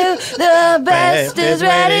other knew the best is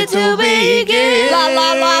ready to begin. La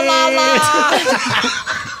la la la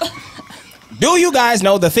la. Do you guys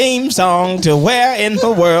know the theme song to Where in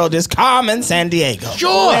the World is Carmen Sandiego?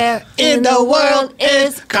 Sure. Where in the world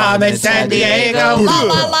is Carmen Sandiego? La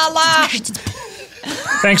la la la.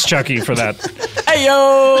 Thanks, Chucky, for that. Hey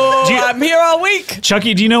yo, Do you- I'm here all week.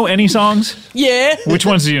 Chucky, do you know any songs? Yeah. Which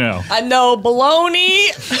ones do you know? I know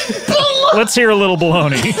baloney. Let's hear a little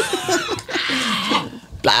baloney.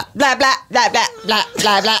 Blah blah blah blah blah blah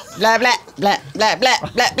blah blah blah blah blah blah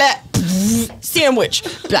blah blah. Sandwich.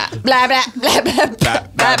 Blah blah blah blah blah blah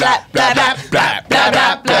blah blah blah blah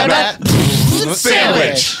blah blah blah.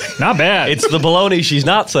 Sandwich. Not bad. It's the baloney she's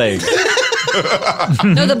not saying.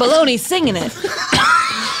 No, the baloney's singing it.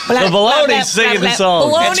 The baloney's singing the song.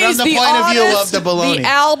 It's from Baloney's the the point of view of artist, the baloney. the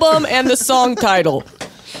album, and the song title.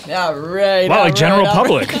 All right. Wow, all like general right, all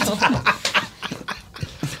public.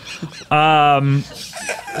 right.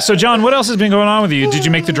 So, John, what else has been going on with you? Did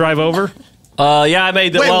you make the drive over? Yeah, I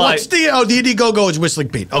made the. Wait, well, what's the Indiegogo is Whistling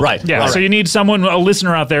Pete. Okay. Right. Yeah, so you need someone, a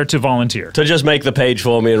listener out there to volunteer. to just make the page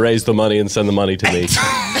for me and raise the money and send the money to me.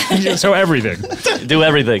 So everything. Do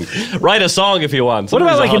everything. Write a song if you want. What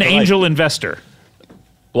about Somebody's like an hard to write. angel investor?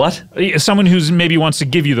 What? Someone who's maybe wants to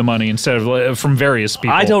give you the money instead of from various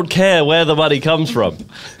people. I don't care where the money comes from.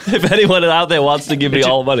 If anyone out there wants to give me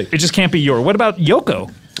all the money, It just can't be your. What about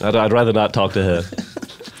Yoko? I'd rather not talk to her.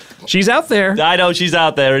 She's out there, I know she's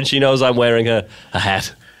out there and she knows I'm wearing a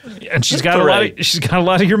hat. and she's got a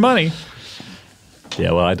lot of your money.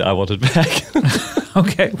 Yeah, well, I want it back.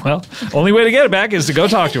 Okay, well, only way to get it back is to go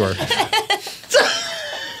talk to her.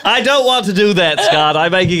 I don't want to do that, Scott.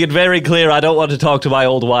 I'm making it very clear I don't want to talk to my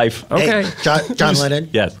old wife. Okay. Hey, John Lennon,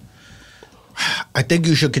 Yes. I think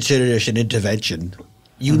you should consider this an intervention.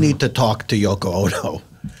 You need to talk to Yoko Ono.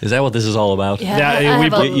 Is that what this is all about? Yeah, Yeah, I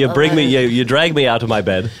have a- You bring me, you drag me out of my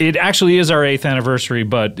bed. It actually is our 8th anniversary,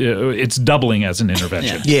 but it's doubling as an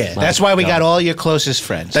intervention. Yeah, that's why we got all your closest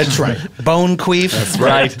friends. That's right. Bone Queef.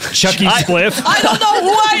 Right. Chucky Spliff. I don't know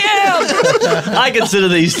who I am. I consider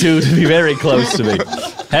these two to be very close to me,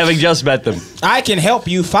 having just met them. I can help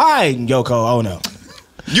you find Yoko Ono.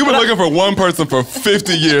 You've been looking for one person for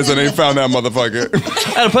 50 years and ain't found that motherfucker.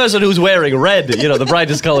 And a person who's wearing red, the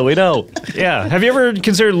brightest color we know. Yeah. Have you ever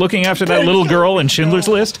considered looking after that little girl in Schindler's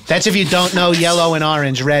List? That's if you don't know yellow and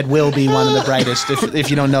orange. Red will be one of the brightest if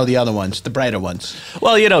you don't know the other ones, the brighter ones.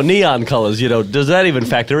 Well, neon colors, does that even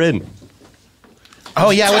factor in?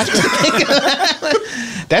 Oh, yeah.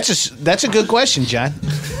 That's a good question, John.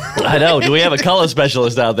 I know. Do we have a color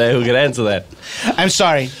specialist out there who can answer that? I'm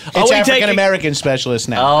sorry. It's African-American specialist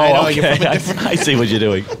now. Oh, I know okay. you're from a different... I see what you're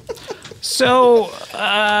doing. So,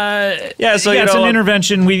 it's an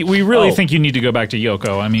intervention. We really think you need to go back to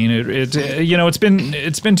Yoko. I mean,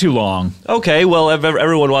 it's been too long. Okay, well, if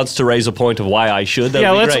everyone wants to raise a point of why I should, that'd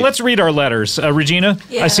be great. Let's read our letters. Regina,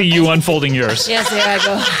 Yeah. I see you unfolding yours. Yes, here I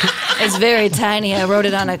go. It's very tiny. I wrote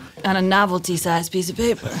it on a novelty-sized piece of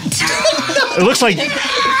paper. It looks like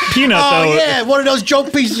Peanut, though. Oh, yeah, one of those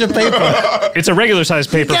joke pieces of paper. It's a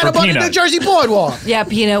regular-sized paper Get for him on the Peanut. New Jersey boardwalk. Yeah,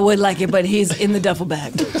 Peanut would like it, but he's in the duffel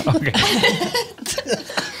bag. Okay.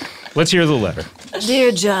 Let's hear the letter.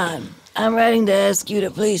 Dear John, I'm writing to ask you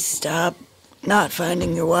to please stop not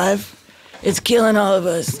finding your wife. It's killing all of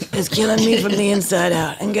us. It's killing me from the inside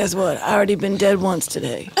out. And guess what? I already been dead once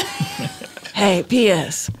today. Hey,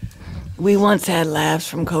 P.S. We once had laughs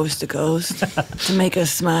from coast to coast to make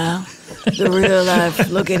us smile. The real life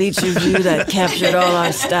look at each of you that captured all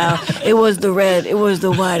our style. It was the red, it was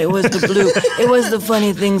the white, it was the blue. It was the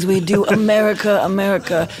funny things we do. America,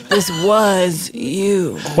 America, this was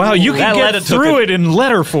you. Wow, you can get through it in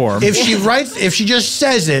letter form. If she just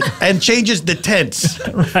says it and changes the tense,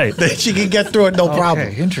 right, then she can get through it no problem.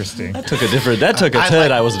 Okay, interesting. That took a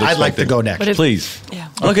turn I wasn't expecting. I'd like to go next. Please. Yeah.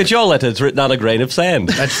 Look at your letter. It's written on a grain of sand.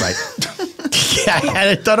 That's right. Yeah, I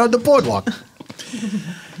had it done on the boardwalk.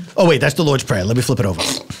 Oh, wait, that's the Lord's Prayer. Let me flip it over.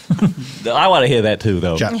 I want to hear that too,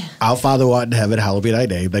 though. Our Father who art in heaven, hallowed be thy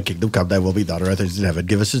name. Thy kingdom come, thy will be done on earth as in heaven.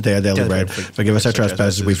 Give us this day our daily bread. Forgive us our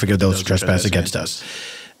trespasses. We forgive those who trespass against us.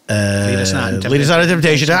 Lead us not into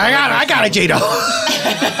temptation. I got it, Gino.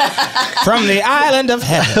 From the island of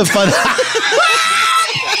heaven.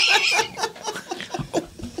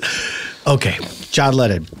 Okay, John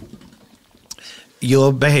Lennon.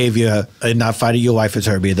 Your behavior in not finding your wife has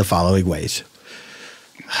hurt me in the following ways.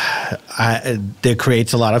 There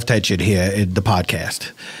creates a lot of tension here in the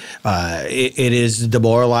podcast. It is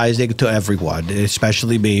demoralizing to everyone,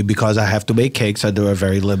 especially me, because I have to make cakes under a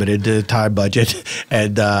very limited time budget,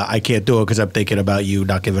 and I can't do it because I'm thinking about you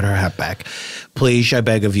not giving her hat back. Please, I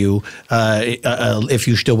beg of you, if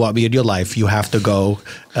you still want me in your life, you have to go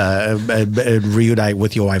and reunite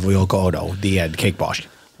with your wife, Yoko Ono. The end. Cake bosh.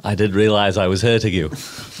 I didn't realize I was hurting you.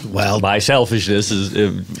 Well, my selfishness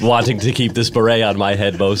is wanting to keep this beret on my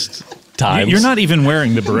head most times. You're not even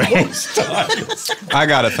wearing the beret. I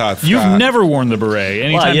got a thought, Scott. You've never worn the beret.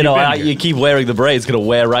 Anytime you keep wearing the beret, it's going to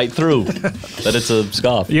wear right through. That it's a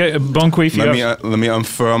scarf. Yeah, Bonqueef, let me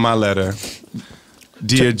unfurl my letter.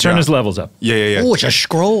 Dear John. Turn his levels up. Yeah. Oh, it's a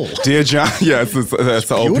scroll. Dear John, yes, that's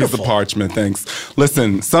an old piece of parchment. Thanks.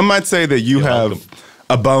 Listen, some might say that you have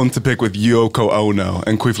a bone to pick with Yoko Ono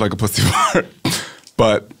and queef like a pussy fart,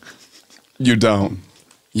 but you don't.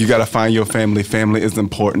 You gotta find your family. Family is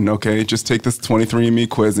important, okay? Just take this 23andMe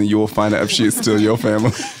quiz and you will find out if she is still your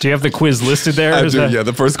family. Do you have the quiz listed there? I do, yeah.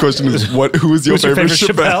 The first question is, who is your favorite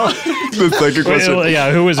Chappelle? The second question.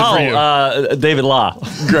 Who is it for you? David Law.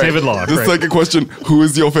 Great. David Law, The second question, who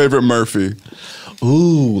is your favorite Murphy?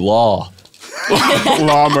 Ooh, Law.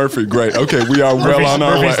 Law Murphy, great. Okay, we are well on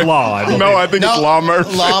our Murphy's way. Law, I believe. No, I think it's Law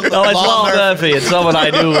Murphy. No, it's Law Murphy. It's someone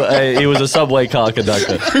I knew. He was a subway car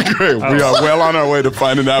conductor. Great, we are well on our way to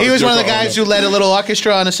finding out. He was one of the guys who led a little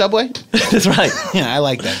orchestra on a subway? That's right. Yeah, I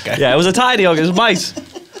like that guy. Yeah, it was a tiny orchestra. It was mice.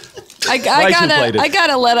 I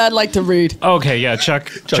got a letter I'd like to read. Okay, yeah,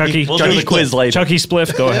 Chucky. We'll do the quiz later. Chucky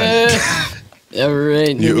Spliff, go ahead. All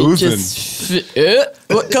right. You're oozing.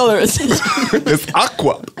 What color is it? It's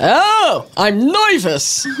aqua. Oh, I'm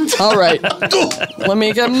nervous. All right. Let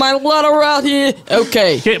me get my letter out here.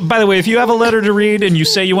 Okay. By the way, if you have a letter to read and you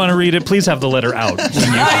say you want to read it, please have the letter out.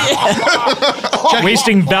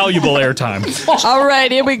 Wasting valuable airtime. All right,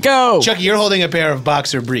 here we go. Chucky, you're holding a pair of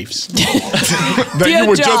boxer briefs. That Dear you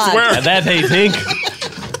were John. just wearing. And that ain't pink.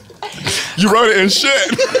 You wrote it in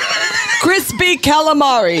shit. Crispy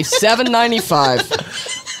calamari,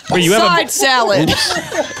 $7.95. Wait, you Side salad.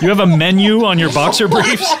 You have a menu on your boxer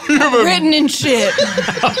briefs? Written in shit. Guys,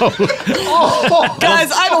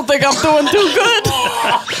 I don't think I'm doing too good.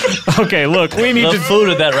 Okay, look, we need The to. food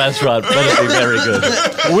at that restaurant better be very good.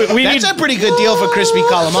 We That's need. a pretty good deal for crispy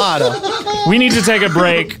calamari. We need to take a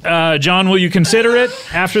break. John, will you consider it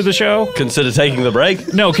after the show? Consider taking the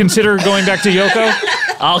break. No, consider going back to Yoko.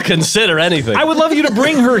 I'll consider anything. I would love you to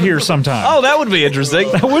bring her here sometime. Oh, that would be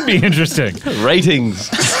interesting. That would be interesting.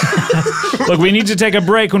 Ratings. Look, we need to take a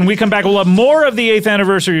break. When we come back, we'll have more of the 8th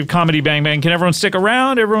anniversary of Comedy Bang Bang. Can everyone stick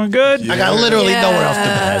around? Everyone good? I got literally nowhere else to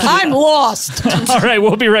go. I'm lost. All right,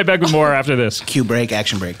 we'll be right back with more after this. Cue break,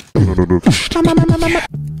 action break.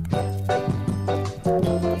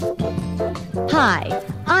 Hi,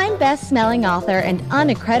 I'm best-selling author and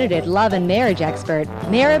unaccredited love and marriage expert,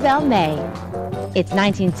 Maribel May. It's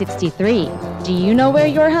 1963. Do you know where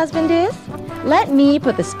your husband is? Let me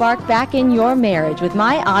put the spark back in your marriage with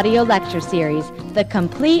my audio lecture series, The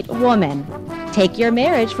Complete Woman. Take your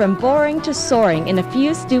marriage from boring to soaring in a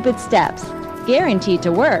few stupid steps, guaranteed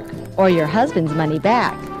to work, or your husband's money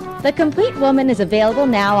back. The Complete Woman is available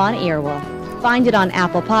now on Earwolf. Find it on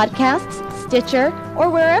Apple Podcasts, Stitcher, or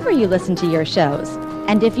wherever you listen to your shows.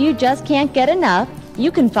 And if you just can't get enough,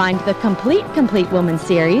 you can find the Complete Woman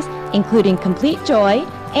series, including Complete Joy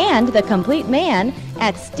and The Complete Man,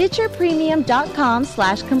 at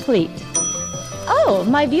StitcherPremium.com/complete. Oh,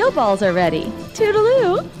 my veal balls are ready.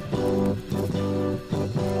 Toodaloo!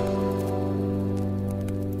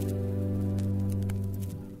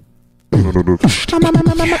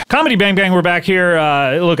 Comedy Bang Bang, we're back here.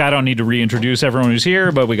 Look, I don't need to reintroduce everyone who's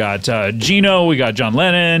here, but we got Gino, we got John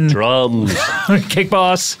Lennon, drums, Cake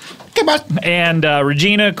Boss, and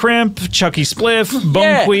Regina Crimp, Chucky Spliff,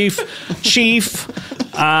 Bone Queef, Chief,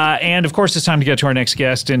 and of course it's time to get to our next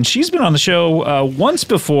guest. And she's been on the show once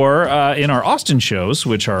before in our Austin shows,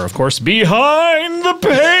 which are of course behind the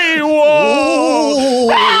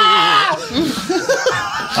paywall.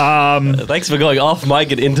 Thanks for going off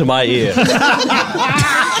mic and into my ear.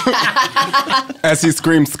 As he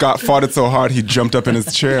screamed, Scott farted so hard he jumped up in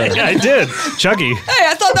his chair. Yeah, I did. Chucky. Hey,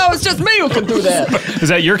 I thought that was just me who could do that. Is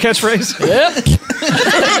that your catchphrase?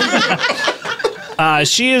 Yep.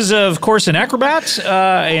 She is, of course, an acrobat,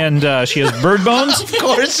 and she has bird bones. Of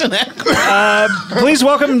course, an acrobat. Please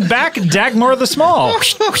welcome back Dagmar the Small. Oh,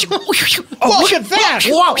 look at that!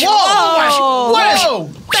 Whoa! Whoa!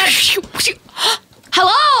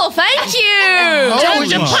 Hello, thank you.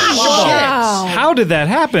 Wow. How did that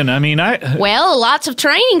happen? I mean, Well, lots of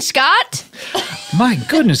training, Scott. My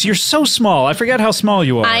goodness, you're so small. I forget how small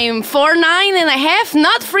you are. I am 4'9½",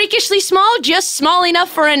 not freakishly small, just small enough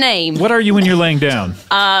for a name. What are you when you're laying down?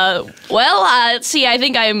 Let's see, I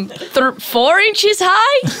think I'm 4 inches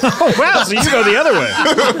high. Oh, wow, so you go the other way.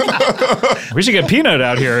 We should get Peanut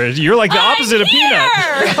out here. You're like the opposite of Peanut.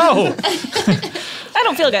 Oh. I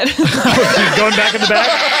don't feel good. Going back in the back?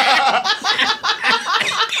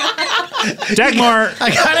 Dagmar.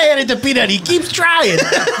 I gotta hand it to Peanut. He keeps trying,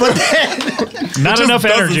 but then not enough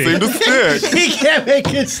energy. Seem to stick. He can't make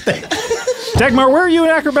it stick. Dagmar, where are you an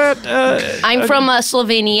acrobat? I'm from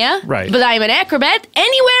Slovenia, right? But I'm an acrobat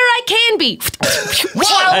anywhere I can be.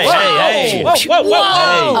 Hey. Whoa.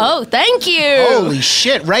 Oh, thank you. Holy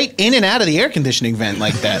shit, right in and out of the air conditioning vent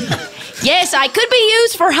like that. Yes, I could be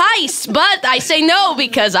used for heists, but I say no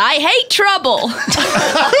because I hate trouble.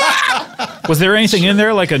 Was there anything in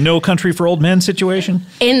there, like a No Country for Old Men situation?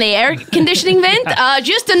 In the air conditioning vent?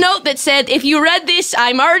 Just a note that said, if you read this,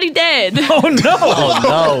 I'm already dead. Oh, no.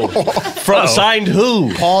 Oh, no. Signed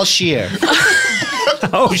who? Paul Scheer.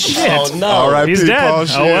 Oh, shit. Oh, no. R.I.P. He's dead. Paul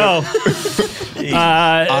Scheer. Oh,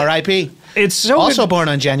 well. R.I.P. It's so also born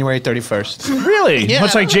on January 31st. Really? Yeah.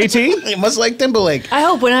 Much like JT? Much like Timberlake. I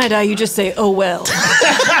hope when I die, you just say, oh, well.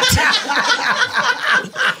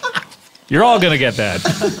 You're all going to get that.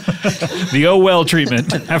 The oh well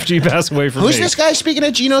treatment after you pass away from Who's me. this guy speaking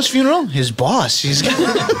at Gino's funeral? His boss. He's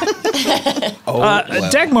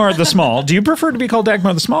Dagmar the Small. Do you prefer to be called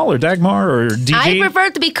Dagmar the Small or Dagmar or DG? I prefer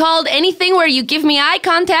to be called anything where you give me eye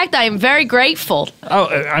contact. I am very grateful. Oh,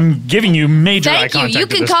 I'm giving you major eye Thank you. contact. You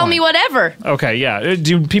can call me whatever. Okay, yeah.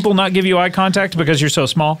 Do people not give you eye contact because you're so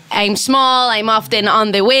small? I'm small. I'm often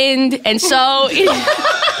on the wind. And so...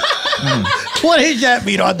 What does that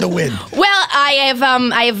mean on the wind? Well, I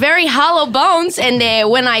have very hollow bones, and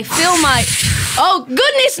when I feel my... Oh,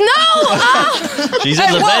 goodness, no! She's in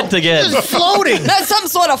the vent again. It's floating. There's some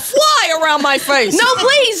sort of fly around my face. No,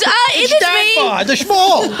 please, it is me. The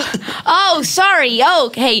small. Oh, sorry.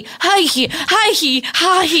 Okay. Hi.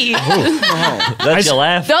 That's your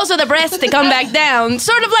laugh. Those are the breaths that come back down.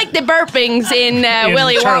 Sort of like the burpings in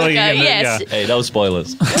Willy Charlie Wonka. and the- Yes. yeah. Hey, no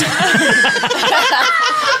spoilers.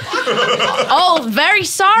 Oh, very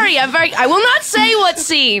sorry. I will not say what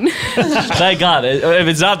scene. Thank God. If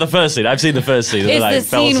it's not the first scene, I've seen the first scene. It's and I the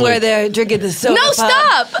fell scene asleep. where they're drinking the soda. No, pop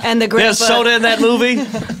stop. And the grandpa. There's soda in that movie?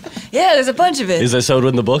 Yeah, there's a bunch of it. Is there soda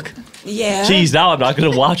in the book? Yeah. Geez, now I'm not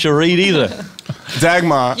going to watch or read either.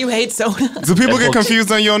 Dagmar. You hate soda. Do people get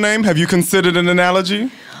confused on your name? Have you considered an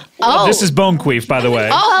analogy? Oh. This is Bone Queef, by the way.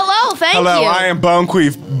 Oh, hello. Thank you. Hello, I am Bone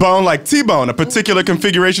Queef. Bone like T-bone, a particular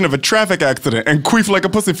configuration of a traffic accident, and queef like a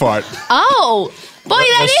pussy fart. Oh. Boy,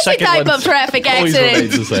 that is a type of traffic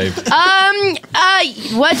accident. The same.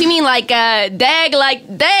 What do you mean, like dag?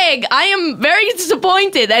 I am very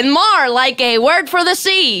disappointed. And mar, like a word for the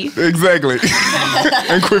sea. Exactly.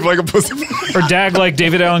 And queef like a pussy fart. Or dag like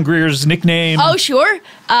David Allen Greer's nickname. Oh, sure.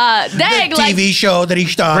 Dag like TV show that he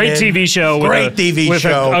started. Great TV show. With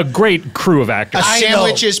a great crew of actors. A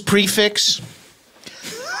sandwich's prefix.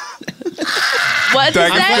 What is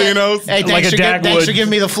that? Hey, Like thanks for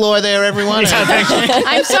giving me the floor there, everyone.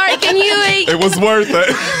 I'm sorry, can you... It was worth it.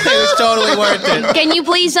 It was totally worth it. Can you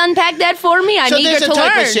please unpack that for me? I'm eager there's to a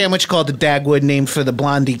type learn. of sandwich called the Dagwood, named for the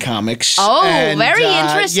Blondie comics. Oh, very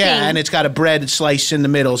interesting. Yeah, and it's got a bread slice in the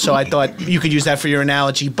middle, so I thought you could use that for your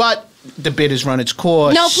analogy, but the bit has run its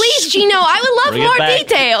course. No, please, Gino, I would love more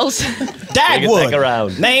details.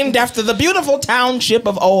 Dagwood, named after the beautiful township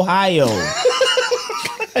of Ohio.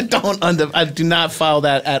 I do not follow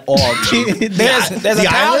that at all. There's a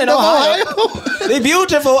town in Ohio. The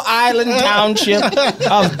beautiful island township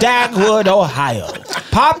of Dagwood, Ohio.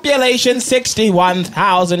 Population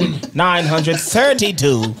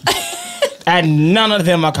 61,932. And none of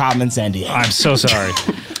them are Carmen Sandiego. I'm so sorry.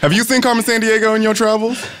 Have you seen Carmen Sandiego in your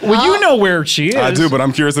travels? Well, you know where she is. I do, but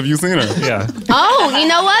I'm curious if you've seen her. Yeah. Oh, you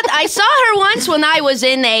know what? I saw her once when I was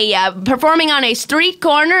in performing on a street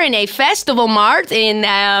corner in a festival mart in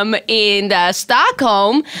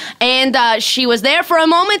Stockholm, and she was there for a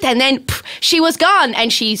moment, and then she was gone,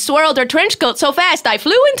 and she swirled her trench coat so fast I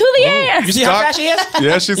flew into the air. You see how fast she is?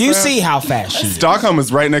 Yeah, she's You fast. see how fast she is. Stockholm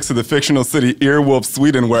is right next to the fictional city Earwolf,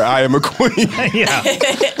 Sweden, where I am a queen. Yeah.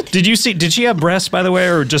 Did she have breasts, by the way,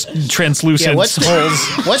 or just translucent what's holes?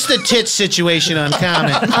 What's the tits situation on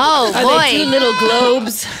Common? Oh, Are boy. they two little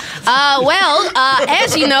globes?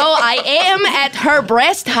 As you know, I am at her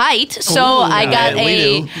breast height, so I got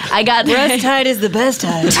Breast height is the best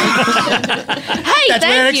height. Hey, That's where that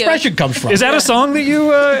thank you. expression comes from. Is that a song that you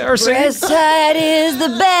are singing? Breast height is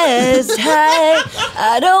the best height.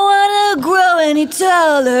 I don't want to grow any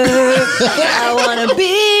taller. I want to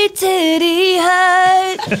be titty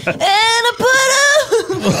height. And I put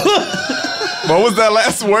What was that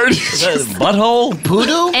last word? Butthole?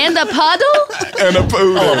 Poodoo? And a puddle? And a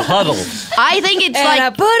poodle. Oh, huddle. I think it's and like... I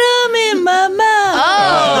put them in my mouth.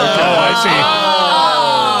 Oh, I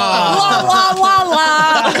La la la la.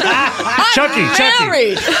 see. Chucky.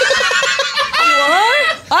 Married.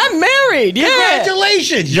 What? I'm married. Yeah.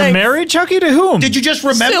 Congratulations. You're married, Chucky? To whom? Did you just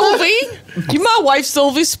remember? Sylvie? You my wife,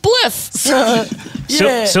 Sylvie Spliff.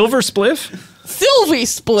 Yeah. Silver Spliff? Sylvie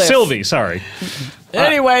Spliff. Sylvie, sorry.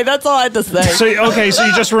 Anyway, that's all I had to say. So you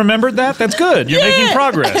just remembered that? That's good. You're making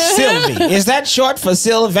progress. Sylvie. Is that short for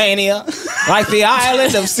Sylvania? Like the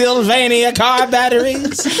island of Sylvania car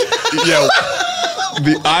batteries? Yeah.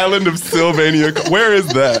 The island of Sylvania. Where is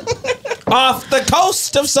that? Off the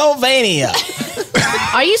coast of Sylvania.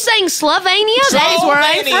 Are you saying Slovenia? That is where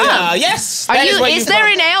I'm from. Yes. Is there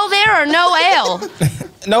an L there or no L?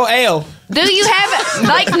 No L. Do you have,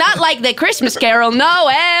 not like the Christmas Carol, no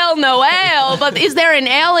L, but is there an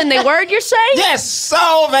L in the word you're saying? Yes,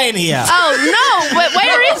 Sylvania. Oh, no, but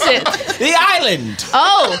where is it? The island.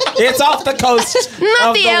 Oh. It's off the coast. Not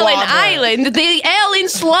of the the L in water. Ireland, the L in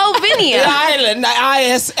Slovenia. The island,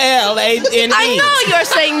 ISLANE. I know you're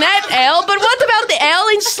saying that L, but what about the L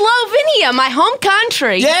in Slovenia, my home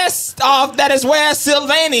country? Yes, that is where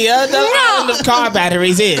Sylvania, the island of car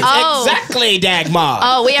batteries, is. Oh. Exactly, Dagmar.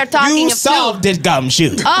 Oh, we are talking You solved it,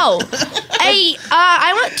 Gumshoe. Oh, hey,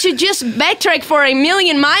 I want to just backtrack for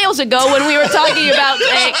 1,000,000 miles ago when we were talking about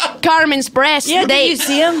Carmen's breasts. Yeah, did you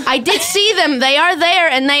see them? I did see them. They are there,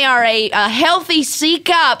 and they are a healthy C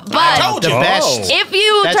cup. But I told you. The best. if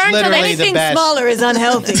you That's turn to the literally the Anything best. smaller is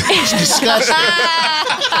unhealthy. It's disgusting.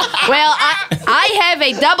 well, I have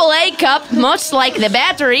a double A cup, much like the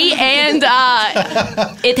battery, and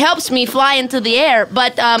it helps me fly into the air.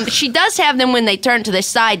 But she does have them when they turn to the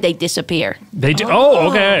side, they disappear. They do. Oh,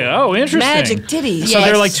 okay. Oh, interesting. Magic titties. So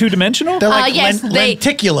they're like two-dimensional? They're like yes, they-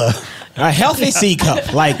 lenticular. A healthy C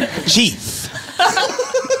cup, like Chief.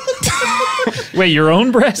 Wait, your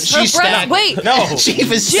own breast? She's stacked. Wait. No.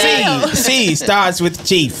 Chief is C starts with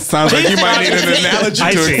Chief. Sounds like you might need an analogy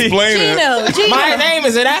I to see. explain it. Gino. My name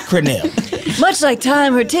is an acronym. Much like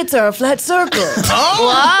time, her tits are a flat circle.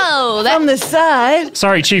 Whoa, From the side.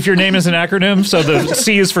 Sorry, Chief, your name is an acronym, so the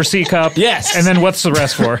C is for C cup. Yes. And then what's the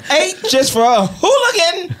rest for? H is for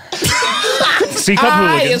hooligan. C cup I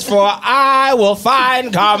hooligan. is for I will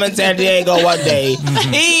find Carmen Sandiego one day.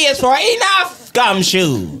 E is for enough.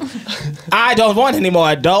 Gumshoe. I don't want any more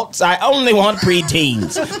adults. I only want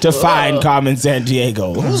preteens to find Carmen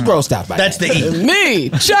Sandiego. Who's grossed out by That's that? the E. Me,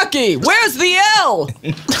 Chucky. Where's the L?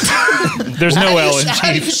 There's no L in How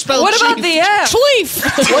do you chief. spell What about chief? the F? Chleef.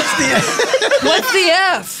 What's the F? What's the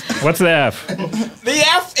F? What's the F? The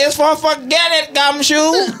F is for forget it,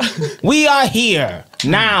 Gumshoe. We are here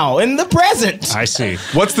now in the present. I see.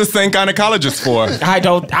 What's the St. Gynecologist for? I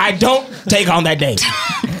don't take on that name.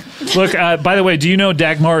 Look, by the way, do you know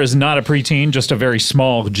Dagmar is not a preteen, just a very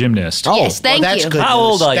small gymnast? Yes, thank That's you. good How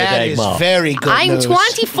news. old are you, That is Dagmar? very good I'm news.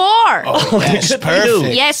 24. That's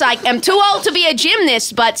perfect. Yes, I am too old to be a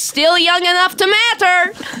gymnast, but still young enough to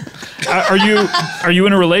matter. Are you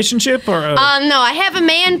in a relationship or? No, I have a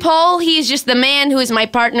man pole. He's just the man who is my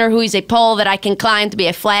partner, who is a pole that I can climb to be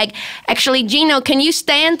a flag. Actually, Gino, can you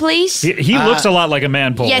stand, please? He looks a lot like a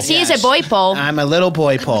man pole. Yes, he is a boy pole. I'm a little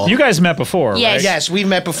boy, Paul. You guys met before, Yes. right? Yes, we've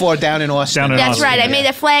met before down in Austin. Down in That's Austin, right. I made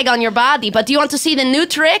a flag on your body. But do you want to see the new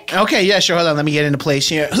trick? Okay, yeah, sure. Hold on. Let me get into place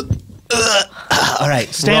here. All right.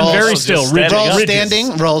 Stand roll, very still. Rigid. Roll Rigid.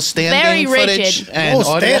 standing. Roll standing Very footage. rigid. And Oh,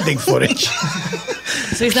 audio. standing footage.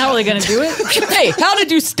 So he's not really going to do it? Hey, how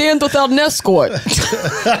did you stand without an escort?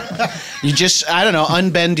 You just, I don't know,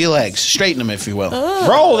 unbend your legs. Straighten them, if you will.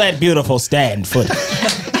 Roll that beautiful stand footage.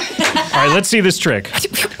 All right, let's see this trick.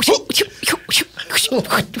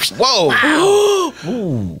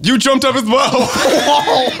 Whoa. You jumped up as well.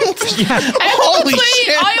 Holy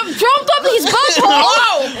shit. I have jumped up his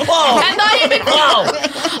butthole, and I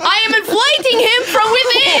am inflating him from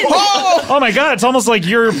within. Oh my God! It's almost like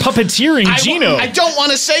you're puppeteering Gino. I don't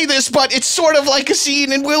want to say this, but it's sort of like a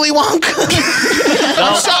scene in Willy Wonka.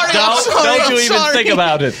 I'm sorry. Don't you even think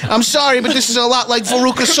about it. I'm sorry, but this is a lot like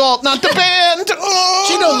Veruca Salt, not the band. Oh.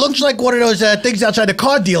 Gino looks like one of those things outside the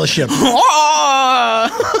car dealership.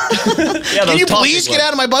 Can you please get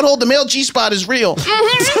out of my butthole? The male G-spot is real.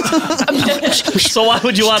 So why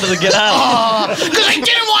would you want her to get out? Because I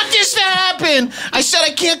didn't want this to happen. I said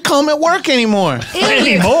I can't come at work anymore.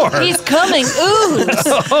 Anymore. He's coming. Ooh.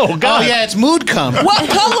 Oh God! Oh, yeah, it's mood cum. What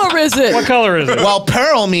color is it? What color is it? Well,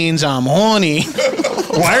 pearl means I'm horny.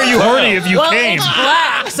 Why are you horny if you Well, came? it's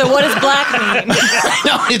black. So what does black mean?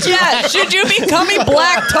 No, it's Yeah, should you be coming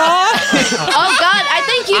black tar? Oh God, I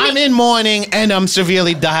think I'm in mourning and I'm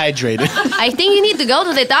severely dehydrated. I think you need to go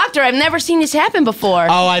to the doctor. I've never seen this happen before.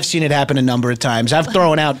 Oh, I've seen it happen a number of times. I've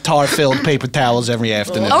thrown out tar-filled paper towels every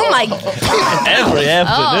afternoon. Oh my! Every Oh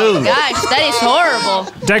afternoon. gosh, that is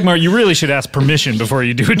horrible. Dagmar, you really should ask permission before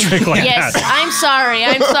you do a trick like Yes, that. I'm sorry.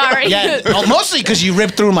 I'm sorry. Yeah, well, mostly because you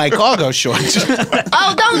ripped through my cargo shorts.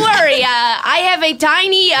 Oh, don't worry. I have a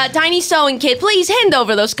tiny sewing kit. Please hand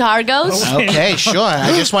over those cargos. Okay, sure.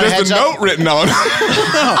 I just want to There's heads a up. note written on it.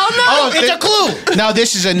 Oh no! Oh, it's a clue. No,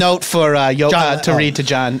 this is a note for to read to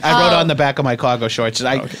John. I wrote on the back of my cargo shorts. Yeah,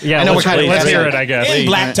 I know let's, we're kind of let's hear it, I guess. In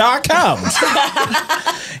black tar comes.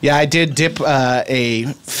 Yeah, I did dip a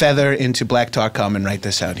feather into black tar cum and write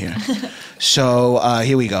this out here. So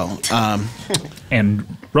here we go. And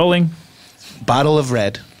rolling. Bottle of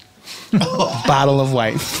red. Bottle of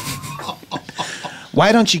white.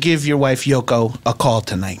 Why don't you give your wife Yoko a call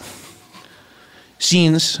tonight?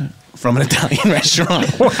 Scenes from an Italian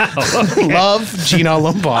restaurant. Love, Gino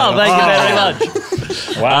Lambardo. Oh, thank you very much.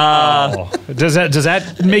 Wow. Does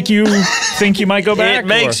that make you think you might go back? It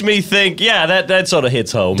makes me think, yeah, that sort of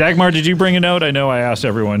hits home. Dagmar, did you bring a note? I know I asked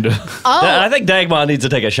everyone to. I think Dagmar needs to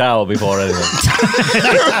take a shower before anything.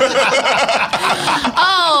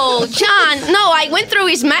 Oh, John, no, I went through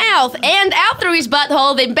his mouth and out through his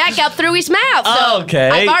butthole, then back up through his mouth. So Okay.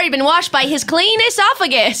 I've already been washed by his clean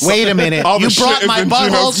esophagus. Wait a minute. All the You shit brought is my in butthole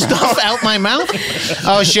Gino's stuff out my mouth?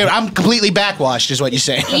 Oh, shit. I'm completely backwashed, is what you're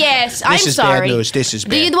saying. Yes, I'm This is sorry. bad news. This is Do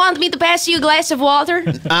bad. you want me to pass you a glass of water?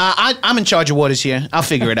 I'm in charge of waters here. I'll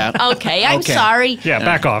figure it out. Okay, I'm Okay. sorry. Yeah,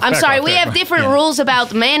 back off. I'm back sorry, off, we have Dagmar. different rules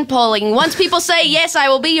about man polling. Once people say, yes, I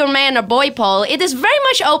will be your man or boy poll, it is very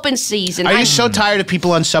much open season. Are you so tired of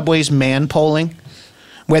people on subways man polling?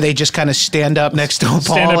 Where they just kind of stand up next to a pole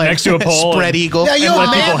Stand up and next to a pole spread and- eagle. Yeah, you're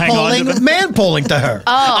let people hang on to them. man polling to her.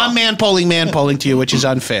 I'm man polling to you, which is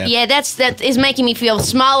unfair. Yeah, that is making me feel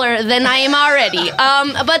smaller than I am already.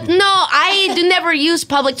 But no, I do never use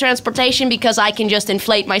public transportation because I can just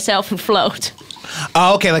inflate myself and float.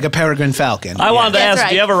 Oh, okay, like a peregrine falcon. I wanted to That's ask,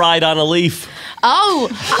 do you right. ever ride on a leaf? Oh,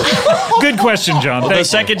 Good question, John. The Thank you.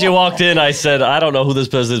 second you walked in, I said, I don't know who this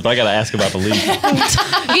person is, but I got to ask about the leaf.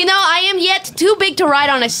 you know, I am yet too big to ride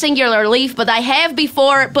on a singular leaf, but I have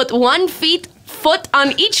before put 1 foot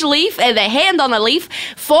on each leaf and a hand on a leaf.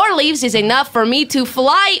 4 leaves is enough for me to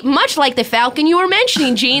fly, much like the falcon you were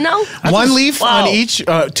mentioning, Gino. One leaf Wow. on each,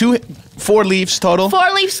 4 leaves total.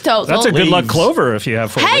 4 leaves total. That's a good luck clover if you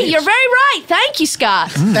have 4 Hey, leaves. you're very right. Thank you,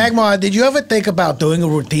 Scott. Dagmar, did you ever think about doing a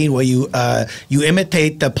routine where you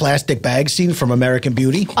imitate the plastic bag scene from American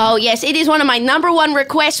Beauty? Oh, yes. It is one of my #1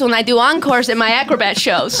 requests when I do encores at my acrobat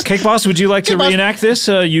shows. Cake Boss, would you like to reenact this?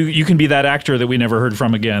 You can be that actor that we never heard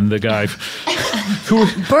from again, the guy.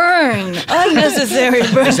 Burn. Unnecessary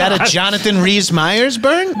burn. Is that a Jonathan Rhys Meyers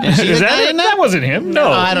burn? Is that it? That wasn't him.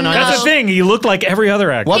 No, I don't know. That's the thing. He looked like every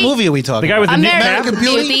other actor. What movie are we talking The guy with the American knit cap?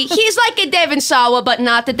 Beauty. He's like a Devon Sawa, but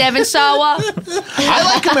not the Devon Sawa. I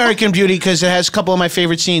like American Beauty because it has a couple of my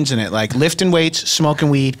favorite scenes in it, like lifting weights, smoking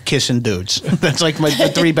weed, kissing dudes. That's like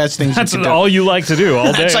the 3 best things. That's you can do. all you like to do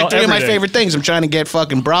all day. That's like 3 of every my day. favorite things. I'm trying to get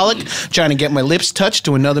fucking brolic, trying to get my lips touched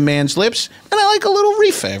to another man's lips, and I like a little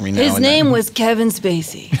reefer every now His and then. name was Kevin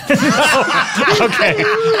Spacey. Okay,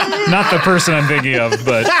 not the person I'm thinking of,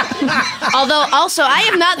 but Although, also, I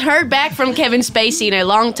have not heard back from Kevin Spacey in a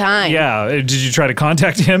long time. yeah. Did you try to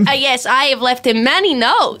contact him? Yes, I have left him many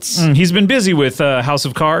notes. He's been busy with House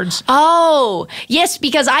of Cards. Oh, yes,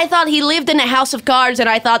 because I thought he lived in a house of cards, and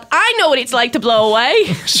I thought, I know what it's like to blow away.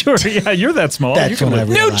 Sure, yeah, you're that small. You That's can when I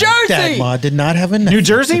live- realized Jersey! Dagmar did not have a New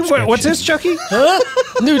Jersey? What's this, Chucky?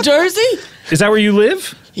 New Jersey? Is that where you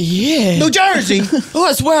live? Yeah. New Jersey. Oh,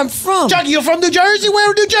 that's where I'm from. Chucky, you're from New Jersey?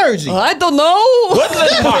 Where in New Jersey? I don't know.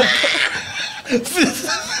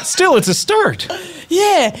 Still, it's a start.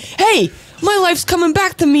 Yeah. Hey, my life's coming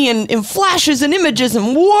back to me in flashes and images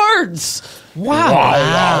and words.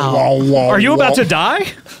 Wow. Are you about to die?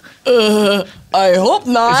 I hope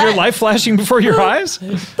not. Is your life flashing before your eyes?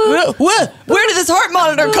 Where did this heart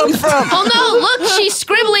monitor come from? Oh no, look, she's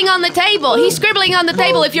scribbling on the table. He's scribbling on the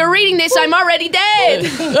table. If you're reading this, I'm already dead.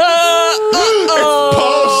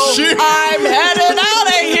 Bullshit. I'm headed out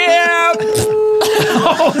of here.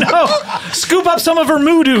 Oh no! Scoop up some of her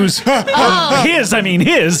moodoos. His.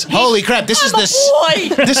 Holy crap! This is I'm a boy.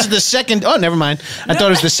 This is the second. Oh, never mind. I thought it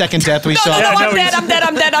was the second death we No, saw.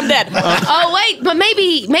 I'm dead. Oh wait, but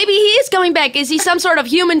maybe he is coming back. Is he some sort of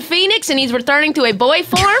human phoenix and he's returning to a boy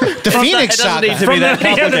form? The Phoenix It doesn't need Saga. to be that the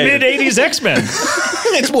complicated. mid-'80s X-Men.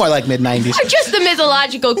 It's more like mid-90s. Or just a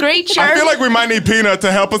mythological creature? I feel like we might need Peanut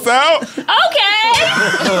to help us out. Okay,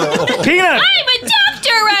 Peanut, I'm a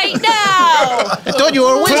doctor right now. I thought you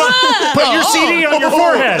were a wizard. put your CD on your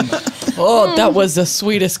forehead. Oh, that was the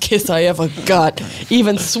sweetest kiss I ever got.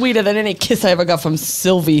 Even sweeter than any kiss I ever got from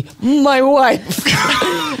Sylvie, my wife.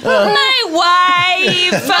 My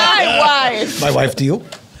wife. My wife to you?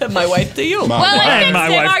 My wife to you. Well, I And my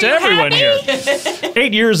fixed it. wife Are to you everyone happy? here.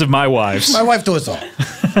 8 years of my wives. My wife to us all.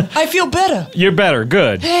 I feel better. You're better.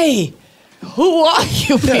 Good. Hey, who are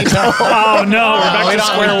you people? Oh no, we're back to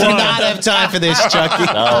square Do one. not have time for this, Chucky.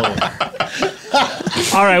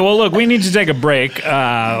 All right, well, look, we need to take a break.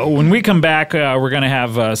 When we come back, we're going to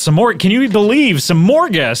have some more. Can you believe some more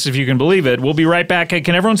guests, if you can believe it? We'll be right back.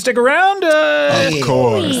 Can everyone stick around? Of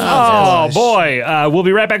course. Oh, boy. We'll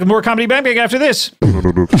be right back with more Comedy Bang Bang after this.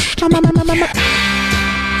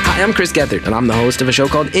 Hi, I'm Chris Gethard, and I'm the host of a show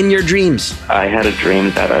called In Your Dreams. I had a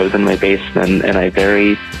dream that I was in my basement and I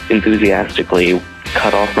very enthusiastically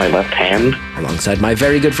cut off my left hand. Alongside my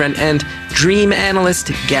very good friend and dream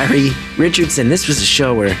analyst, Gary Richardson. This was a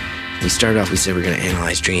show where we started off, we said we're going to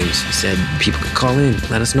analyze dreams. We said people could call in,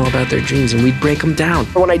 let us know about their dreams, and we'd break them down.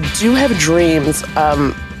 When I do have dreams,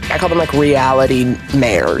 I call them like reality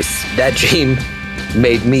mares. That dream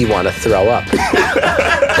made me want to throw up.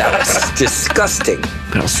 That was disgusting.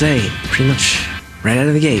 But I'll say, pretty much right out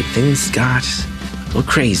of the gate, things got a little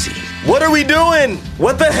crazy. What are we doing?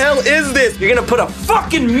 What the hell is this? You're gonna put a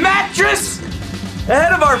fucking mattress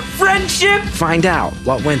ahead of our friendship? Find out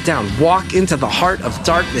what went down. Walk into the heart of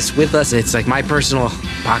darkness with us. It's like my personal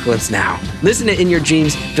apocalypse now. Listen to In Your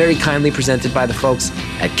Dreams, very kindly presented by the folks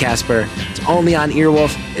at Casper. It's only on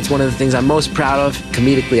Earwolf. It's one of the things I'm most proud of.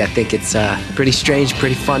 Comedically, I think it's pretty strange,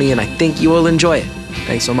 pretty funny, and I think you will enjoy it.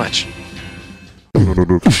 Thanks so much.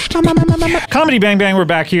 Comedy Bang Bang, we're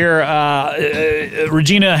back here.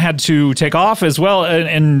 Regina had to take off as well,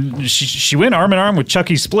 and she went arm in arm with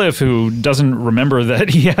Chucky Spliff, who doesn't remember that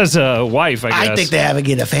he has a wife, I guess. I think they're having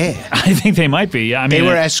an affair. I think they might be. I mean, They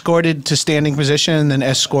were escorted to standing position and then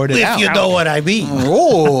escorted If out. you know what I mean.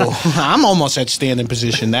 Oh, I'm almost at standing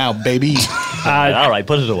position now, baby. All right,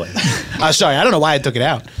 put it away. Sorry, I don't know why I took it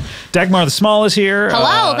out. Dagmar the Small is here.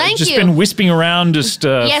 Hello, thank just you. Just been wisping around.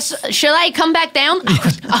 Yes, shall I come back down?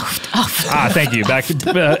 Thank you. Back,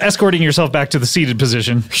 escorting yourself back to the seated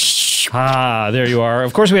position. There you are.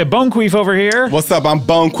 Of course, we have Bone Queef over here. What's up? I'm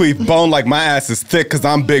Bone Queef. Bone like my ass is thick because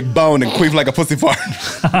I'm big bone and queef like a pussy fart.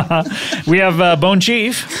 We have Bone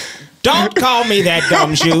Chief. Don't call me that,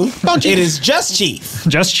 Gumshoe. It is just Chief.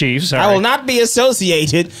 Just Chief, sorry. I will not be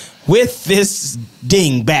associated with this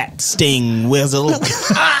dingbat sting whistle.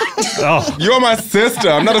 Oh, you're my sister.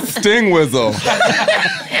 I'm not a sting whistle.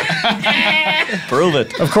 Prove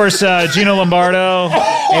it. Of course, Gino Lambardo.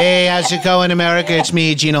 Hey, how's it going, America? It's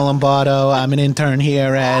me, Gino Lambardo. I'm an intern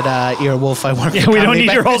here at Earwolf. I work. Yeah, we don't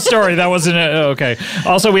need your whole story. That wasn't okay.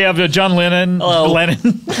 Also, we have John Lennon. Hello.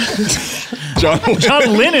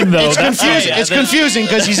 John Lennon, though. It's confusing. It's confusing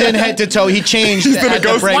because he's in head to toe. He changed.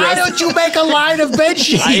 Why don't you make a line of bed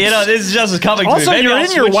sheets? This is just coming to me. Also, you're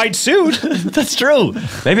in your white suit. That's true.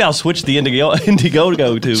 Maybe I'll switch the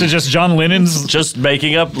Indiegogo to. So just John Lennon's? Just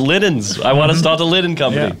making up linens. I want to start a linen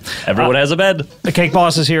company. Yeah. Everyone has a bed. The Cake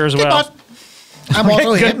Boss is here as well. Boss. I'm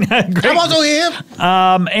also here. I'm also here.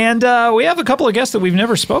 And we have a couple of guests that we've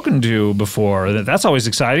never spoken to before. That's always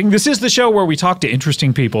exciting. This is the show where we talk to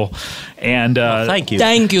interesting people. And thank you.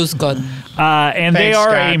 Thank you, Scott. And they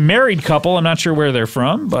are a married couple. I'm not sure where they're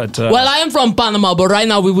from, but well, I am from Panama, but right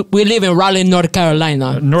now we live in Raleigh, North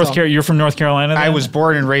Carolina. You're from North Carolina? I was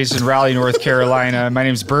born and raised in Raleigh, North Carolina. My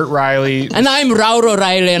name's Bert Riley. And I'm Rauro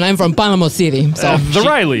Riley, and I'm from Panama City. So the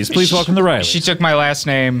Rileys. Please welcome the Rileys. She took my last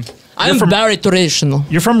name. I'm very traditional.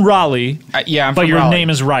 You're from Raleigh. Yeah, I'm but from your Raleigh. name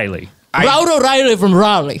is Riley. Rauro Riley from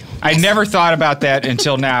Raleigh. I never thought about that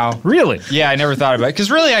until now. Really? Yeah, I never thought about it.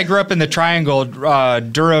 Because really, I grew up in the Triangle,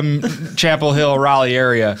 Durham, Chapel Hill, Raleigh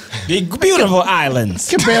area. The beautiful islands.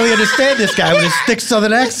 I can barely understand this guy with his thick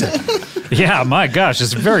southern accent. Yeah, my gosh,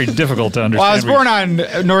 it's very difficult to understand. Well, I was born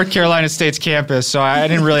on North Carolina State's campus, so I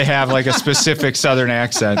didn't really have like a specific southern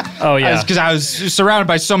accent. Oh, yeah. Because I was surrounded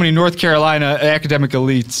by so many North Carolina academic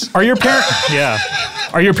elites. Are your parents? Yeah.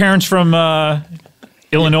 Are your parents from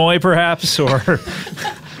Illinois, perhaps, or?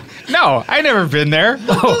 No, I never been there.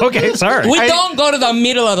 Oh, okay, sorry. We don't go to the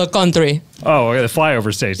middle of the country. Oh, okay, the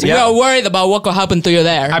flyover states. We are worried about what could happen to you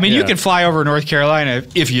there. I mean, you can fly over North Carolina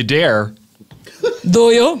if you dare.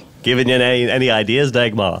 Do you? Giving you any ideas,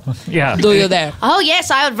 Dagmar? Yeah. Do you there? Oh,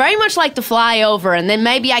 yes, I would very much like to fly over, and then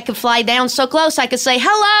maybe I could fly down so close I could say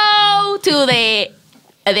hello to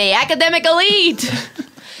the academic elite.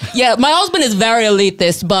 Yeah, my husband is very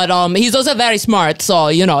elitist, but he's also very smart, so,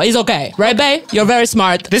 he's okay. Right, babe? You're very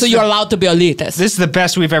smart, so you're allowed to be elitist. This is the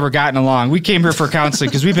best we've ever gotten along. We came here for counseling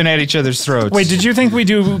because we've been at each other's throats. Wait, did you think we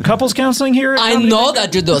do couples counseling here? I know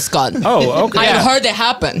that you do, Scott. Oh, okay. I've heard it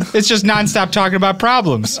happen. It's just nonstop talking about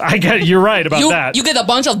problems. You're right about that. You get a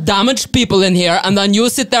bunch of damaged people in here, and then you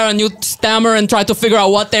sit there and you stammer and try to figure out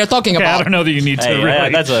what they're talking about. I don't know that you need to really.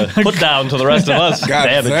 That's a put down to the rest of us. God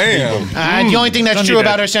damn. The only thing that's true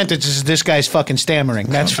about our sentence is this guy's fucking stammering.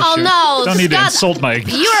 That's for sure. Oh, no. Don't need to Scott, insult my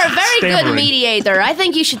you are a very good stammering. mediator. I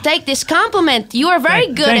think you should take this compliment. You are very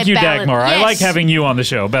good Thank at you, balance. Dagmar. Yes. I like having you on the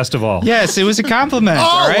show, best of all. Yes, it was a compliment. Oh,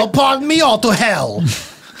 all right? well, pardon me, all to hell.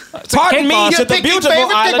 Pardon me, Boss, to the beautiful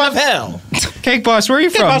island of hell. Cake Boss, where are you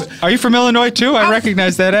from? Boss. Are you from Illinois, too? I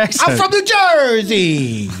recognize that accent. I'm from New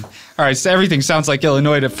Jersey. All right, so everything sounds like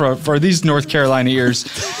Illinois for these North Carolina ears.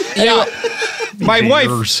 Yeah. My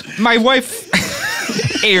wife...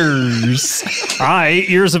 Ears. I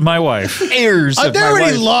ears of my wife. Ears Are of there my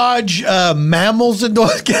any wife. large mammals in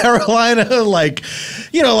North Carolina? Like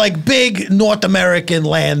big North American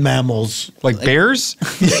land mammals? Like bears?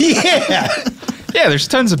 Yeah. Yeah, there's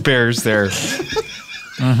tons of bears there.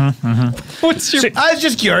 What's your... I was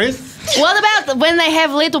just curious. What about when they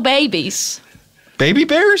have little babies? Baby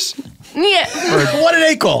bears? Yeah. What are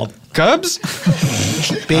they called? Cubs?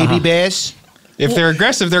 Baby bears. If they're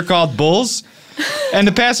aggressive, they're called bulls. And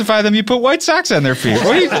to pacify them, you put white socks on their feet.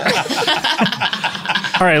 What are you...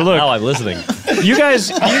 All right, look. Now I'm listening. You guys,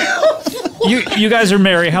 you guys are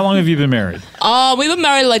married. How long have you been married? We've been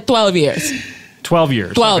married like 12 years. 12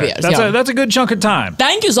 years. 12 years, That's yeah. that's a good chunk of time.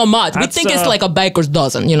 Thank you so much. That's, we think it's like a baker's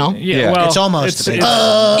dozen, Yeah, well, it's almost. It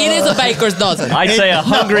is a baker's dozen. I'd say a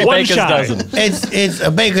hungry one baker's shy. dozen. It's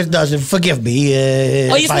a baker's dozen. Forgive me.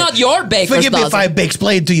 It's not your baker's Forgive me if dozen. I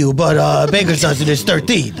explained to you, but a baker's dozen is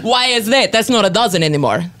 13. Why is that? That's not a dozen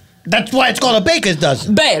anymore. That's why it's called a baker's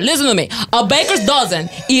dozen. Babe, listen to me. A baker's dozen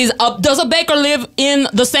is does a baker live in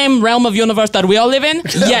the same realm of universe that we all live in?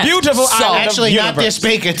 Yes. Beautiful island Actually, of not this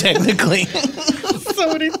baker, technically.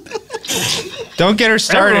 Don't get her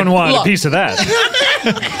started. Everyone wanted Look. a piece of that.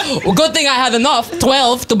 Well, good thing I had enough.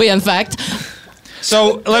 12 to be in fact.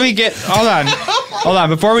 So let me get... Hold on.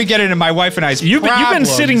 Before we get into my wife and I's You've been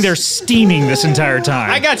problems, sitting there steaming this entire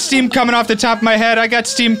time. I got steam coming off the top of my head. I got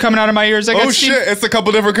steam coming out of my ears. I got Oh steam. shit, it's a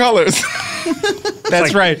couple different colors.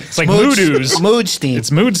 That's right. It's like mood ooze. Mood steam.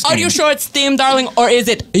 It's mood steam. Are you sure it's steam, darling, or is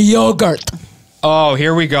it yogurt? Oh,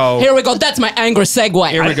 here we go. Here we go. That's my angry segue.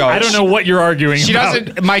 Here we go. I don't know what you're arguing She about.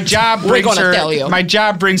 doesn't. My job We're brings gonna her. tell you. My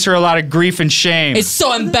job brings her a lot of grief and shame. It's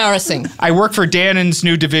so embarrassing. I work for Dannon's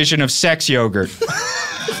new division of sex yogurt.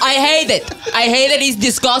 I hate it. I hate it. It's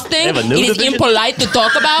disgusting. have a new It is division? impolite to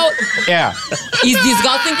talk about. Yeah. It's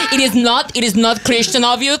disgusting. It is not Christian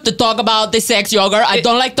of you to talk about the sex yogurt. I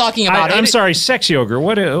don't like talking about it. I'm sorry, sex yogurt.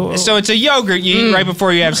 What? So it's a yogurt you eat right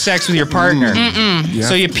before you have sex with your partner.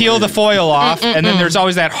 So you peel the foil off, and then there's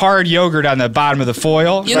always that hard yogurt on the bottom of the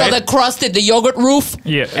foil. You know the yogurt roof?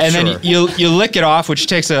 Yeah. And then you lick it off, which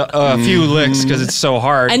takes a few licks because it's so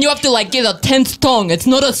hard. And you have to like get a tense tongue. It's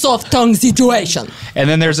not a soft tongue situation. And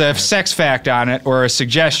then there's a sex fact on it or a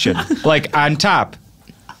suggestion, like on top.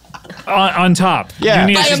 On top. Yeah. You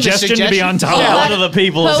need I a am the suggestion to be on top. Yeah, one of the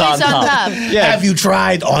people is on top. Yeah. Have you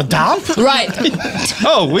tried on top? Right.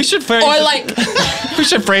 Oh, we should phrase Or like, we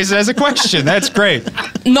should phrase it as a question. That's great.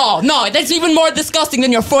 no, that's even more disgusting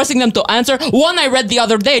than you're forcing them to answer. One I read the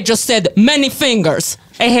other day just said many fingers.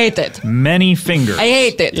 I hate it. Many fingers. I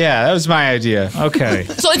hate it. Yeah, that was my idea. Okay.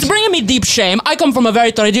 So it's bringing me deep shame. I come from a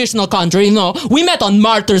very traditional country, you know. We met on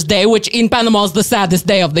Martyrs' Day, which in Panama is the saddest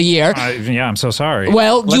day of the year. Yeah, I'm so sorry.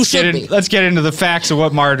 Well, you should be. Let's get into the facts of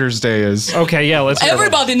what Martyrs' Day is. Okay, yeah, let's hear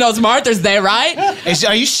Everybody knows Martyrs' Day, right?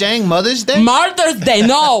 Are you saying Mother's Day? Martyrs' Day,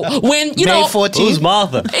 no. When, you know... May 14th? Who's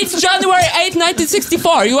Martha? It's January 8th,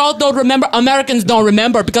 1964. You all don't remember. Americans don't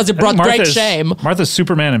remember because it brought great shame. Martha's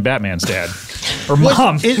Superman and Batman's dad. Or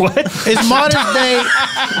mom. What? Is Mother's Day?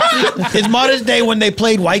 Is Mother's Day when they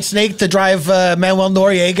played Whitesnake to drive Manuel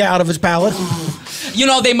Noriega out of his palace? You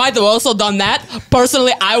know, they might have also done that.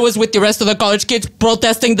 Personally, I was with the rest of the college kids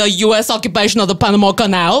protesting the U.S. occupation of the Panama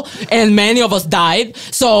Canal, and many of us died.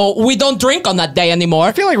 So we don't drink on that day anymore.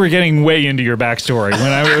 I feel like we're getting way into your backstory. When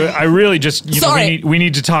I really just, we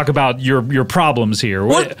need to talk about your problems here.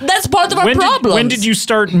 Well, that's part of our problems. When did you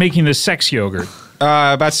start making the sex yogurt?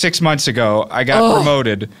 About 6 months ago, I got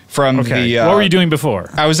promoted from the... what were you doing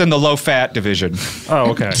before? I was in the low-fat division.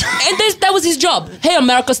 Oh, okay. And that was his job. Hey,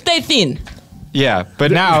 America, stay thin. Yeah,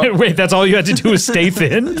 but now... Wait, that's all you had to do is stay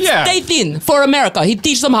thin? Yeah. Stay thin for America. He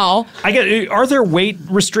teach them how. Are there weight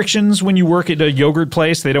restrictions when you work at a yogurt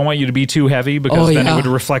place? They don't want you to be too heavy because then it would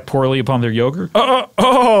reflect poorly upon their yogurt?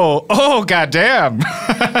 goddamn.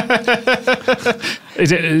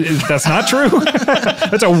 That's not true?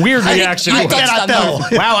 That's a weird reaction. I cannot tell.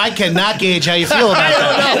 Wow, I cannot gauge how you feel about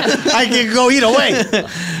that. I can go either way.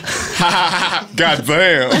 God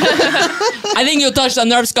damn. I think you touched a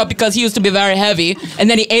nerve, Scott, because he used to be very heavy, and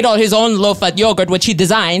then he ate all his own low-fat yogurt, which he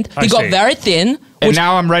designed. He got very thin. And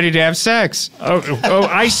now I'm ready to have sex. Oh,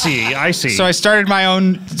 I see. So I started my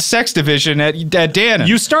own sex division at Dannon.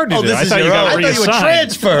 You started it. I thought you got reassigned. you were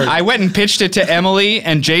transferred. I went and pitched it to Emily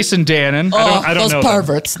and Jason Dannon. I don't know those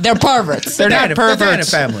perverts. They're perverts. They're not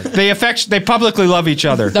perverts. They're family. They publicly love each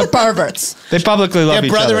other. They're perverts. They publicly love They're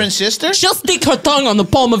each brother other. and sister? She'll stick her tongue on the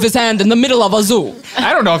palm of his hand in the middle of a zoo.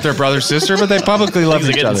 I don't know if they're brother sister, but they publicly love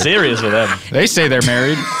each Getting other. serious with them. They say they're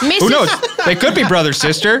married. Who knows? They could be brother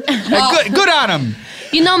sister. Good on them.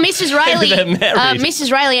 You know, Mrs. Riley. they're married.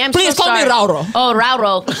 Mrs. Riley, I'm Please so call sorry. me Rauro. Oh,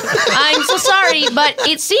 Rauro. I'm so sorry, but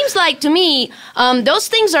it seems like to me, those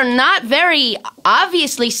things are not very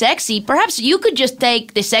obviously sexy. Perhaps you could just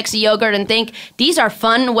take the sexy yogurt and think these are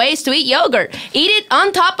fun ways to eat yogurt. Eat it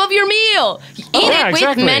on top of your meal. Eat it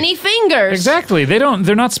with many fingers. Exactly.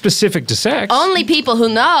 They're not specific to sex. Only people who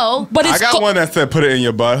know. But I got one that said put it in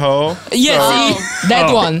your butthole. Yes,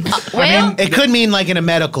 that one. Well, It could mean like in a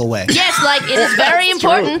medical way. yes, like it is very important.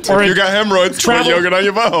 Or If you got hemorrhoids, put yogurt on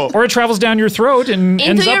your butthole. Or it travels down your throat and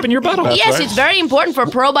ends up in your butthole. Yes, right. it's very important for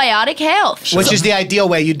probiotic health. Which is the ideal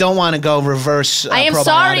way. You don't want to go reverse. I am probiotics.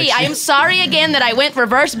 sorry. I am sorry again that I went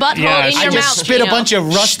reverse butthole in I your just mouth. spit a Gino. bunch of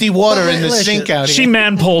rusty water in the sink out here. She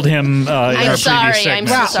man-pulled him in our previous sorry,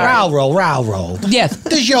 segment. I'm so sorry. Row. Yes.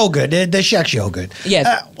 This yogurt, the sex yogurt. Yes.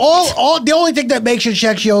 The only thing that makes it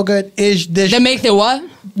sex yogurt is this. They make the what?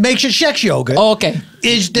 Makes it sex yogurt. Oh, okay.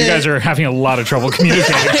 Is the You guys are having a lot of trouble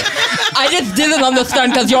communicating. I just didn't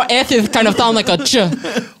understand because your S's kind of sound like a ch.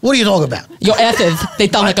 What are you talking about? Your S's, they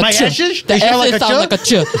sound like a My ch. S's? The They sound like S's a sound ch? like a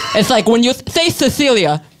ch. It's like when you say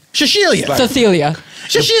Cecilia. Cecilia. Cecilia.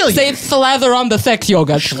 Cecilia. Say slather on the sex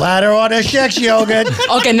yogurt. Slather on the sex yogurt.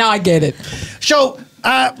 Okay, now I get it. So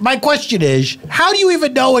My question is, how do you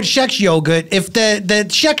even know it's sex yogurt if the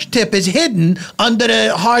sex tip is hidden under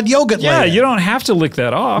the hard yogurt layer? Yeah, you don't have to lick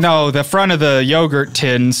that off. No, the front of the yogurt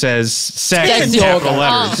tin says sex in capital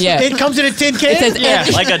letters. It comes in a tin can? It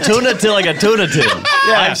says like a tuna tin.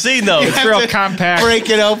 Yeah. I've seen those. It's real compact. Break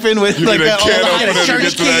it open with You like need a a can opener to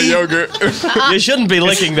get to that yogurt. You shouldn't be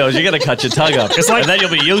licking those. You got to cut your tongue up. And then you'll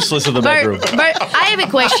be useless in the bedroom. But I have a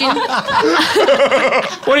question.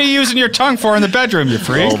 What are you using your tongue for in the bedroom, you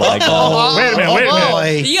freak? Oh, my God. Wait a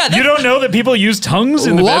minute. Yeah, you don't know that people use tongues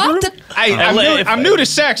in the bedroom? I'm new to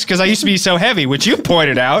sex because I used to be so heavy, which you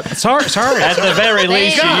pointed out. Sorry. At the very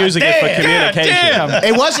least, you're using it for communication.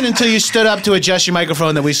 It wasn't until you stood up to adjust your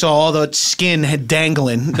microphone that we saw all the skin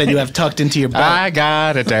dangling that you have tucked into your belt. I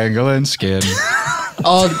got a dangling skin.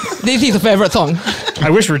 Oh, this is a favorite song. I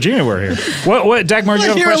wish Regina were here. What Dagmar, do you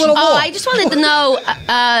have a question? I just wanted to know,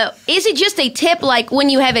 is it just a tip like when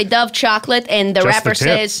you have a Dove chocolate and the Just rapper the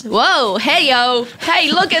tip? says, whoa, hey, yo,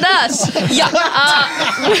 hey, look at us. Yeah.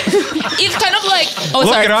 It's kind of like,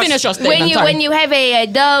 finish your statement. When you have a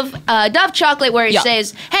Dove chocolate where it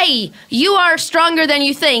says, hey, you are stronger than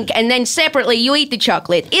you think, and then separately you eat the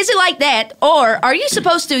chocolate. Is it like that, or are you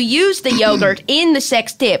supposed to use the yogurt in the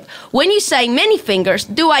sex tip? When you say many fingers,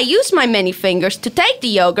 do I use my many fingers to take the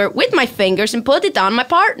yogurt with my fingers and put it on my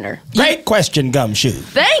partner? Great question, Gumshoe.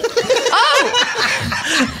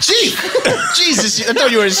 Jesus, I thought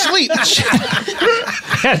you were asleep.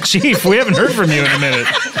 Yeah, Chief, we haven't heard from you in a minute.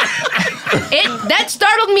 That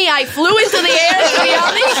startled me. I flew into the air, to be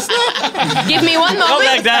honest. Give me one moment. Go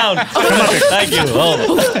back down. Thank you.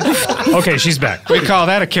 Oh. Okay, she's back. We call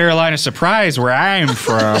that a Carolina surprise where I'm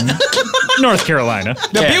from. North Carolina.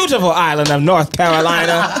 The beautiful island of North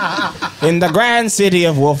Carolina in the grand city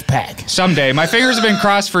of Wolfpack. Someday. My fingers have been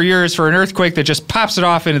crossed for years for an earthquake that just pops it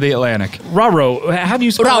off into the Atlantic. Raro. How do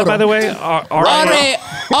you spell it, by the way? R-A-U-R-O.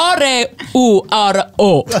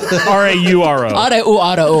 R-A-U-R-O.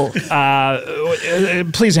 R-A-U-R-O.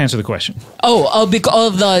 Please answer the question.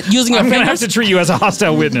 Because of the using your I'm going to fingers? have to treat you as a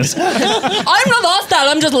hostile witness. I'm not hostile.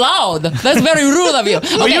 I'm just loud. That's very rude of you.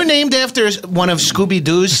 Are you named after one of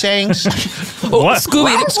Scooby-Doo's sayings? What?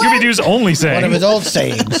 Scooby-Doo's only saying. One of his old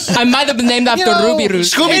sayings. I might have been named after Ruby Roo.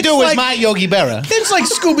 Scooby-Doo was my Yogi Berra. It's like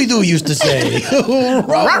Scooby-Doo used to say.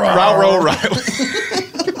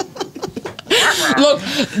 Look,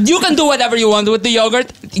 you can do whatever you want with the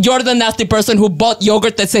yogurt. You're the nasty person who bought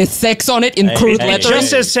yogurt that says sex on it in crude It lettering. just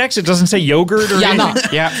says sex. It doesn't say yogurt or Yeah, no.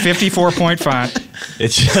 anything. Yeah, 54-point font.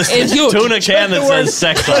 It's just It's a huge. tuna can that says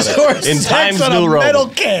sex on it. In Times New Roman.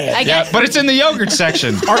 I guess But it's in the yogurt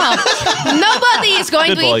section. nobody is going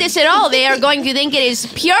Good to boy. eat this at all. They are going to think it is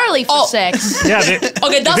purely for sex. Yeah, Okay, I that's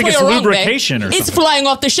think where it's you're wrong, Ray. lubrication or It's something. flying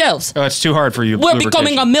off the shelves. Oh, it's too hard for you. We're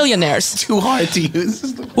becoming a millionaires. Too hard to use.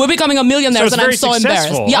 We're becoming a So millionaires, it's and I'm very so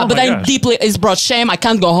successful. embarrassed. Yeah, Oh but my I'm gosh. deeply. It's brought shame. I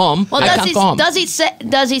can't go home. Well, I can't go home. does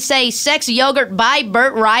it say sex yogurt by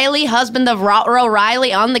Bert Riley, husband of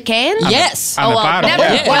Riley, on the can? Yes. On the bottom. Never.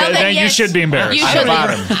 Yeah. Well, Then you yes. should be embarrassed. You On should the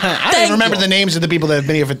bottom. I don't even remember the names of the people that have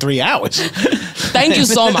been here for 3 hours. Thank you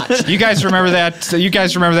so much. You guys remember that? You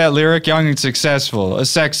guys remember that lyric? Young and successful, a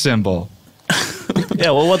sex symbol.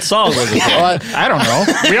 Yeah, well, what song was it from? I don't know.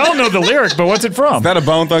 We all know the lyric, but what's it from? Is that a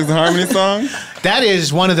Bone Thugs and Harmony song? That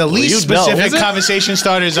is one of the least you know. specific Is it? conversation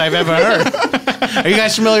starters I've ever heard. Are you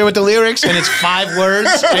guys familiar with the lyrics? And it's 5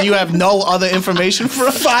 words, and you have no other information for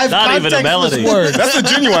it? 5 Not even a melody. words. That's a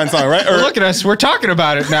Genuine song, right? Or Look at us. We're talking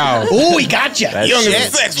about it now. Ooh, we got you. Young and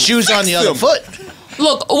successful. Shoes on the other foot.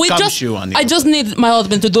 Look, Gumshoe on the I just need my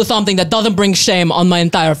husband to do something that doesn't bring shame on my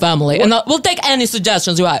entire family, and we'll take any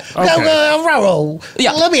suggestions you have. Now, Raro,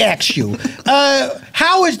 Yeah. let me ask you,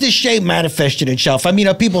 how is this shame manifested itself? I mean,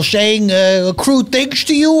 are people saying crude things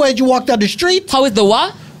to you as you walk down the street? How is the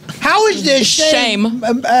what? How is this shame,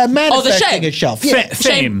 manifesting shame. itself?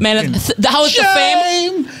 Shame, man. How is the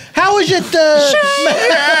fame? How is it?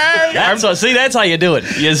 That's how you do it.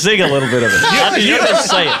 You sing a little bit of it. You just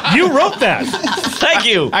say it. You wrote that. Thank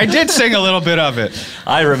you. I did sing a little bit of it.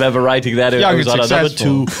 I remember writing that. It Young was and on a number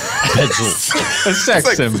successful. 2 pencil. A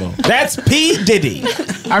sex symbol. That's P. Diddy.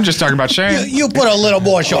 I'm just talking about shame. You put a little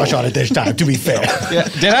more sauce on it this time, to be fair.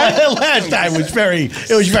 Did I? Last time was very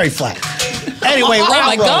flat. Anyway, Oh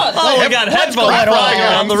my Raro. God. Oh, we got headphones going on? flying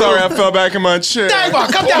around I'm the sorry, room. I fell back in my chair. Dagmar,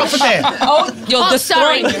 come down from there. Oh, you're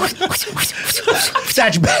sorry. destroying.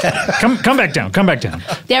 That's bad. Come back down. Come back down.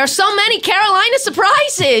 There are so many Carolina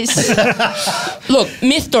surprises. Look,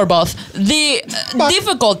 Mr. Boss, the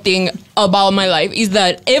difficult thing about my life is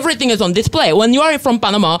that everything is on display. When you are from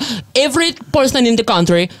Panama, every person in the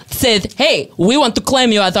country says, hey, we want to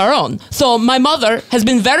claim you as our own. So my mother has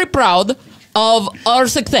been very proud of our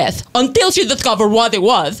success until she discovered what it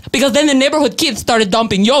was. Because then the neighborhood kids started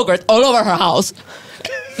dumping yogurt all over her house.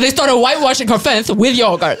 They started whitewashing her fence with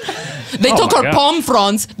yogurt. They took her palm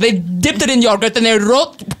fronds, they dipped it in yogurt, and they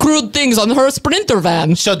wrote crude things on her Sprinter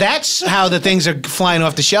van. So that's how the things are flying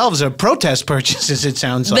off the shelves are protest purchases, it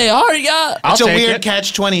sounds like. They are, yeah. It's a weird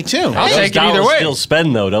catch-22. I'll take it either way. Still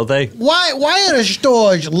spend, though, don't they? Why are the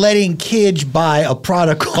stores letting kids buy a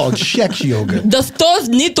product called sex yogurt? The stores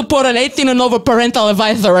need to put an 18 and over parental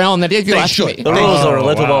advisor on it, if you ask me. The rules are a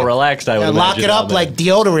little more relaxed, I would imagine. Lock it up like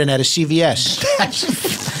deodorant at a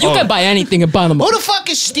CVS. You can buy anything in Panama. Who the fuck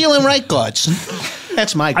is stealing right guards?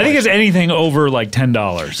 That's my question. I think it's anything over like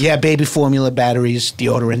 $10. Yeah, baby formula, batteries,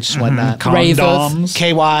 deodorants, whatnot. Condoms.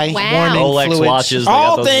 KY, warning Rolex fluids. watches.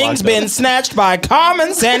 All things been snatched by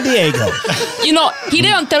Carmen San Diego. You know, he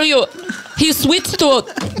didn't tell you. He switched to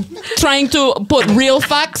trying to put real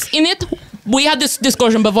facts in it. We had this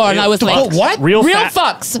discussion before, and I was like, "What? Real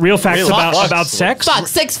facts? Real facts about sex?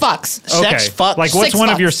 Sex facts. Okay. Sex fucks. Like, what's Sex one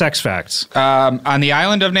fucks. of your sex facts? On the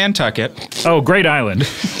island of Nantucket. Oh, great island.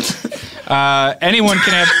 Anyone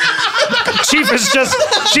can have. Chief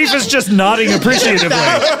is just nodding appreciatively.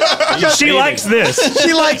 She likes this.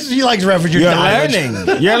 She likes refugee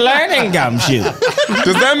islands. You're learning, Gumshoe.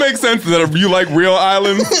 Does that make sense that you like real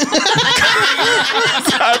islands?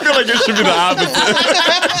 I feel like it should be the opposite.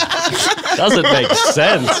 Doesn't make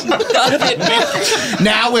sense.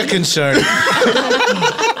 Now we're concerned.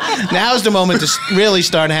 Now's the moment to really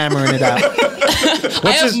start hammering it out.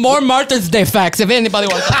 I have more Martha's Day facts if anybody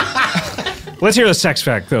wants that. Let's hear the sex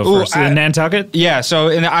fact, though, first. In Nantucket? Yeah,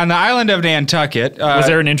 so on the island of Nantucket... was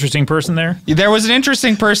there an interesting person there? There was an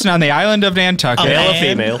interesting person on the island of Nantucket. Male or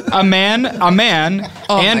female? A man,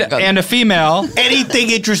 and a female.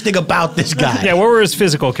 Anything interesting about this guy? Yeah, what were his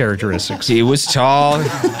physical characteristics? He was tall.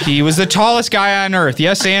 He was the tallest guy on earth.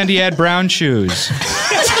 Yes, and he had brown shoes.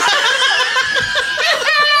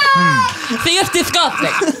 See, it's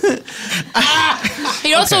disgusting.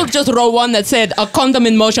 He also just wrote one that said, a condom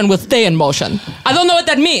in motion will stay in motion. I don't know what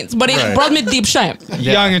that means, but it brought me deep shame.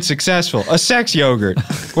 Young and successful. A sex yogurt.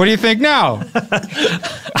 What do you think now?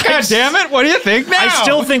 God damn it, what do you think now? I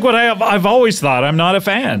still think what I've always thought. I'm not a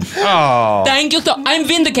fan. Oh. Thank you so I'm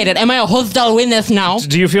vindicated. Am I a hostile witness now?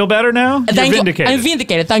 Do you feel better now? Thank You're vindicated. you. I'm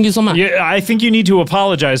vindicated. Thank you so much. Yeah, I think you need to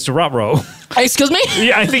apologize to Rutrow. Excuse me?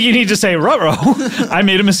 Yeah, I think you need to say, Rutrow, I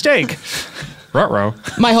made a mistake. Rutrow.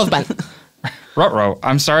 My husband. Rutrow,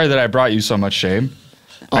 I'm sorry that I brought you so much shame.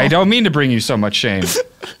 I don't mean to bring you so much shame.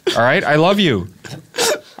 All right? I love you.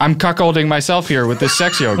 I'm cuckolding myself here with this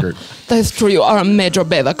sex yogurt. That's true. You are a major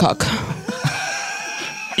beta cock.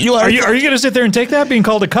 Are you going to sit there and take that, being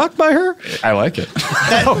called a cuck by her? I like it.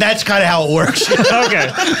 That's kind of how it works. Okay.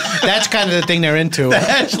 That's kind of the thing they're into.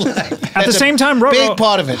 At the same time, Rutrow, big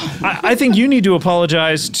part of it. I think you need to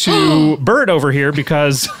apologize to Bert over here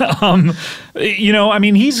because, you know, I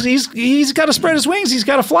mean, he's got to spread his wings. He's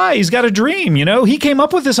got to fly. He's got to dream. You know, he came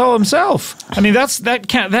up with this all himself. I mean, that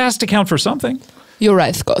has to count for something. You're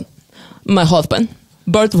right, Scott. My husband,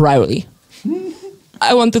 Bert Rowley.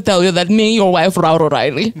 I want to tell you that me, your wife,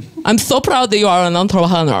 Rowley, I'm so proud that you are an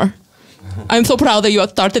entrepreneur. I'm so proud that you have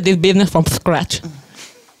started this business from scratch.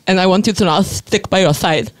 And I want you to now stick by your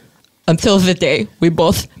side until the day we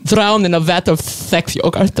both drown in a vat of sex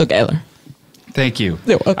yogurt together. Thank you.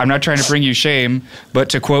 I'm not trying to bring you shame, but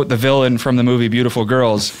to quote the villain from the movie Beautiful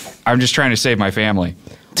Girls, I'm just trying to save my family.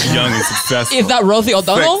 Young and successful. Is that Rosie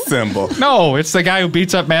O'Donnell? Sex symbol. No, it's the guy who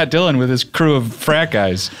beats up Matt Dillon with his crew of frat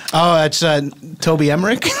guys. Oh, that's Toby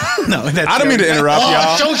Emmerich? No, that's I don't mean to interrupt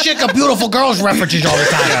y'all. Show shit of Beautiful Girls references all the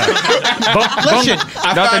time. Listen,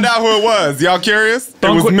 I found out who it was. Y'all curious? It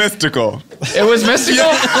was mystical. It was mystical?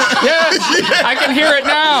 Yeah. I can hear it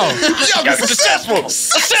now. Young and successful.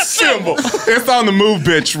 Sex symbol. It's on the Move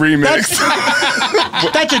Bitch remix.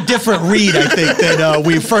 That's a different read, I think, than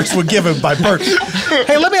we first were given by Bert.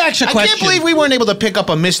 Hey, let me ask you a I question. can't believe we weren't able to pick up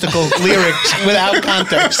a mystical lyric without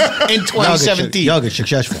context in 2017. Young and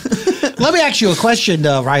successful. Let me ask you a question,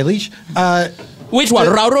 Riley. Which one,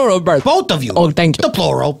 Rauro or Bert? Both of you. Oh, thank you. The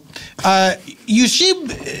plural. You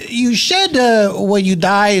said when you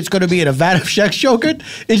die, it's going to be in a vat of sex yogurt.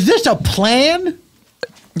 Is this a plan?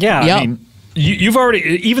 Yeah, Yep. I mean, you've already,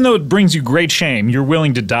 even though it brings you great shame, you're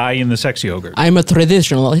willing to die in the sex yogurt. I'm a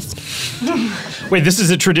traditionalist. Wait, this is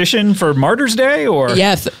a tradition for Martyrs Day, or?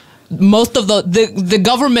 Yes. Most of the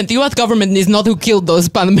government, the U.S. government is not who killed those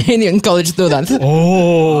Panamanian college students.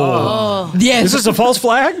 Oh. Yes. Is this a false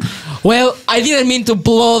flag? Well, I didn't mean to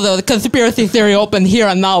blow the conspiracy theory open here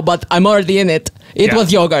and now, but I'm already in it. It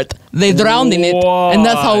was yogurt. They drowned in it, and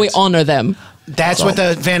that's how we honor them. That's what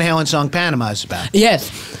the Van Halen song Panama is about. Yes.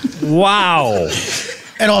 Wow.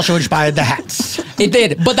 And also inspired the hats. It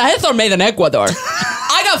did, but the hats are made in Ecuador.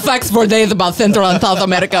 I got facts for days about Central and South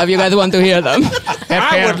America if you guys want to hear them.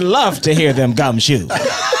 I would love to hear them gumshoe.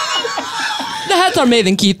 The hats are made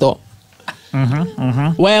in Quito.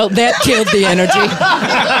 Well, that killed the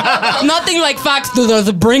energy. Nothing like facts to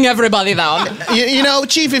just bring everybody down. You know,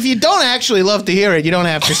 Chief, if you don't actually love to hear it, you don't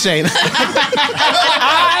have to say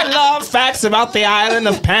that. I love facts about the island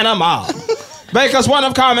of Panama. Because one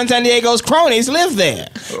of Carmen Sandiego's cronies lived there.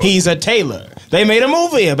 He's a tailor. They made a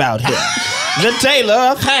movie about him. The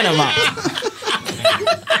Tailor of Panama.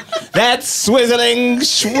 That swizzling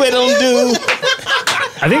schwiddle-doo.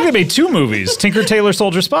 I think they made 2 movies. Tinker, Tailor,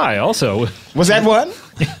 Soldier, Spy also. Was that one?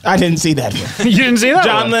 I didn't see that one. You didn't see that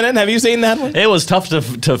John one? Lennon, have you seen that one? It was tough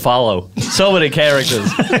to follow. So many characters.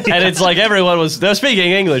 And it's like everyone was, they're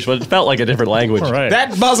speaking English, but it felt like a different language. Right.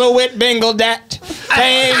 That Buzzlewit Bingle Dat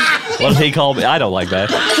thing. What did he call me? I don't like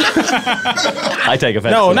that. I take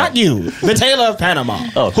offense. No, to not that. you. The Tailor of Panama.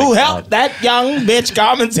 Oh, who thank helped that young bitch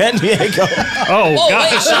Carmen Sandiego. Oh,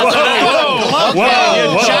 gosh.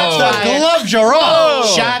 Whoa. Shots fired. The gloves are off.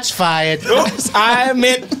 Shots fired. Oops, I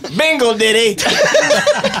meant Bingle Diddy.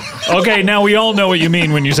 Okay, now we all know what you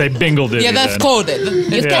mean when you say Bingle Diddy. Yeah, that's then. coded.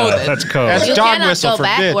 It's coded. That's code. That's You dog cannot whistle go for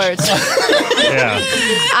backwards. Yeah.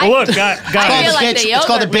 I, Well, look, I guys. feel like the It's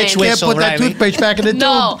called a yogurt bitch man. whistle, Put that Riley. toothpaste back in the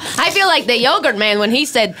No, I feel like the yogurt man when he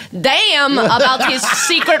said "damn" about his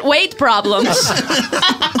secret weight problems.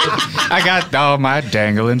 I got all my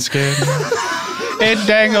dangling skin. It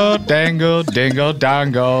dangle, dangle, dingle,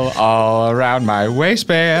 dangle all around my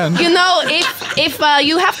waistband. You know, if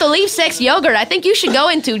you have to leave sex yogurt, I think you should go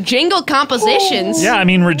into jingle compositions. Yeah, I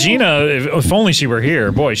mean, Regina, if only she were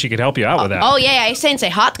here, boy, she could help you out with that. Oh yeah, I sense a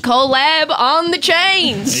hot collab on the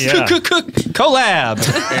chains. Yeah. Collab.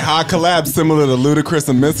 A hot collab similar to Ludacris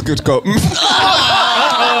and Mystical.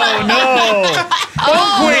 Oh, no.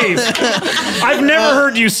 Don't queef. I've never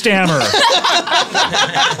heard you stammer.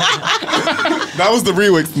 That was the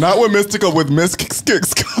remix, not with Mystical, with Miss Kicks.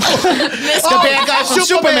 The bad guy from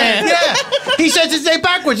Superman. Yeah. He says his name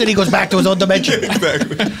backwards and he goes back to his own dimension.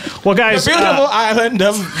 Exactly. Well, guys, The beautiful island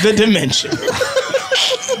of the dimension.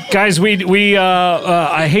 guys,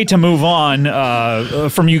 I hate to move on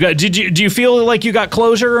from you guys. Do you feel like you got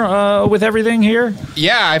closure with everything here?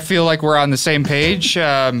 Yeah, I feel like we're on the same page.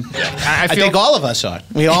 I I think all of us are.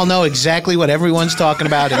 We all know exactly what everyone's talking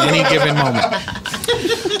about at any given moment.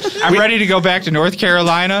 I'm ready to go back to North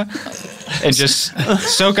Carolina and just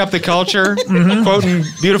soak up the culture, quoting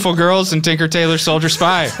beautiful girls and Tinker, Tailor, Soldier,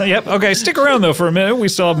 Spy. Yep. Okay, stick around, though, for a minute. We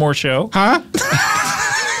still have more show. Huh?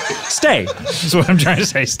 Stay. That's what I'm trying to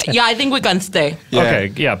say. Stay. Yeah, I think we can stay. Yeah.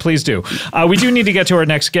 Okay, yeah, please do. We do need to get to our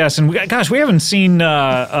next guest, and gosh, we haven't seen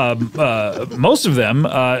most of them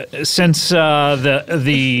since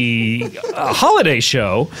the holiday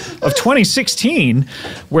show of 2016,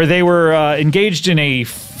 where they were engaged in a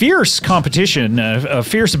fierce competition, a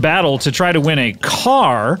fierce battle to try to win a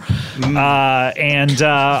car. And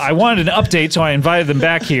I wanted an update, so I invited them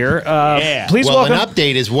back here. Please welcome. An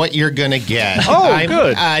update is what you're going to get. Oh, I'm,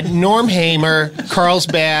 good. Norm Hamer,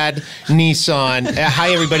 Carlsbad, Nissan.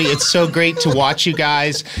 Hi, everybody. It's so great to watch you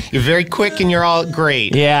guys. You're very quick and you're all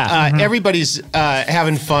great. Yeah. Everybody's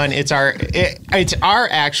having fun. It's our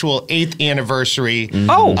actual 8th anniversary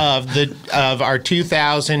of our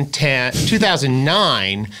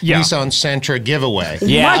 2009 Nissan Sentra giveaway.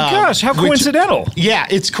 Yeah. My gosh, how coincidental. Yeah,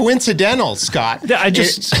 it's coincidental, Scott. I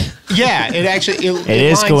just... It actually it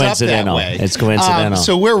is lines coincidental. Up that way. It's coincidental.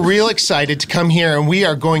 So we're real excited to come here, and we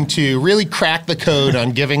are going to really crack the code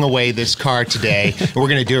on giving away this car today. And we're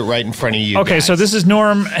going to do it right in front of you. Okay, guys. so this is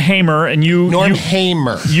Norm Hamer, and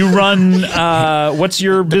Hamer. You run what's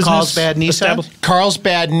your business? Carlsbad Nissan.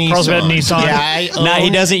 Carlsbad Nissan. Carlsbad Nissan. Yeah, no, he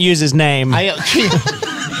doesn't use his name.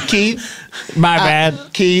 Keith. My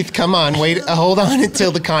bad. Keith, come on, wait, hold on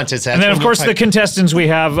until the contest. And then, of course, the contestants we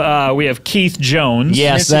have Keith Jones.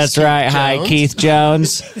 Yes, that's right. Jones. Hi, Keith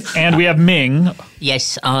Jones. And we have Ming.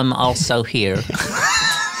 Yes, I'm also here.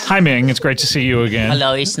 Hi, Ming. It's great to see you again.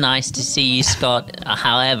 Hello, it's nice to see you, Scott.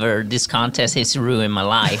 However, this contest has ruined my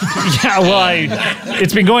life. Yeah, well,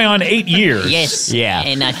 it's been going on 8 years. Yes. Yeah.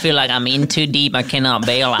 And I feel like I'm in too deep. I cannot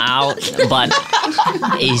bail out. But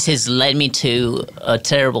it has led me to a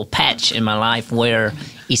terrible patch in my life where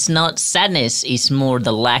it's not sadness, it's more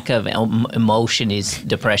the lack of emotion is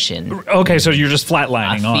depression. Okay, so you're just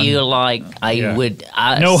flatlining on. I feel like I would...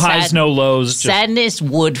 no highs, no lows. Sadness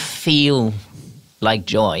would feel like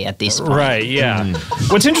joy at this point. Right, yeah.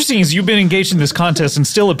 What's interesting is you've been engaged in this contest and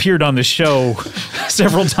still appeared on the show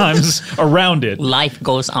several times around it. Life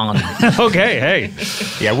goes on. Okay, hey.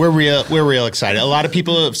 Yeah, we're real excited. A lot of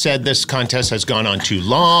people have said this contest has gone on too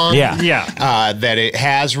long. Yeah. That it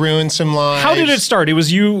has ruined some lives. How did it start? It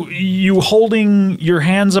was you holding your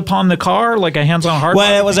hands upon the car, like a hands on a hard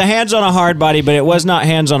body? Well, it was a hands on a hard body, but it was not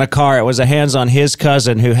hands on a car. It was a hands on his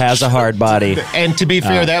cousin who has a hard body. And to be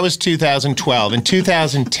fair, that was 2012. In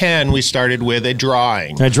 2010, we started with a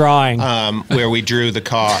drawing. A drawing. Where we drew the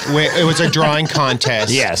car. It was a drawing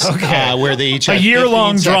contest. Yes. Okay. Where they each had a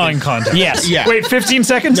year-long 15 drawing seconds. contest. Yes. Yeah. Wait, 15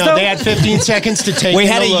 seconds No, though? they had 15 seconds to take We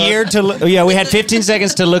had a look. year to we had 15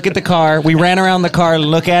 seconds to look at the car. We ran around the car,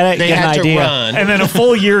 look at it, They get an had to idea. run. And then a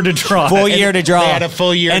full year to draw. Full year to draw. They had a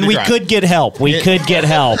full year and to we draw. could get help. We could get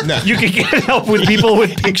help. No. You could get help with people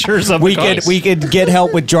with pictures of the cars. We could get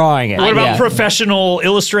help with drawing it. What about Yeah. professional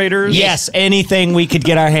illustrators? Yes, anything we could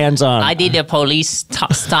get our hands on. I did a police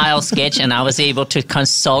style sketch, and I was able to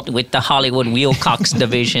consult with the Hollywood Wilcox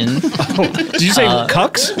division. Did you say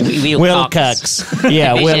Cucks? Wilcox.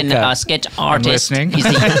 Yeah, division, Wilcox. sketch artist. listening.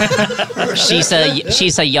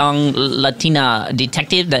 She's a young Latina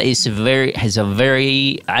detective that has a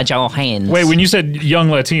very agile hand. Wait, when you said young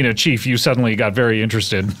Latina chief, you suddenly got very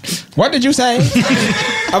interested. What did you say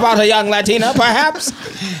about a young Latina, perhaps?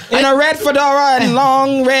 In a red fedora and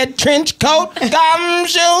long red trench coat,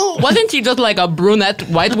 gumshoe? Wasn't she just like a brunette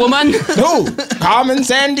white woman? Who? Carmen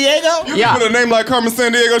San Diego? Yeah. With a name like Carmen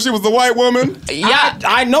San Diego, she was a white woman. Yeah,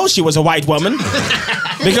 I know she was a white woman.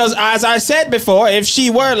 Because as I said before, if she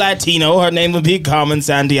were Latino, her name would be Carmen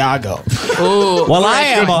San Diego. Ooh. Well,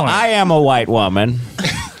 I am a white woman.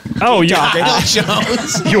 Oh, you Jones.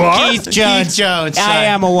 You are? Keith Jones. I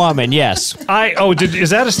am a woman, yes.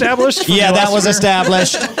 Is that established? from Yeah, the that last was year?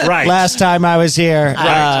 established Right. last time I was here.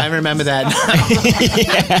 I remember that.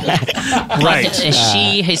 Right.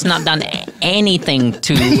 She has not done anything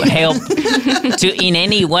to help in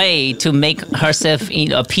any way to make herself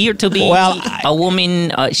appear to be a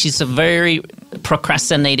woman. She's a very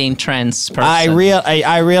procrastinating trans person.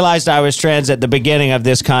 I realized I was trans at the beginning of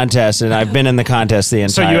this contest, and I've been in the contest the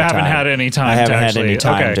entire time. So you haven't had any time I haven't to had actually, any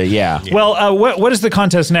time okay. to, yeah. Well, what is the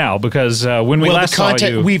contest now? Because when we last saw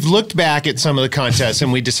you... We've looked back at some of the contests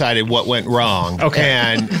and we decided what went wrong.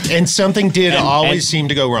 Okay. And something did always seem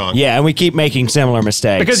to go wrong. Yeah, and we keep making similar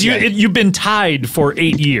mistakes. Because you've been tied for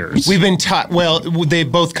 8 years. We've been tied. Well, they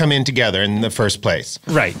both come in together in the first place.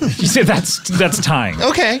 Right. You see, that's tying.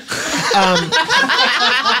 Okay.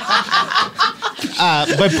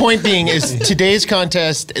 But point being is today's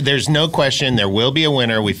contest, there's no question there will be a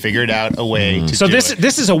winner. We figured out a way to So do this it.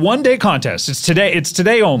 is a one-day contest. It's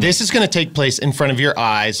today only. This is going to take place in front of your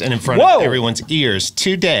eyes and in front Whoa. of everyone's ears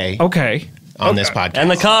today. Okay. On this podcast.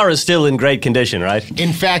 And the car is still in great condition, right?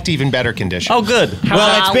 In fact, even better condition. Oh, good.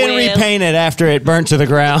 Well, it's been repainted after it burnt to the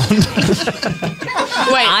ground.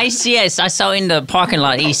 Wait, I saw in the parking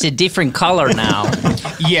lot. It's a different color now.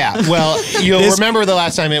 Yeah, well, you'll remember the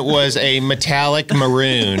last time it was a metallic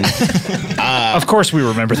maroon. Of course we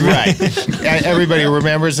remember that. Right. Everybody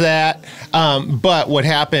remembers that. But what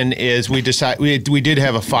happened is we did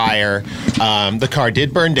have a fire. The car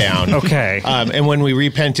did burn down. Okay. And when we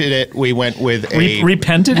repented it, we went with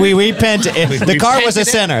repented? We repented. The car was a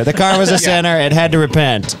sinner. The car was a sinner. It had to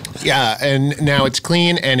repent. Yeah, and now it's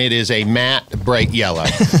clean, and it is a matte, bright yellow.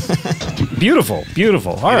 Beautiful.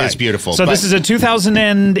 All right. It is beautiful. So this is a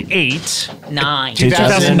 2008.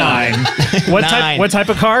 2009. What type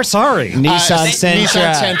of car? Sorry. Nissan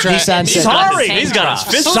Sentra. Nissan Sentra. Sorry. He's got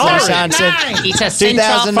his fist Sorry. It's a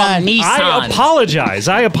Sentra from Nissan.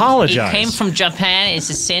 I apologize. It came from Japan. It's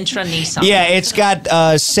a Sentra Nissan. Yeah, it's got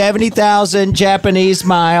 70,000 Japanese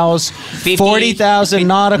miles, 40,000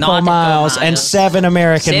 nautical miles, and 7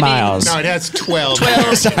 American miles. No, that's 12.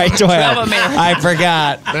 Sorry, 12. I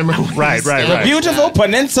forgot. Right. The beautiful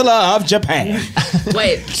peninsula of Japan.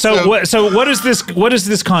 Wait. So what is this? What is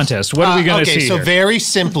this contest? What are we going to see? So here? very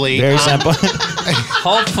simply,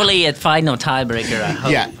 Hopefully a final tiebreaker. I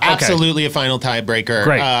hope. Yeah, absolutely a final tiebreaker.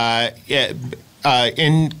 Great.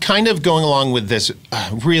 In kind of going along with this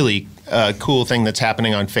really cool thing that's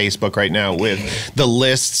happening on Facebook right now with the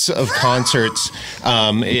lists of concerts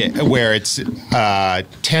where it's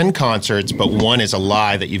 10 concerts, but one is a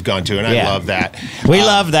lie that you've gone to, and I love that. We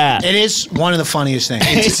love that. It is one of the funniest things.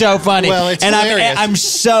 It's so funny. Well, it's and hilarious. I'm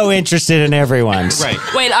so interested in everyone's. Right.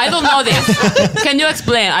 Wait, I don't know this. Can you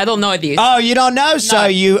explain? I don't know this. Oh, you don't know? So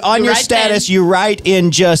you on your write status, you write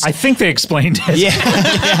in just. I think they explained it. Yeah.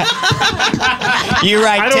 You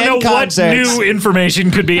write I don't 10 know concerts. what new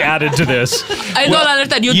information could be added to to this. I don't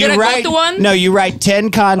understand. You didn't go to one? No, you write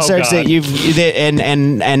 10 concerts Oh, that God.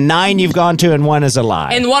 and 9 you've gone to, and 1 is a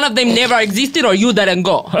lie. And one of them never existed, or you didn't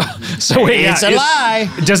go. So wait, It's a lie.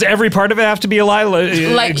 Does every part of it have to be a lie?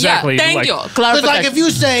 Exactly. Yeah, thank you. It's like if you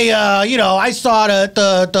say, I saw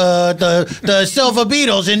the Silver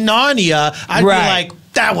Beetles in Narnia, I'd Right. be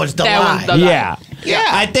like, that was the That lie. was the lie. Yeah. Yeah.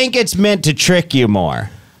 I think it's meant to trick you more.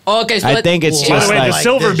 Okay, so I think it's By just the way, like the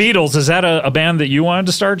Silver Beetles, is that a band that you wanted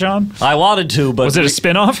to start, John? I wanted to, but Was it a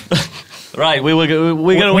spin-off? Right,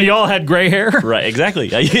 we all had gray hair? Right, exactly.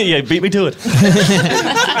 Yeah, beat me to it.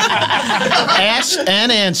 Asked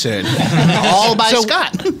and answered. All by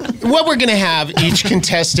Scott. What we're going to have each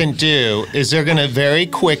contestant do is they're going to very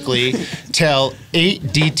quickly tell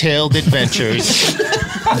 8 detailed adventures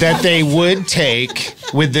that they would take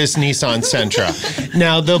with this Nissan Sentra.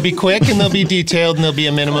 Now, they'll be quick and they'll be detailed and there'll be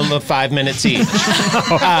a minimum of 5 minutes each.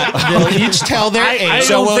 They'll each tell their age. I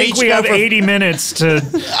don't think we have 80 minutes to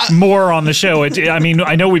more on the show. I mean,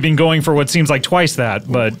 I know we've been going for what seems like twice that,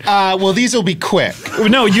 but... well, these will be quick.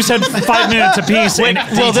 No, you said 5 minutes apiece.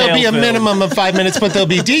 Well, there'll be a minimum of 5 minutes, but they'll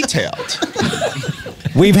be detailed.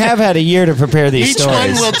 We have had a year to prepare these Each stories.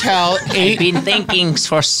 one will tell 8. I've been thinking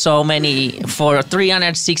for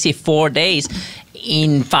 364 days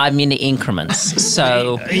in 5-minute increments.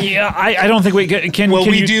 So yeah, I don't think we can. Well,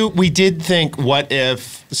 can we did think, what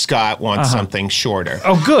if Scott wants something shorter?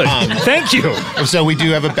 Oh, good. Thank you. So we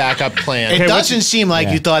do have a backup plan. It doesn't seem like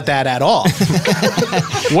you thought that at all.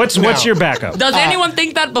 What's your backup? Does anyone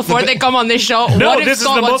think that before they come on this show? No, what if this is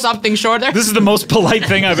Scott the wants most- something shorter? This is the most polite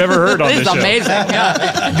thing I've ever heard on This this is show. amazing.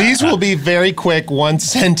 Yeah. These will be very quick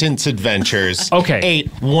 1-sentence adventures. Okay. 8.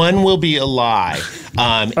 1 will be a lie.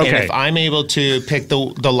 And Okay. if I'm able to pick the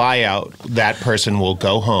lie out, that person will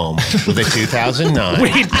go home with a 2009.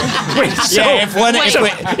 Wait. So, Yeah,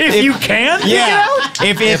 if you can, Yeah.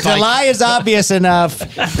 If the lie is obvious enough,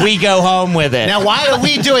 we go home with it. Now, why are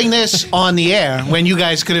we doing this on the air when you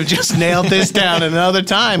guys could have just nailed this down at another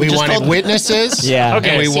time? We Just wanted told- witnesses. Yeah.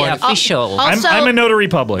 Okay. And we it's wanted official. I'm a notary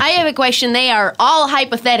public. I have a question. They are all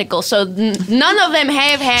hypothetical, so none of them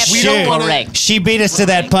have happened. We don't wanna- Correct. She beat us to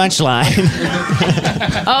that punchline.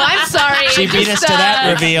 Oh, I'm sorry. She beat us to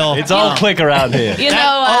that reveal. It's all quick around here. You That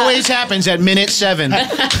know, always happens at minute 7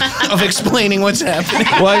 of explaining what's happening.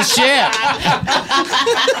 Well, shit.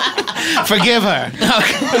 Forgive her.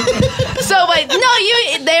 so but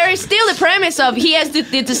no, there is still the premise of he has to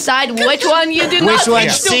decide which one you do Which not. one do.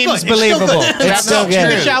 seems believable? It's still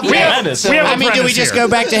good. We have a I mean, do we premise just here. go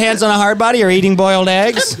back to hands on a hard body or eating boiled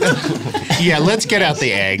eggs? Yeah, let's get out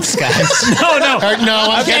the eggs, guys. No.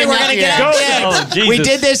 I'm Okay, getting we're out gonna the get eggs. out the Oh, eggs. Jesus. We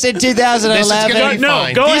did this in 2011. gonna be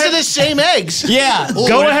fine. Go These ahead. are the same eggs. Yeah.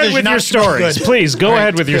 Go ahead with your stories, please. Go All right,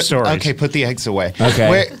 ahead with your good. stories. Okay, put the eggs away.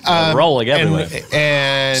 Okay. Rolling everywhere.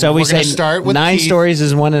 And So we we're gonna say start with 9 Keith. stories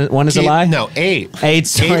is one is a Keith- lie? No, 8. 8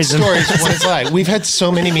 stories. 8 stories. One is a lie. We've had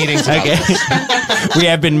so many meetings about Okay. this. We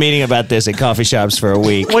have been meeting about this at coffee shops for a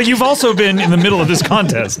week. Well, you've also been in the middle of this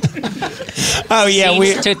contest. Oh, yeah.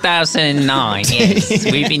 Since 2009, yes.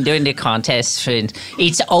 We've been doing the contest.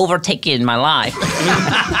 It's overtaken my life.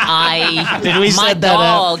 we my set that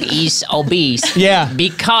up? dog is obese. Yeah.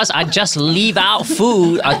 Because I just leave out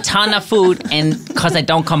food, a ton of food, and because I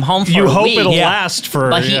don't come home for You a hope week. it'll Yeah. last for.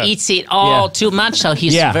 But he yeah. eats it all Yeah. too much, so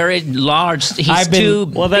he's Yeah. very large. He's I've been-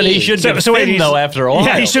 too Well, then he big. should So be wait, thin, he's- though, after a while.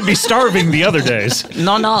 Yeah, he should be starving the other days.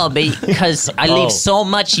 No, because I Oh. leave so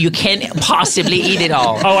much, you can't possibly eat it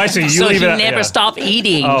all. Oh, I see. You so leave he it- never yeah. stop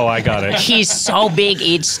eating. Oh, I got it. He's so big,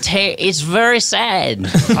 it's very sad.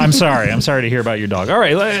 I'm sorry to hear about your dog. All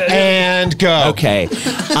right. And go. Okay.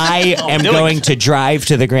 I am going to drive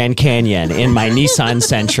to the Grand Canyon in my Nissan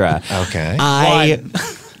Sentra. Okay.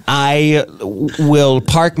 I will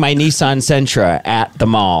park my Nissan Sentra at the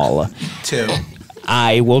mall. 2.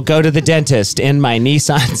 I will go to the dentist in my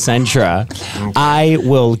Nissan Sentra. I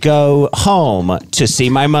will go home to see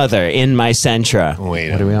my mother in my Sentra.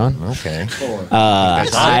 Wait. What are we on? Okay.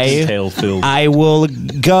 I will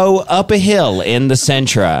go up a hill in the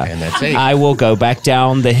Sentra. And that's 8. I will go back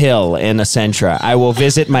down the hill in a Sentra. I will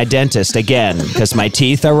visit my dentist again because my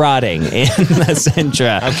teeth are rotting in the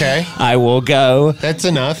Sentra. Okay. I will go. That's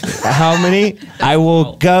enough. How many? I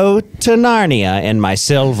will go to Narnia in my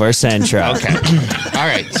silver Sentra. Okay. All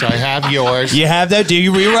right. So I have yours. You have that? Do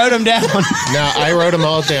you rewrote them down? No, I wrote them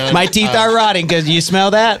all down. My teeth are rotting because you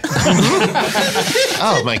smell that?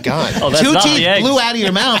 Oh my God. Oh, that's 2 not the teeth eggs. blew out of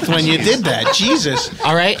your mouth when you did that. Jesus.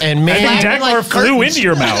 All right. And I man, think Dagmar flew into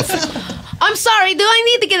your mouth. I'm sorry. Do I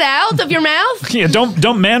need to get out of your mouth? Yeah,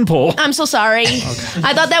 don't man pull. I'm so sorry.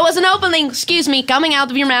 I thought that was an opening. Excuse me, coming out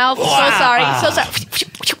of your mouth. So sorry. So sorry.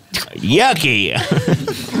 Yucky.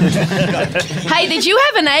 Hey, did you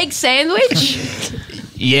have an egg sandwich?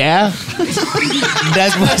 Yeah.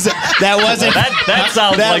 That wasn't. That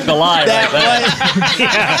sounds like the lie right there.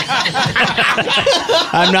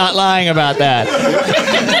 I'm not lying about that.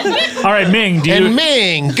 All right, Ming.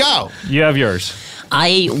 Ming, go. You have yours.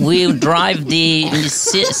 I will drive the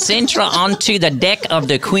Sentra onto the deck of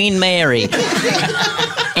the Queen Mary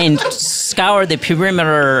and scour the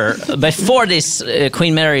perimeter before this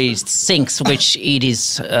Queen Mary sinks, which it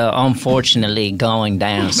is unfortunately going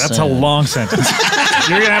down. That's a long sentence.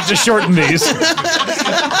 You're going to have to shorten these.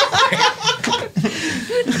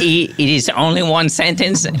 It is only one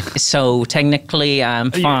sentence, so technically I'm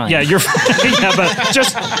fine. Yeah, you're fine. Yeah, but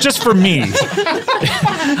just for me.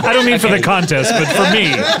 I don't mean for the contest, but for me.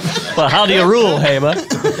 Well, how do you rule, Hema?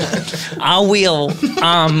 I will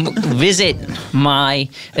visit my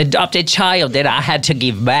adopted child that I had to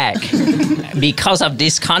give back. Because of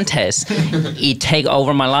this contest, it take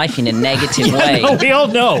over my life in a negative way. No, we all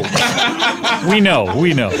know. We know.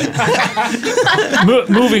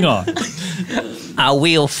 Moving on. I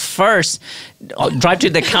will first drive to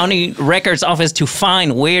the county records office to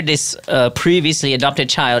find where this previously adopted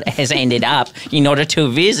child has ended up in order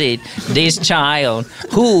to visit this child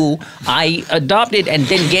who I adopted and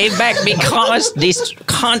then gave back because this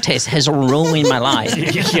contest has ruined my life.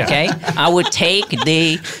 Yeah. Okay? I would take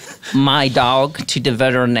my dog to the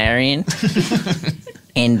veterinarian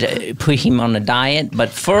and put him on a diet, but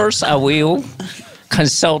first I will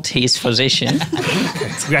consult his physician.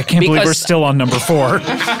 I can't believe we're still on number 4.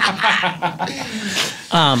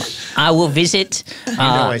 I will visit.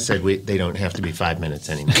 I said they don't have to be 5 minutes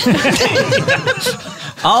anymore.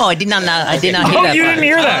 Oh, I did not know. I did not hear that. Oh, you didn't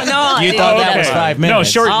hear that? No, You thought that was 5 minutes. No,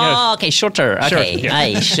 short. Oh, okay, shorter.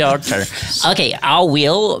 Okay, shorter. Okay, I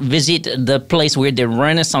will visit the place where the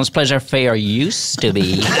Renaissance Pleasure Fair used to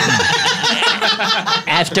be.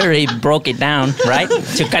 After he broke it down, right?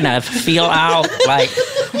 To kind of feel out like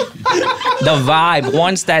the vibe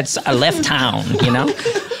once that's left town, you know?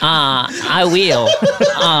 I will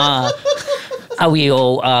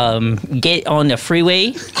get on the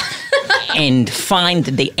freeway and find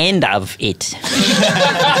the end of it.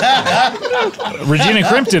 Regina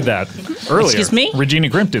Crimp did that earlier. Excuse me? Regina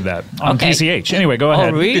Crimp did that on Okay. PCH. Anyway, go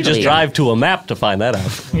ahead. really? You could just drive to a map to find that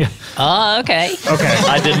out. Yeah. Oh, okay. Okay.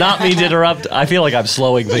 I did not mean to interrupt. I feel like I'm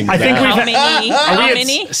slowing things I think down. we've How many? How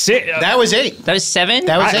many? That was 8. That was 7?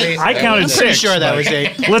 That was 8. I counted I'm 6. pretty sure that but was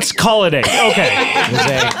 8. Let's call it 8.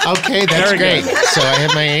 Okay. Okay, that's Very great. good. So I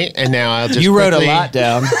have my 8, and now I'll just You wrote a quickly- lot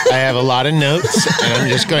down. I have a lot of notes, and I'm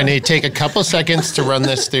just going to take a couple seconds to run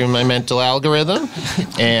this through my mental algorithm.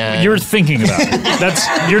 And You're thinking about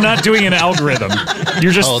it. You're not doing an algorithm.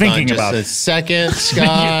 You're just hold thinking on, about just it. a second,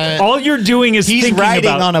 Scott. All you're doing is He's thinking writing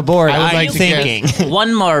about on a board. I would I'm like to thinking.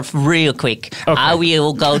 One more real quick. I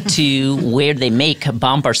will go to where they make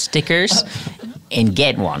bumper stickers and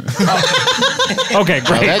get one. Okay, great.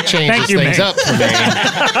 Well, that changes Thank you, things Ming. up for me.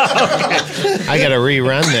 I got to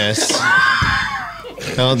rerun this.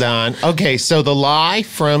 Hold on. Okay, so the lie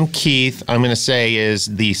from Keith, I'm going to say, is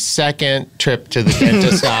the second trip to the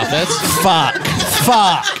dentist office. Fuck.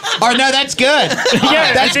 Or no, that's good.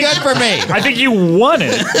 Yeah, That's good for me. I think you won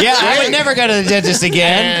it. Yeah, I would never go to the dentist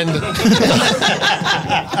again. And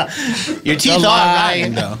Your teeth the are lie,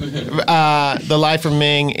 rotting, though. the lie from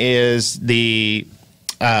Ming is the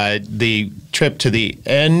trip to the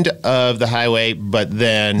end of the highway, but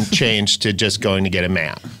then change to just going to get a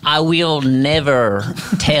map. I will never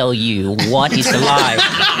tell you what is the lie.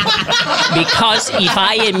 Because if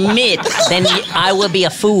I admit, then I will be a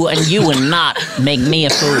fool and you will not make me a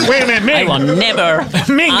fool. Wait a minute, Ming. I will never.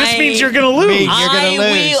 Ming, this means you're going to lose. Ming, you're gonna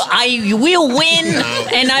lose. I will win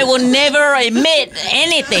and I will never admit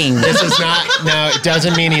anything. This is not, no, it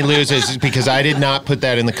doesn't mean he loses because I did not put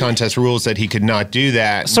that in the contest rules that he could not do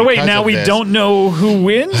that. So wait, because now of we this. don't know who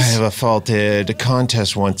wins? I have a faulted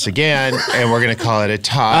contest once again, and we're going to call it a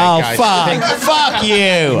tie. Oh, guys. fuck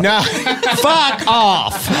you. No. Fuck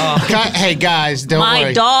off. Hey, guys, don't My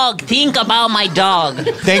worry. dog. Think about my dog.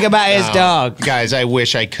 Think about his dog. Guys, I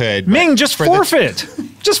wish I could. but Ming, just for the- forfeit.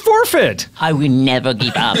 Just forfeit. I will never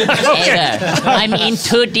give up. Ever. I'm in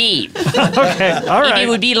too deep. Okay, all right. It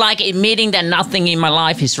would be like admitting that nothing in my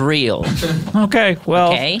life is real. Okay,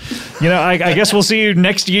 well, Okay. you know, I guess we'll see you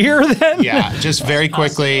next year then. Yeah, just very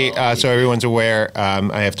quickly, so everyone's aware,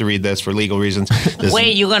 I have to read this for legal reasons. This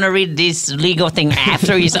Wait, you're gonna read this legal thing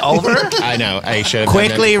after it's over? I know. I should have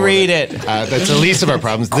Quickly done that read before, it. but, that's the least of our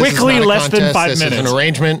problems. This Quickly, is not a less than contest. 5 This minutes. is an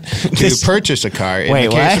arrangement to purchase a car. In Wait,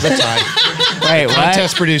 the case what? of a tie, Wait, what?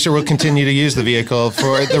 contest producer will continue to use the vehicle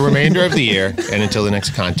for the remainder of the year and until the next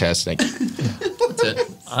contest. Thank you. That's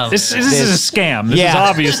it. This is a scam. This is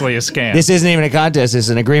obviously a scam. This isn't even a contest. It's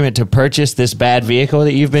an agreement to purchase this bad vehicle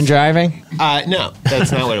that you've been driving? No,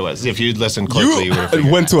 that's not what it was. If you'd listened closely, you would have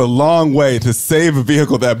went to a long way to save a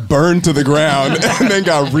vehicle that burned to the ground and then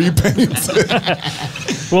got repainted.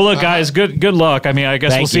 Well, look, guys, good luck. I mean, I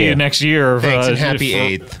guess we'll see you next year. Thanks, and happy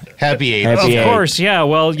 8th. Happy 8th. Of course, yeah.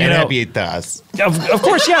 Well, you know. Happy 8th to us. Of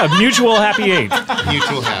course, yeah. Mutual happy 8th.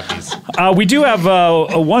 Mutual happies. We do have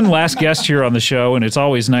one last guest here on the show, and it's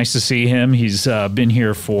always nice to see him. He's been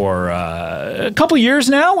here for a couple years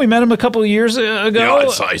now. We met him a couple of years ago. Yeah,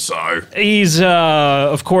 I'd say so. He's,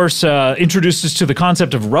 of course, introduced us to the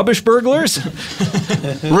concept of rubbish burglars.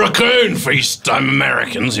 Raccoon feast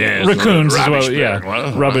Americans, yes. Raccoons as well, yeah.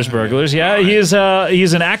 Rubbish burglars, yeah. He's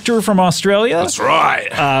an actor from Australia. That's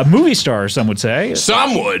right. Movie star, some would say.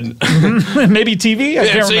 Some would. Maybe TV? I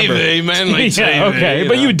can't remember. TV, mainly TV. Yeah, okay,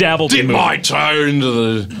 but you dabbled in Dip my toe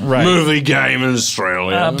into the movie game in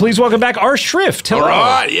Australia. Please welcome back our Shrift. Hello. All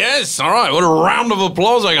right, yes, all right. What a round of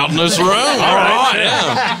applause I got in this room. All right,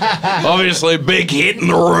 yeah. Obviously, big hit in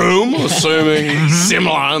the room, assuming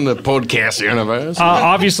similar in the podcast universe.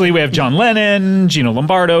 Obviously, we have John Lennon, Gino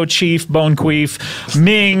Lambardo, Chief, Bone Queef,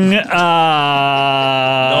 Ming,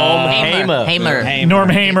 Norm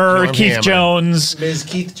Hamer, Keith Jones, Ms.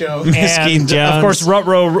 Keith Jones, and of course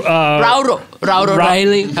Rauro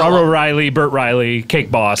Riley, Burt Riley, Cake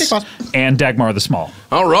Boss, and Dagmar the Small.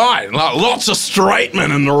 All right, lots of straight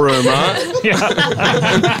men in the room, huh? Yeah.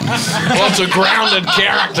 Lots of grounded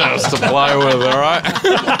characters to play with, all right?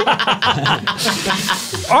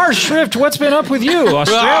 Our Shrift, what's been up with you,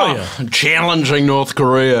 Australia? Challenging North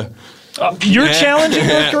Korea. You're challenging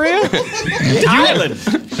North Korea? Island.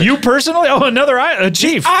 You personally? Oh, another island.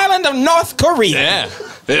 Chief. The island of North Korea. Yeah.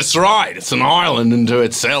 That's right. It's an island unto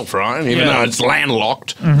itself, right? Even though it's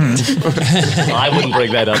landlocked. I wouldn't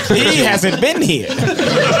bring that up. He hasn't been here.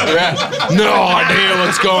 Yeah. No idea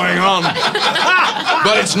what's going on.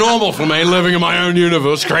 But it's normal for me living in my own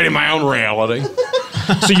universe, creating my own reality.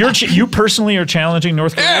 So you personally are challenging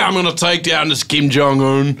North Korea? Yeah, I'm going to take down this Kim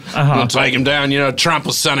Jong-un. I'm going to take him down. You know, Trump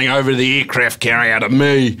was sending over the aircraft carrier to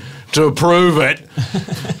me to approve it,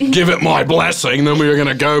 give it my blessing, then we were going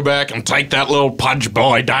to go back and take that little pudge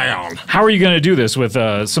boy down. How are you going to do this? With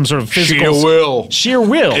some sort of physical... Sheer will. Sheer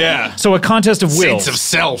will? Yeah. So a contest of will. Sense of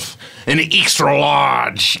self. An extra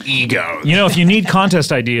large ego. You know, if you need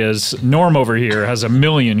contest ideas, Norm over here has a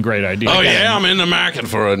million great ideas. Oh, yeah, I'm in the market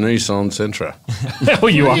for a Nissan Sentra. Oh,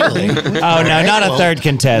 you are? Oh, no, not a third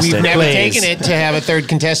contestant, We've never please. taken it to have a third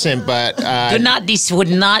contestant, but... do not,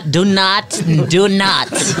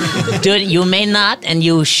 you may not, and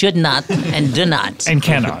you should not, and do not. And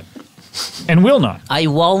cannot. And will not. I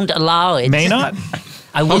won't allow it. May not?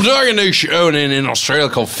 I'm doing a new show in Australia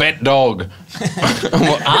called Fat Dog.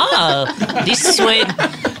 This is when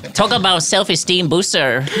talk about self-esteem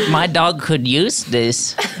booster. My dog could use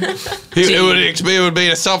this. It would be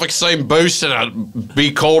a self-esteem booster to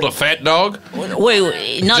be called a fat dog.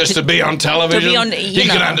 Wait, not just to be on television. He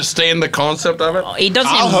can understand the concept of it. It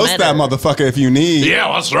doesn't I'll host matter. that motherfucker if you need.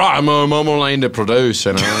 Yeah, that's right. I'm only to produce,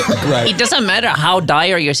 you know. Right. It doesn't matter how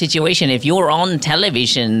dire your situation. If you're on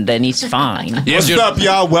television, then it's fine. Yes, What's up,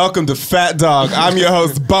 y'all? Welcome to Fat Dog. I'm your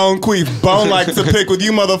host, Bone Queef. Bone likes to pick with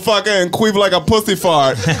you, motherfucker, and queef like a pussy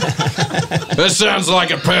fart. That sounds like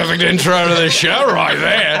a perfect intro to the show right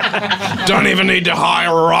there. Don't even need to hire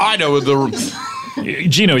a rider with the...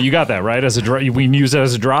 Gino, you got that, right? As a we can use that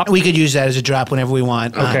as a drop? We could use that as a drop whenever we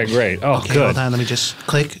want. Okay, great. Oh, okay, good. Hold on, let me just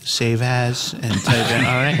click, save as, and type in.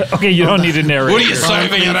 All right. Okay, you don't need to narrate. What are you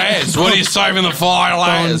saving it as? What are you saving the file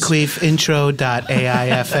as?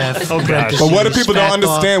 Bonequeefintro.aiff. Oh, gosh. But what if people don't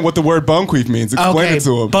understand what the word bone queef means? Explain it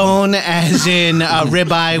to them. Bone as in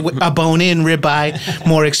ribeye, a bone-in ribeye,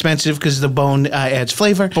 more expensive because the bone adds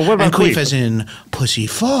flavor. But what about and queef queef? as in pussy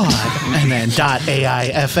fart, and then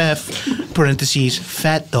 .aiff, parentheses,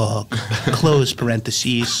 fat dog, close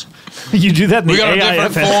parentheses. You do that in We the got a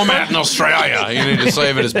different AIFF. format in Australia. You need to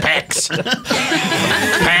save it as PAX.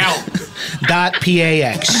 Pal.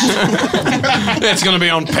 .pax. It's going to be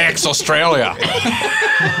on PAX Australia.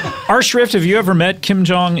 Our Shrift, have you ever met Kim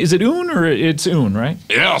Jong? Is it Un or it's Un, right?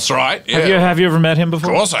 Yeah, that's right. Yeah. Have you ever met him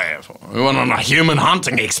before? Of course I have. We went on a human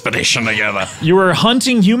hunting expedition together. You were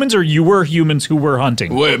hunting humans, or you were humans who were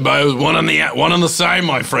hunting? We're both one and the same,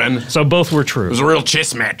 my friend. So both were true. It was a real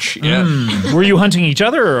chess match. Yeah. Were you hunting each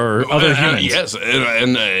other or other humans? Yes.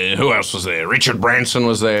 And who else was there? Richard Branson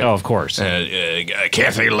was there. Oh, of course.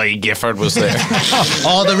 Kathy Lee Gifford was there.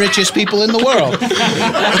 All the richest people in the world.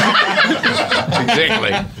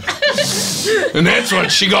 Exactly. And that's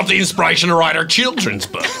what she got the inspiration to write her children's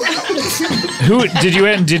book. Who did you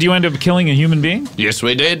end up killing a human being? Yes,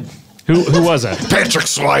 we did. Who was that? Patrick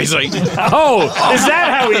Swayze. Oh, is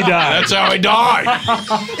that how he died? That's how he died.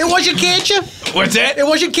 It wasn't cancer? What's that? It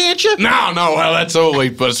wasn't cancer? No, well, that's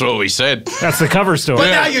what we said. That's the cover story. But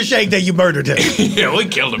now you're saying that you murdered him. Yeah, we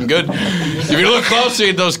killed him good. If you look closely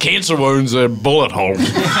at those cancer wounds, they're bullet holes.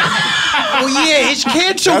 Oh, yeah, his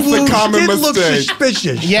cancer That's a wounds common did look mistake.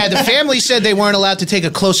 suspicious. Yeah, the family said they weren't allowed to take a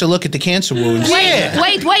closer look at the cancer wounds. Wait.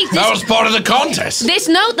 That was part of the contest. This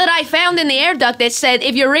note that I found in the air duct that said,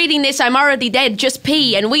 if you're reading this, I'm already dead, just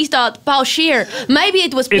pee. And we thought, Paul Shear, maybe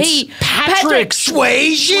it was pee. Patrick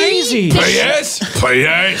Swayze. P.S.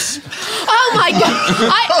 Oh my God.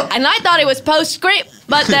 I thought it was postscript,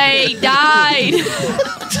 but they died.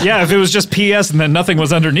 Yeah, if it was just P.S. and then nothing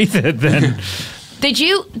was underneath it, then... Did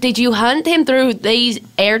you hunt him through these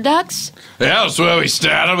air ducts? Yeah, that's where we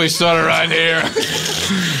started. We started right here.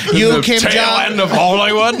 You, the Kim tail Jong- end of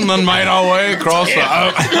Hollywood, and then made our way across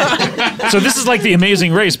the... So this is like The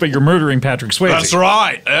Amazing Race, but you're murdering Patrick Swayze.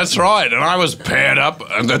 That's right. And I was paired up,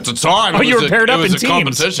 and at the time... Oh, you were paired up in It was a teams.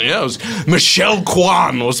 competition, yeah. It was Michelle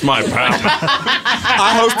Kwan was my pal.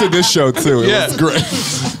 I hosted this show too. It was great.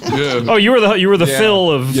 Yeah. Oh, you were the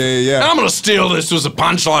Phil of... Yeah. I'm going to steal this as a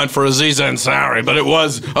punchline for Aziz Ansari, but it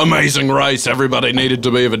was Amazing Race. Everybody needed to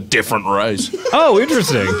be of a different race. Oh,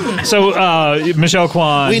 interesting. So, Michelle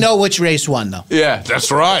Kwan... We know which race won, though. Yeah, that's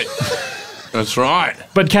right. That's right.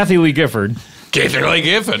 But Kathy Lee Gifford... Kathy Lee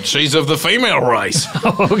Gifford, she's of the female race.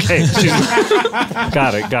 Oh, okay.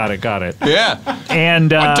 Got it. Yeah.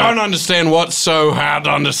 And... I don't understand what's so hard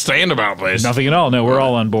to understand about this. Nothing at all. No, we're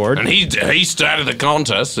all on board. And he started the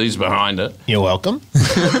contest. He's behind it. You're welcome.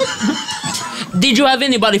 Did you have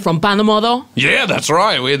anybody from Panama, though? Yeah, that's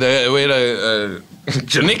right. We had a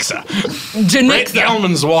Janixa. Brett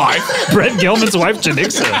Gelman's wife. Brett Gelman's wife,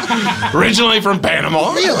 Janixa. Originally from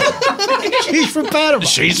Panama. Really? She's from Panama.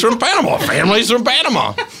 She's from Panama. Family's from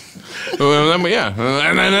Panama.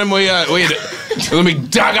 And then we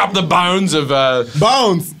dug up the bones of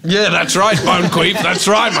Bones. Yeah, that's right, Bone Queef. That's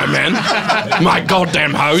right, my man. My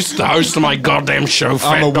goddamn host, the host of my goddamn show,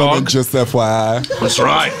 Fat I'm a Dog. woman, just FYI. That's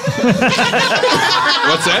right.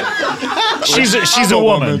 What's that? She's a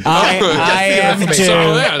woman. I am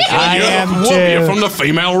too. You're from the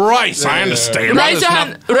female race. I understand. Raise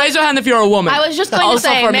your hand if you're a woman. I was just going to Also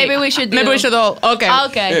say, for me. maybe we should all. Okay.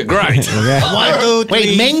 Okay. Yeah, great. 1, 2, 3.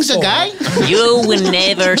 Wait, Ming's a guy? You will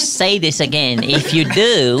never say this again. If you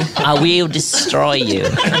do, I will destroy you.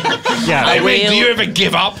 Yeah. Hey, Ming, do you ever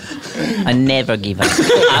give up? I never give up.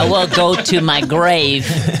 I will go to my grave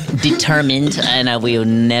determined, and I will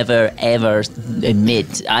never ever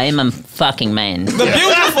admit I am a fucking man. The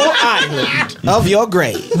beautiful island of your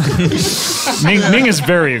grave. Ming is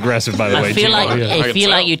very aggressive, by the way. I feel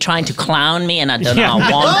like you're trying to clown me, and I do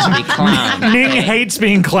not want to be clowned. Ming hates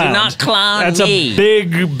being clowned. Do not clown That's me.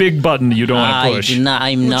 a big button you don't want to push.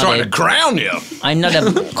 I'm not trying to crown you. I'm not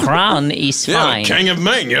a crown. Is fine. Yeah, King of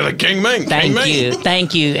Ming. You're the King Ming.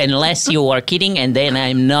 Thank you. Unless you are kidding, and then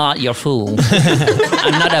I'm not your fool.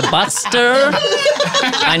 I'm not a buster.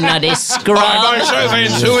 I'm not a scrub. Don't show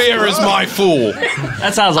hands. Who here is my fool?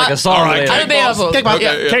 That sounds like a song. All right, I'll be a fool.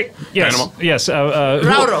 Yes.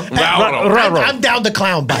 Rauro. I'm down to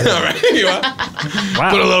clown, by the way. All right, you are. Wow.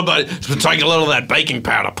 Put a little bit. Take a little of that baking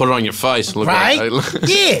powder. Put it on your face. Look Right?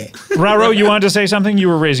 Yeah. Raro, you wanted to say something? You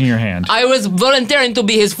were raising your hand. I was volunteering to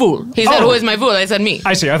be his fool. He said, "Who is my fool?" I said, "Me."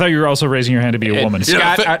 I see. I thought you were also raising your hand to be a woman.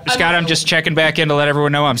 Scott, I'm just checking back in to let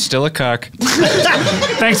everyone know I'm still a cuck.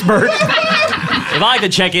 Thanks, Bert. If I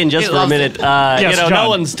could check in just for a minute, Yes, no John.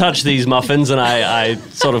 one's touched these muffins, and I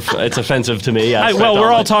sort of, it's offensive to me. Well,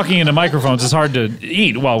 we're all talking into microphones. It's hard to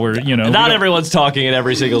eat while we're, Not everyone's talking in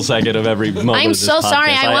every single second of every moment. I'm of this so sorry.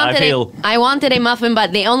 podcast. I wanted a muffin,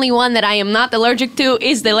 but the only one that I am not allergic to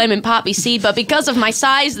is the lemon poppy seed. But because of my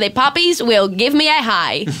size, the poppies will give me a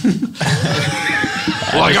high.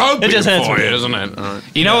 Like oatmeal just hits for me. you, isn't it? All right.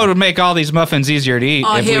 You know what would make all these muffins easier to eat?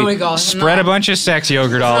 Oh, if here we go. Spread a bunch of sex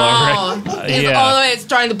yogurt all over it. It's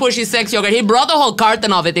trying to push his sex yogurt. He brought a whole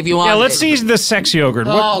carton of it if you want. Yeah, let's see the sex yogurt.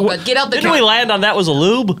 But get out the Didn't we land on that was a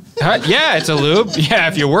lube? Yeah, it's a lube. Yeah,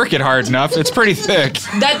 if you work it hard enough, it's pretty thick.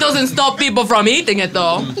 That doesn't stop people from eating it,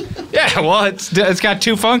 though. Yeah, well, it's got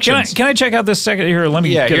two functions. Can I check out this second here? Let me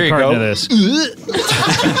get here a you carton go. of this.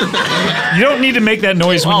 You don't need to make that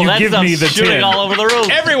noise when you that give me the stuff's shooting tin. all over the room.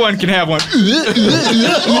 Everyone can have one.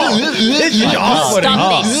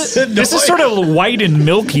 This is sort of white and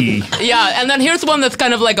milky. Yeah, and then here's one that's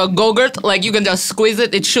kind of like a Go-Gurt. Like you can just squeeze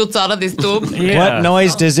it, it shoots out of this tube. What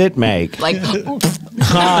noise does it make? Like,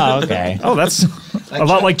 Oh, okay. Oh, that's A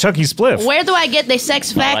lot like Chucky Spliff. Where do I get the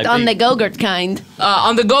sex fact on the Go-Gurt kind?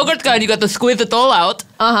 On the Go-Gurt kind, you got to squeeze it all out.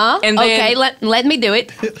 And then, okay, let me do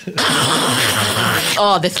it.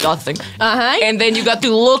 Oh, disgusting. And then you got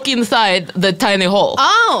to look inside the tiny hole.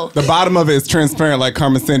 Oh. The bottom of it is transparent like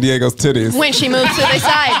Carmen Sandiego's titties. When she moves to the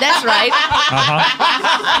side, that's right.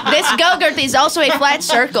 This Go-Gurt is also a flat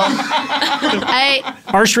circle.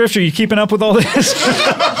 R. Shrift, are you keeping up with all this?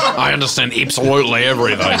 I understand absolutely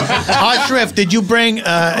everything. R. Shrift, did you bring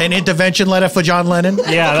an intervention letter for John Lennon?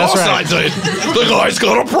 Yeah, that's right. Of course I did. The guy's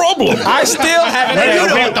got a problem. I still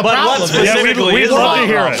haven't You know what the problem is. We'd love to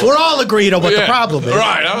hear it. We're all agreed on what the problem is.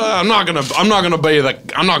 Right. I'm not gonna play,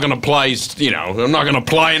 I'm not gonna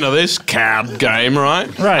play into this card game,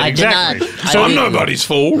 right? Right, exactly. So I'm nobody's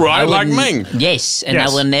fool, right? Like Ming. Yes, and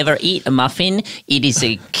Yes. I will never eat a muffin. It is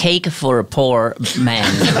a cake for a poor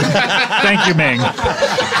man. Thank you, Ming.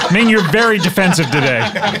 Ming, you're very defensive today.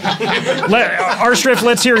 R. Shrift,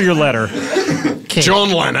 let's hear your letter.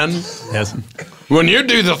 John Lennon. Yes. When you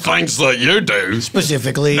do the things that you do,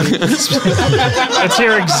 specifically, let's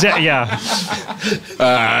hear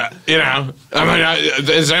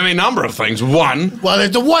there's any number of things. One. Well,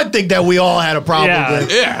 there's the one thing that we all had a problem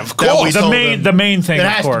with. Yeah, of course. The main thing, it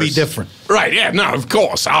of has course. to be different. Right, yeah, no, of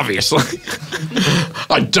course, obviously.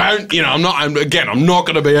 I don't, I'm not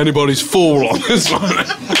going to be anybody's fool on this one.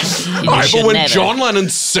 Right, but when John Lennon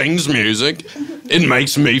sings music, it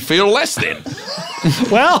makes me feel less than.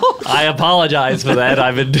 Well, I apologize for that.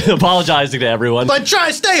 I've been apologizing to everyone. But try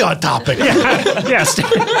to stay on topic. Yes.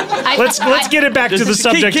 Let's get it back to the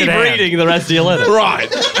subject keep at hand. reading the rest of your letter. Right.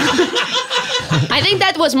 I think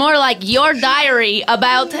that was more like your diary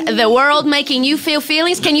about the world making you feel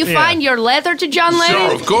feelings. Can you find your letter to John Lennon?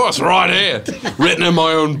 Sure, of course, right here. Written in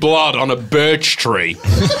my own blood on a birch tree.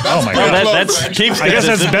 Oh my God. I guess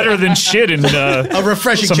that's better than shit in a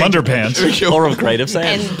refreshing some underpants. Or of creative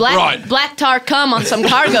sand. And black tar cum on some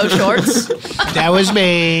cargo shorts. That was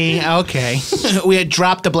me. Okay. We had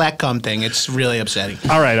dropped the black cum thing. It's really upsetting.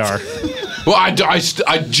 All right, R. Well, I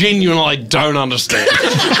genuinely don't understand.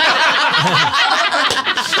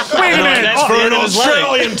 Wait a minute. For an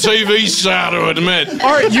Australian TV star to admit.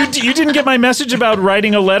 All right, you didn't get my message about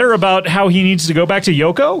writing a letter about how he needs to go back to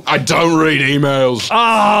Yoko? I don't read emails.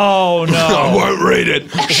 Oh, no. I won't read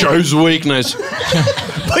it. Shows weakness.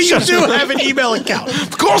 But you do have an email account.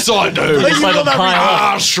 Of course I do.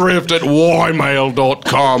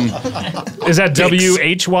 rshrift@ymail.com. Is that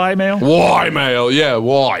WHY mail? Y mail, yeah,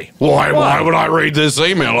 why? Why would I read this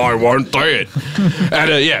email? I won't do it.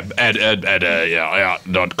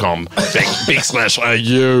 .com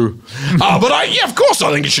 /au. But of course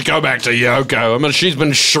I think you should go back to Yoko. I mean, she's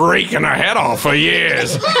been shrieking her head off for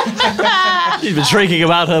years. She's been shrieking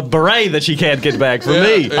about her beret that she can't get back from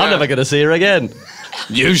me. Yeah. I'm never going to see her again.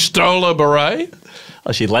 You stole a beret?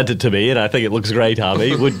 Oh, she lent it to me, and I think it looks great on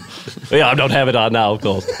me. I don't have it on now, of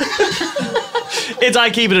course. I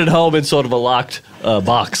keep it at home in sort of a locked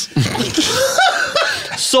box.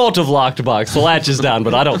 Sort of locked box. The latch is down,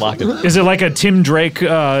 but I don't lock it. Is it like a Tim Drake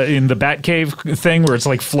in the Batcave thing where it's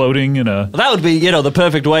like floating in a... That would be, the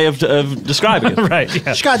perfect way of describing it. Right,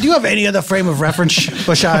 yeah. Scott, do you have any other frame of reference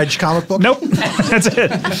besides comic book? Nope. That's it.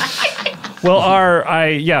 Well,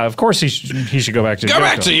 of course he should go back to Yoko. Go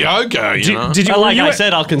back to Yoko, I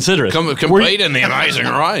said, I'll consider it. Compete in the Amazing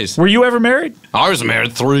Race. Were you ever married? I was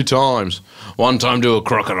married 3 times. One time to a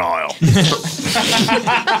crocodile.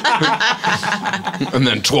 And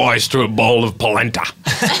then twice to a bowl of polenta.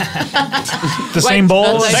 The same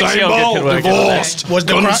bowl? Same bowl, divorced.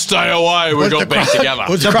 Couldn't stay away, we got back together.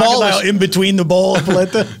 Was the crocodile in between the bowl of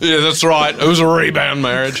polenta? Yeah, that's right. It was a rebound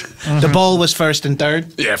marriage. The bowl was first and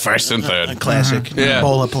third? Yeah, first and third. Classic. Yeah.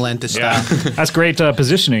 Bowl of polenta style. That's great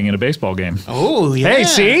positioning in a baseball game. Oh, yeah. Hey,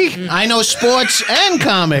 see? I know sports and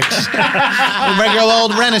comics. Regular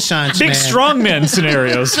old Renaissance Big man. strongmen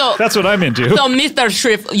scenarios. That's what I'm into. So, Mr.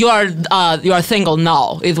 Shrift, you are single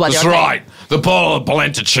now, is what That's you're saying. right. The bowl of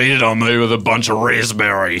polenta cheated on me with a bunch of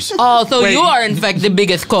raspberries. Oh, so you are in fact the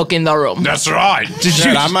biggest cook in the room. That's right.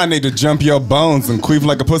 Shit, I might need to jump your bones and queef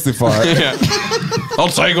like a pussy fart. Yeah. I'll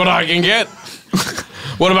take what I can get.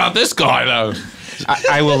 What about this guy, though?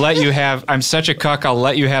 I will let you have. I'm such a cuck. I'll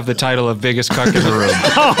let you have the title of biggest cuck in the room.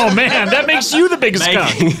 Oh man, that makes you the biggest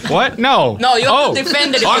cuck. What? No. No, you have to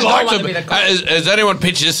defend it if you don't want to be the cuck. Has anyone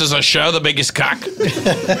pitched this as a show, The Biggest Cuck?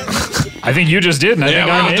 I think you just did. And I think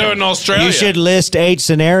I'll do it in Australia. You should list 8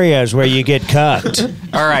 scenarios where you get cucked.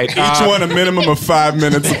 All right. Each one a minimum of 5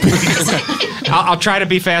 minutes apiece. I'll try to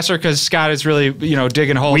be faster because Scott is really,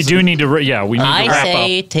 digging holes. We do need to. We need to I wrap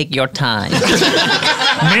say take your time.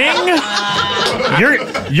 Ming.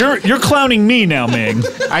 You're clowning me now, Ming.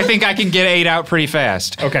 I think I can get 8 out pretty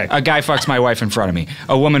fast. Okay. A guy fucks my wife in front of me.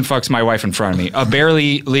 A woman fucks my wife in front of me. A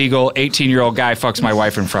barely legal 18-year-old guy fucks my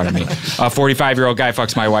wife in front of me. A 45-year-old guy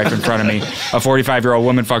fucks my wife in front of me. A 45-year-old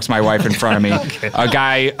woman fucks my wife in front of me. Okay. A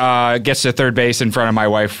guy gets to third base in front of my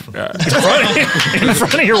wife. In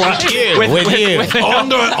front of your wife? With you.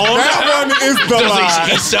 Onto it. That one is the lie.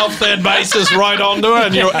 Does he self third bases right onto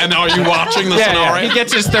it? And are you watching the scenario? Yeah. He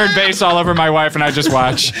gets his third base all over my wife, and I just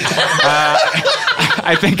watch.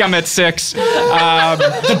 I think I'm at 6.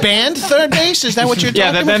 The band third base? Is that what you're talking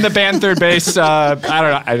about? Yeah, then the band third base. I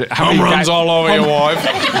don't know. Home runs all over your wife.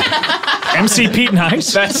 MC Pete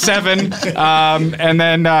Nice. That's 7. And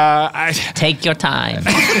then Take your time.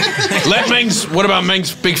 What about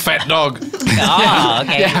Ming's big fat dog? Oh,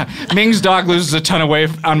 okay. Yeah, Ming's dog loses a ton of weight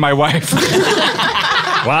on my wife.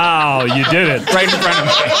 Wow, you did it right in front of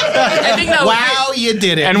me. I think that wow, you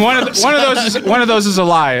did it. And one of those is a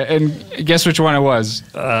lie. And guess which one it was?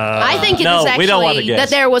 I think it is actually that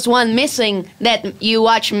there was one missing that you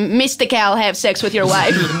watch Mystical have sex with your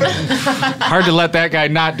wife. Hard to let that guy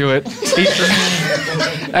not do it.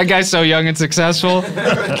 That guy's so young and successful.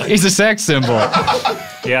 He's a sex symbol.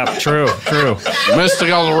 Yeah, true.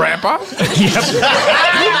 Mystical rapper? Yep.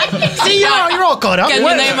 See, you're all caught up. Can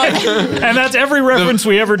you name him? And that's every reference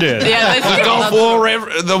we ever did. Yeah, the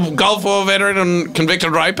Gulf War veteran and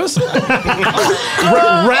convicted rapist?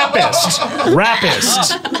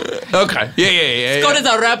 Rapist. Okay. Yeah. Scott is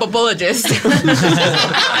a rap apologist.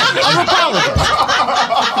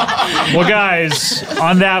 Well, guys,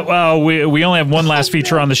 on that, we only have one last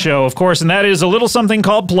feature on the show, of course, and that is a little something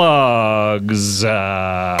called plugs.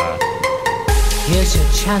 Here's your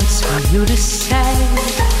chance for you to say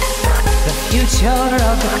the future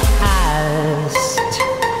of the past,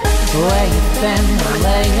 where you've been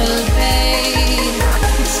lately.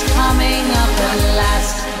 It's coming up at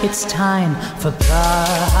last. It's time for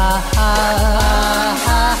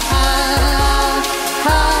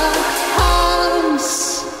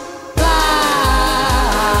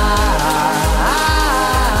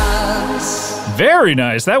Very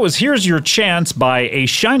nice. That was Here's Your Chance by A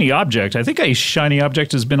Shiny Object. I think A Shiny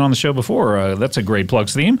Object has been on the show before. That's a great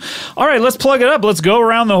plugs theme. All right, let's plug it up. Let's go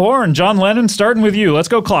around the horn. John Lennon, starting with you. Let's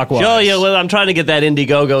go clockwise. Sure, yeah. Well, I'm trying to get that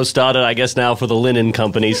Indiegogo started, I guess, now for the linen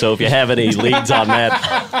company. So if you have any leads on that,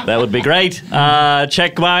 that would be great.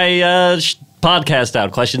 Check my podcast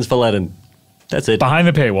out, Questions for Lennon. That's it. Behind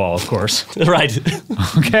the paywall, of course. Right.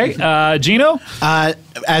 Okay. Gino?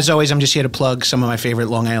 As always, I'm just here to plug some of my favorite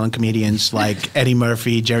Long Island comedians like Eddie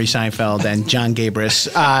Murphy, Jerry Seinfeld, and Jon Gabrus.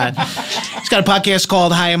 He's got a podcast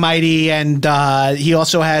called High and Mighty, and he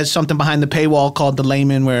also has something behind the paywall called The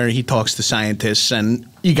Layman, where he talks to scientists. And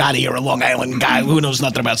you got to hear a Long Island guy who knows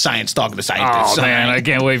nothing about science talking to scientists. Oh, man, I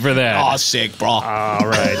can't wait for that. Oh, sick, bro. All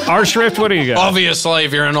right. R. Shrift, what do you got? Obviously,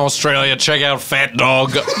 if you're in Australia, check out Fat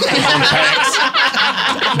Dog on PAX.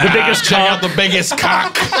 The biggest check out the biggest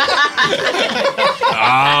cock.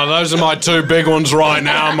 Those are my 2 big ones right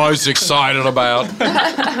now I'm most excited about.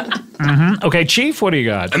 Mm-hmm. Okay, Chief, what do you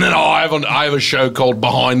got? And then I have a show called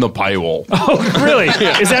Behind the Paywall. Oh, really?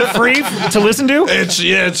 Is that free to listen to?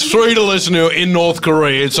 It's free to listen to in North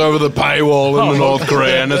Korea. It's over the paywall in North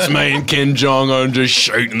Korea, and it's me and Kim Jong-un just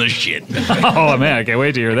shooting the shit. Oh, man, I can't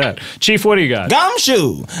wait to hear that. Chief, what do you got?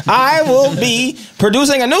 Gumshoe, I will be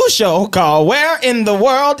producing a new show called Where in the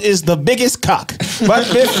World is the Biggest Cock?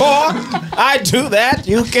 But before I do that,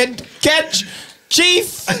 you can catch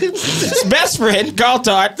Chief's best friend,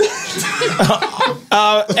 Tart,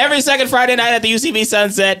 every second Friday night at the UCB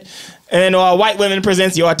Sunset. And White Women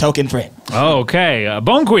presents Your Token Friend. Okay.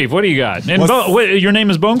 Bone Queef, what do you got? And your name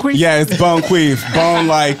is Bone Queef? Yeah, it's Bone Queef. Bone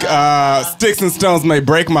like sticks and stones may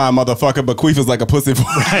break my motherfucker, but Queef is like a pussy.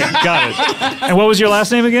 Right, got it. And what was your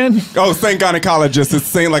last name again? Oh, Saint Gynecologist. It's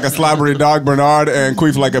Saint like a slobbery dog, Bernard, and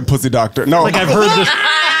Queef like a pussy doctor. No. Like I've heard this.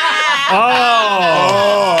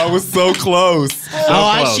 Oh, I was so close.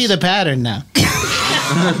 I see the pattern now.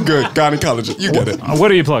 Good, gynecologist. You get it.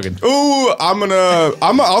 What are you plugging? Ooh, I'm gonna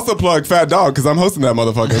also plug Fat Dog because I'm hosting that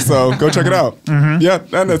motherfucker. So go check it out. Mm-hmm. Yeah,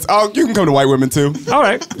 and you can come to White Women too. All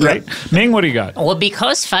right, great. Ming, what do you got? Well,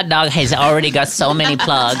 because Fat Dog has already got so many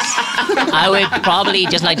plugs, I would probably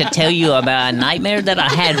just like to tell you about a nightmare that I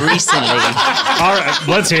had recently. All right,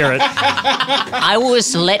 let's hear it. I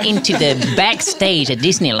was let into the backstage at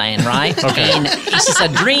Disneyland, right? Okay. And it's just a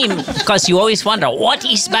dream because you always wonder what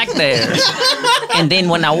is back there. And then then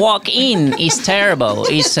when I walk in, it's terrible.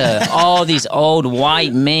 It's all these old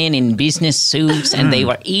white men in business suits, and they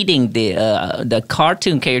were eating the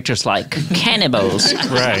cartoon characters like cannibals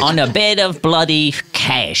on a bed of bloody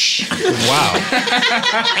cash. Wow.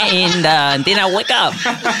 And then I wake up.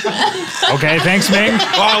 Okay, thanks, Ming.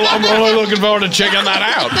 Well, I'm really looking forward to checking that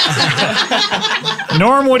out.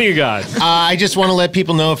 Norm, what do you got? I just want to let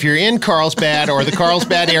people know if you're in Carlsbad or the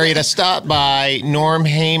Carlsbad area to stop by Norm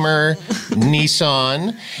Hamer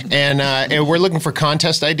Nissan, and we're looking for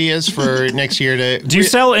contest ideas for next year. Do you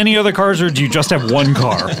sell any other cars, or do you just have one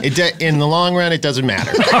car? In the long run, it doesn't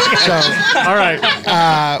matter. So, all right,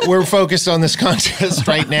 we're focused on this contest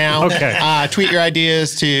right now. Okay. Tweet your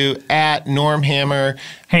ideas to @NormHammer.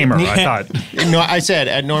 I thought. No, I said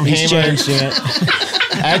 @NormHammer. He's changing it.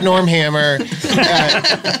 @NormHammer.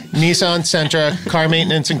 Nissan Sentra, car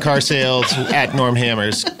maintenance and car sales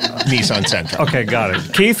 @NormHammer's Nissan Sentra. Okay, got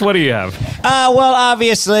it. Keith, what do you have? Well,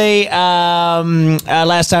 obviously,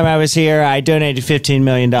 last time I was here, I donated $15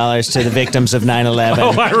 million to the victims of 9/11.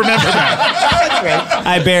 Oh, I remember that.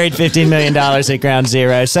 I buried $15 million at Ground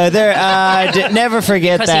Zero. So there, never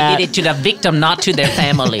forget that. Because he did it to the victim, not to their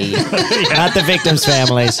family. Not the victims'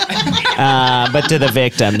 families, but to the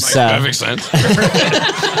victims. Perfect sense.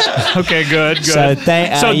 Okay, good. So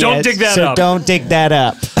don't dig that up. So don't dig that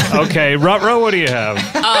up. Okay, Rutro, what do you have?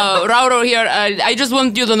 Rauro here. I just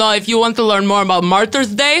want you to know if you want to learn more about Martyrs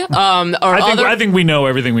Day, I think we know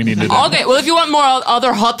everything we need to know. Okay, well, if you want more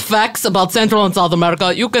other hot facts about Central and South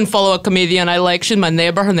America, you can follow a comedian I like. She's my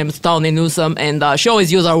neighbor. Her name is Tawny Newsome, and she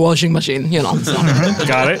always uses our washing machine, you know. So.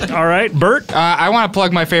 Got it. All right, Bert? I want to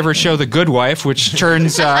plug my favorite show, The Good Wife, which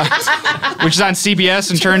turns, which is on CBS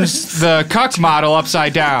and turns the cuck model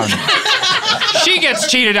upside down. She gets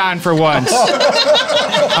cheated on for once.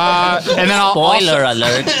 And then Spoiler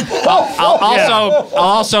alert. I'll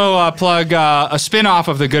also plug a spin-off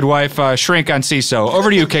of The Good Wife, Shrink on CISO. Over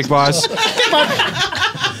to you, Cake Boss.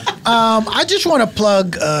 I just want to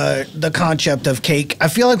plug the concept of cake. I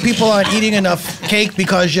feel like people aren't eating enough cake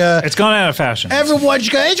because it's gone out of fashion.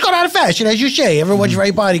 It's gone out of fashion, as you say. Everyone's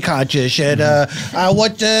very body conscious, and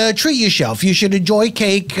treat yourself. You should enjoy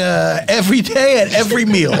cake every day at every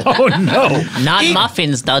meal. Oh no, not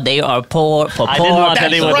muffins though. They are poor for poor. I didn't want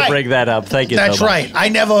anyone to bring that up. Thank you. That's so much. right. I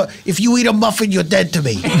never. If you eat a muffin, you're dead to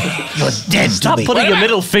me. You're dead Stop to me. putting your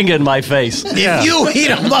middle finger in my face. If you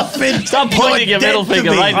eat a muffin, stop pointing your middle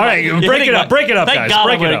finger right. All right, break it up, Thank guys. God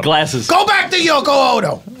Break I'm it wearing up. glasses. Go back to Yoko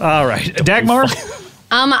Ono. All right, Dagmar.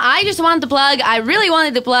 I just wanted to plug. I really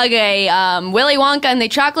wanted to plug a Willy Wonka and the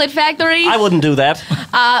Chocolate Factory. I wouldn't do that.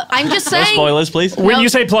 I'm just saying. No spoilers, please. When you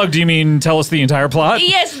say plug, do you mean tell us the entire plot?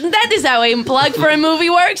 Yes, that is how a plug for a movie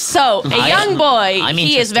works. So, a young boy,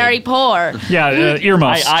 he is very poor. Yeah,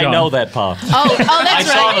 earmuffs. I John. know that, Pa. Oh, that's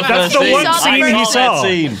right. That's the one scene he saw.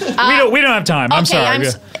 We don't have time. I'm sorry.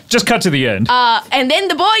 Just cut to the end. And then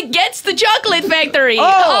the boy gets the Chocolate Factory.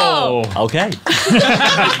 Oh. Okay.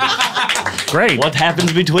 Great. What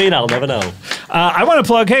happens between? I'll never know. I want to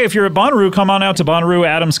plug, hey, if you're at Bonnaroo, come on out to Bonnaroo.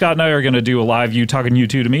 Adam, Scott, and I are going to do a live You Talking You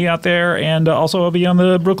Two to Me out there, and also I'll be on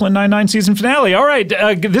the Brooklyn Nine-Nine season finale. All right,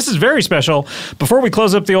 this is very special. Before we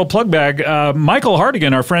close up the old plug bag, Michael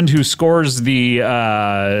Hardigan, our friend who scores the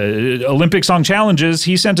Olympic Song Challenges,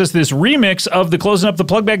 he sent us this remix of the Closing Up the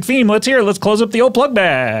Plug Bag theme. Let's hear it. Let's close up the old plug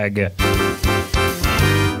bag. Talking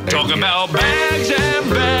about bags and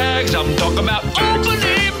bags, I'm talking about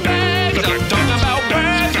opening bags. I'm talking about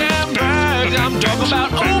bags and bags, I'm talking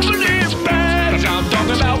about opening bags. I'm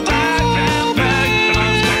talking about bags and bags,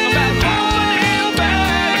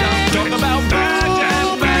 I'm talking about bags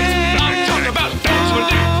and bags. I'm talking about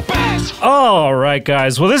opening bags. All right,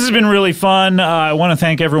 guys. Well, this has been really fun. I want to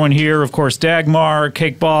thank everyone here. Of course, Dagmar,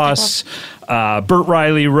 Cake Boss, Bert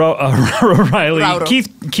Riley, Riley,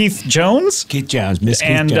 Keith Jones, Miss Keith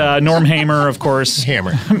and Jones. Norm Hamer, of course.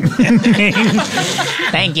 Hammer.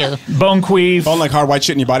 Thank you. Bone Queef. Bone like hard white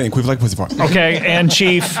shit in your body and queef like pussy fart. Okay, and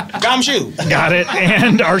Chief. Gumshoe. Got it.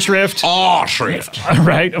 And Arshrift. Arshrift.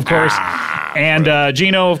 Right, of course. And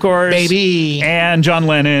Gino, of course. Baby. And John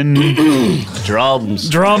Lennon.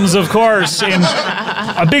 Drums, of course. And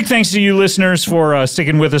a big thanks to you listeners for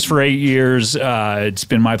sticking with us for 8 years. It's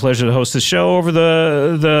been my pleasure to host this show over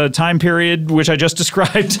the time period which I just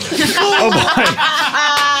described. Oh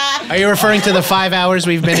boy. Are you referring to the 5 hours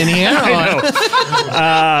we've been in here?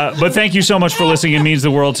 I know. But thank you so much for listening. It means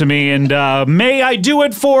the world to me. And may I do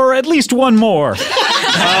it for at least one more.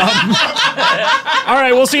 All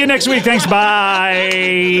right, we'll see you next week. Thanks.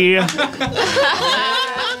 Bye.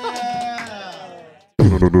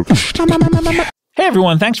 Hey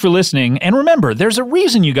everyone, thanks for listening. And remember, there's a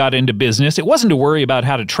reason you got into business. It wasn't to worry about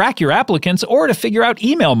how to track your applicants or to figure out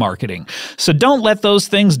email marketing. So don't let those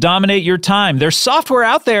things dominate your time. There's software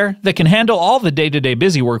out there that can handle all the day-to-day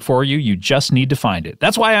busy work for you. You just need to find it.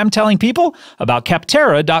 That's why I'm telling people about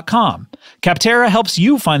Capterra.com. Capterra helps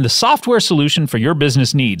you find the software solution for your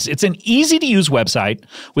business needs. It's an easy-to-use website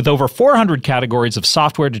with over 400 categories of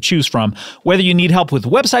software to choose from. Whether you need help with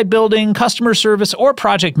website building, customer service, or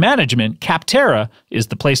project management, Capterra is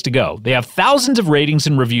the place to go. They have thousands of ratings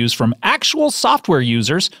and reviews from actual software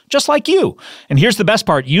users just like you. And here's the best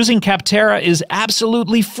part. Using Capterra is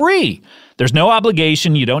absolutely free. There's no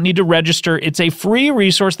obligation. You don't need to register. It's a free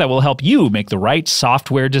resource that will help you make the right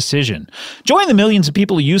software decision. Join the millions of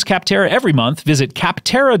people who use Capterra every month. Visit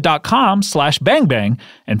capterra.com/bangbang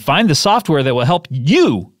and find the software that will help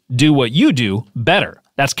you do what you do better.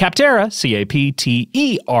 That's Capterra,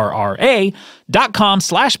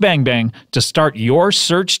 CAPTERRA.com/bangbang to start your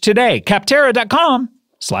search today.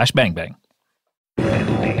 Capterra.com/bangbang.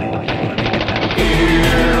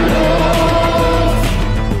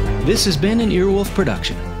 This has been an Earwolf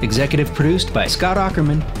production. Executive produced by Scott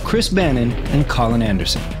Aukerman, Chris Bannon, and Colin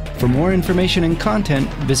Anderson. For more information and content,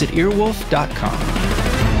 visit earwolf.com.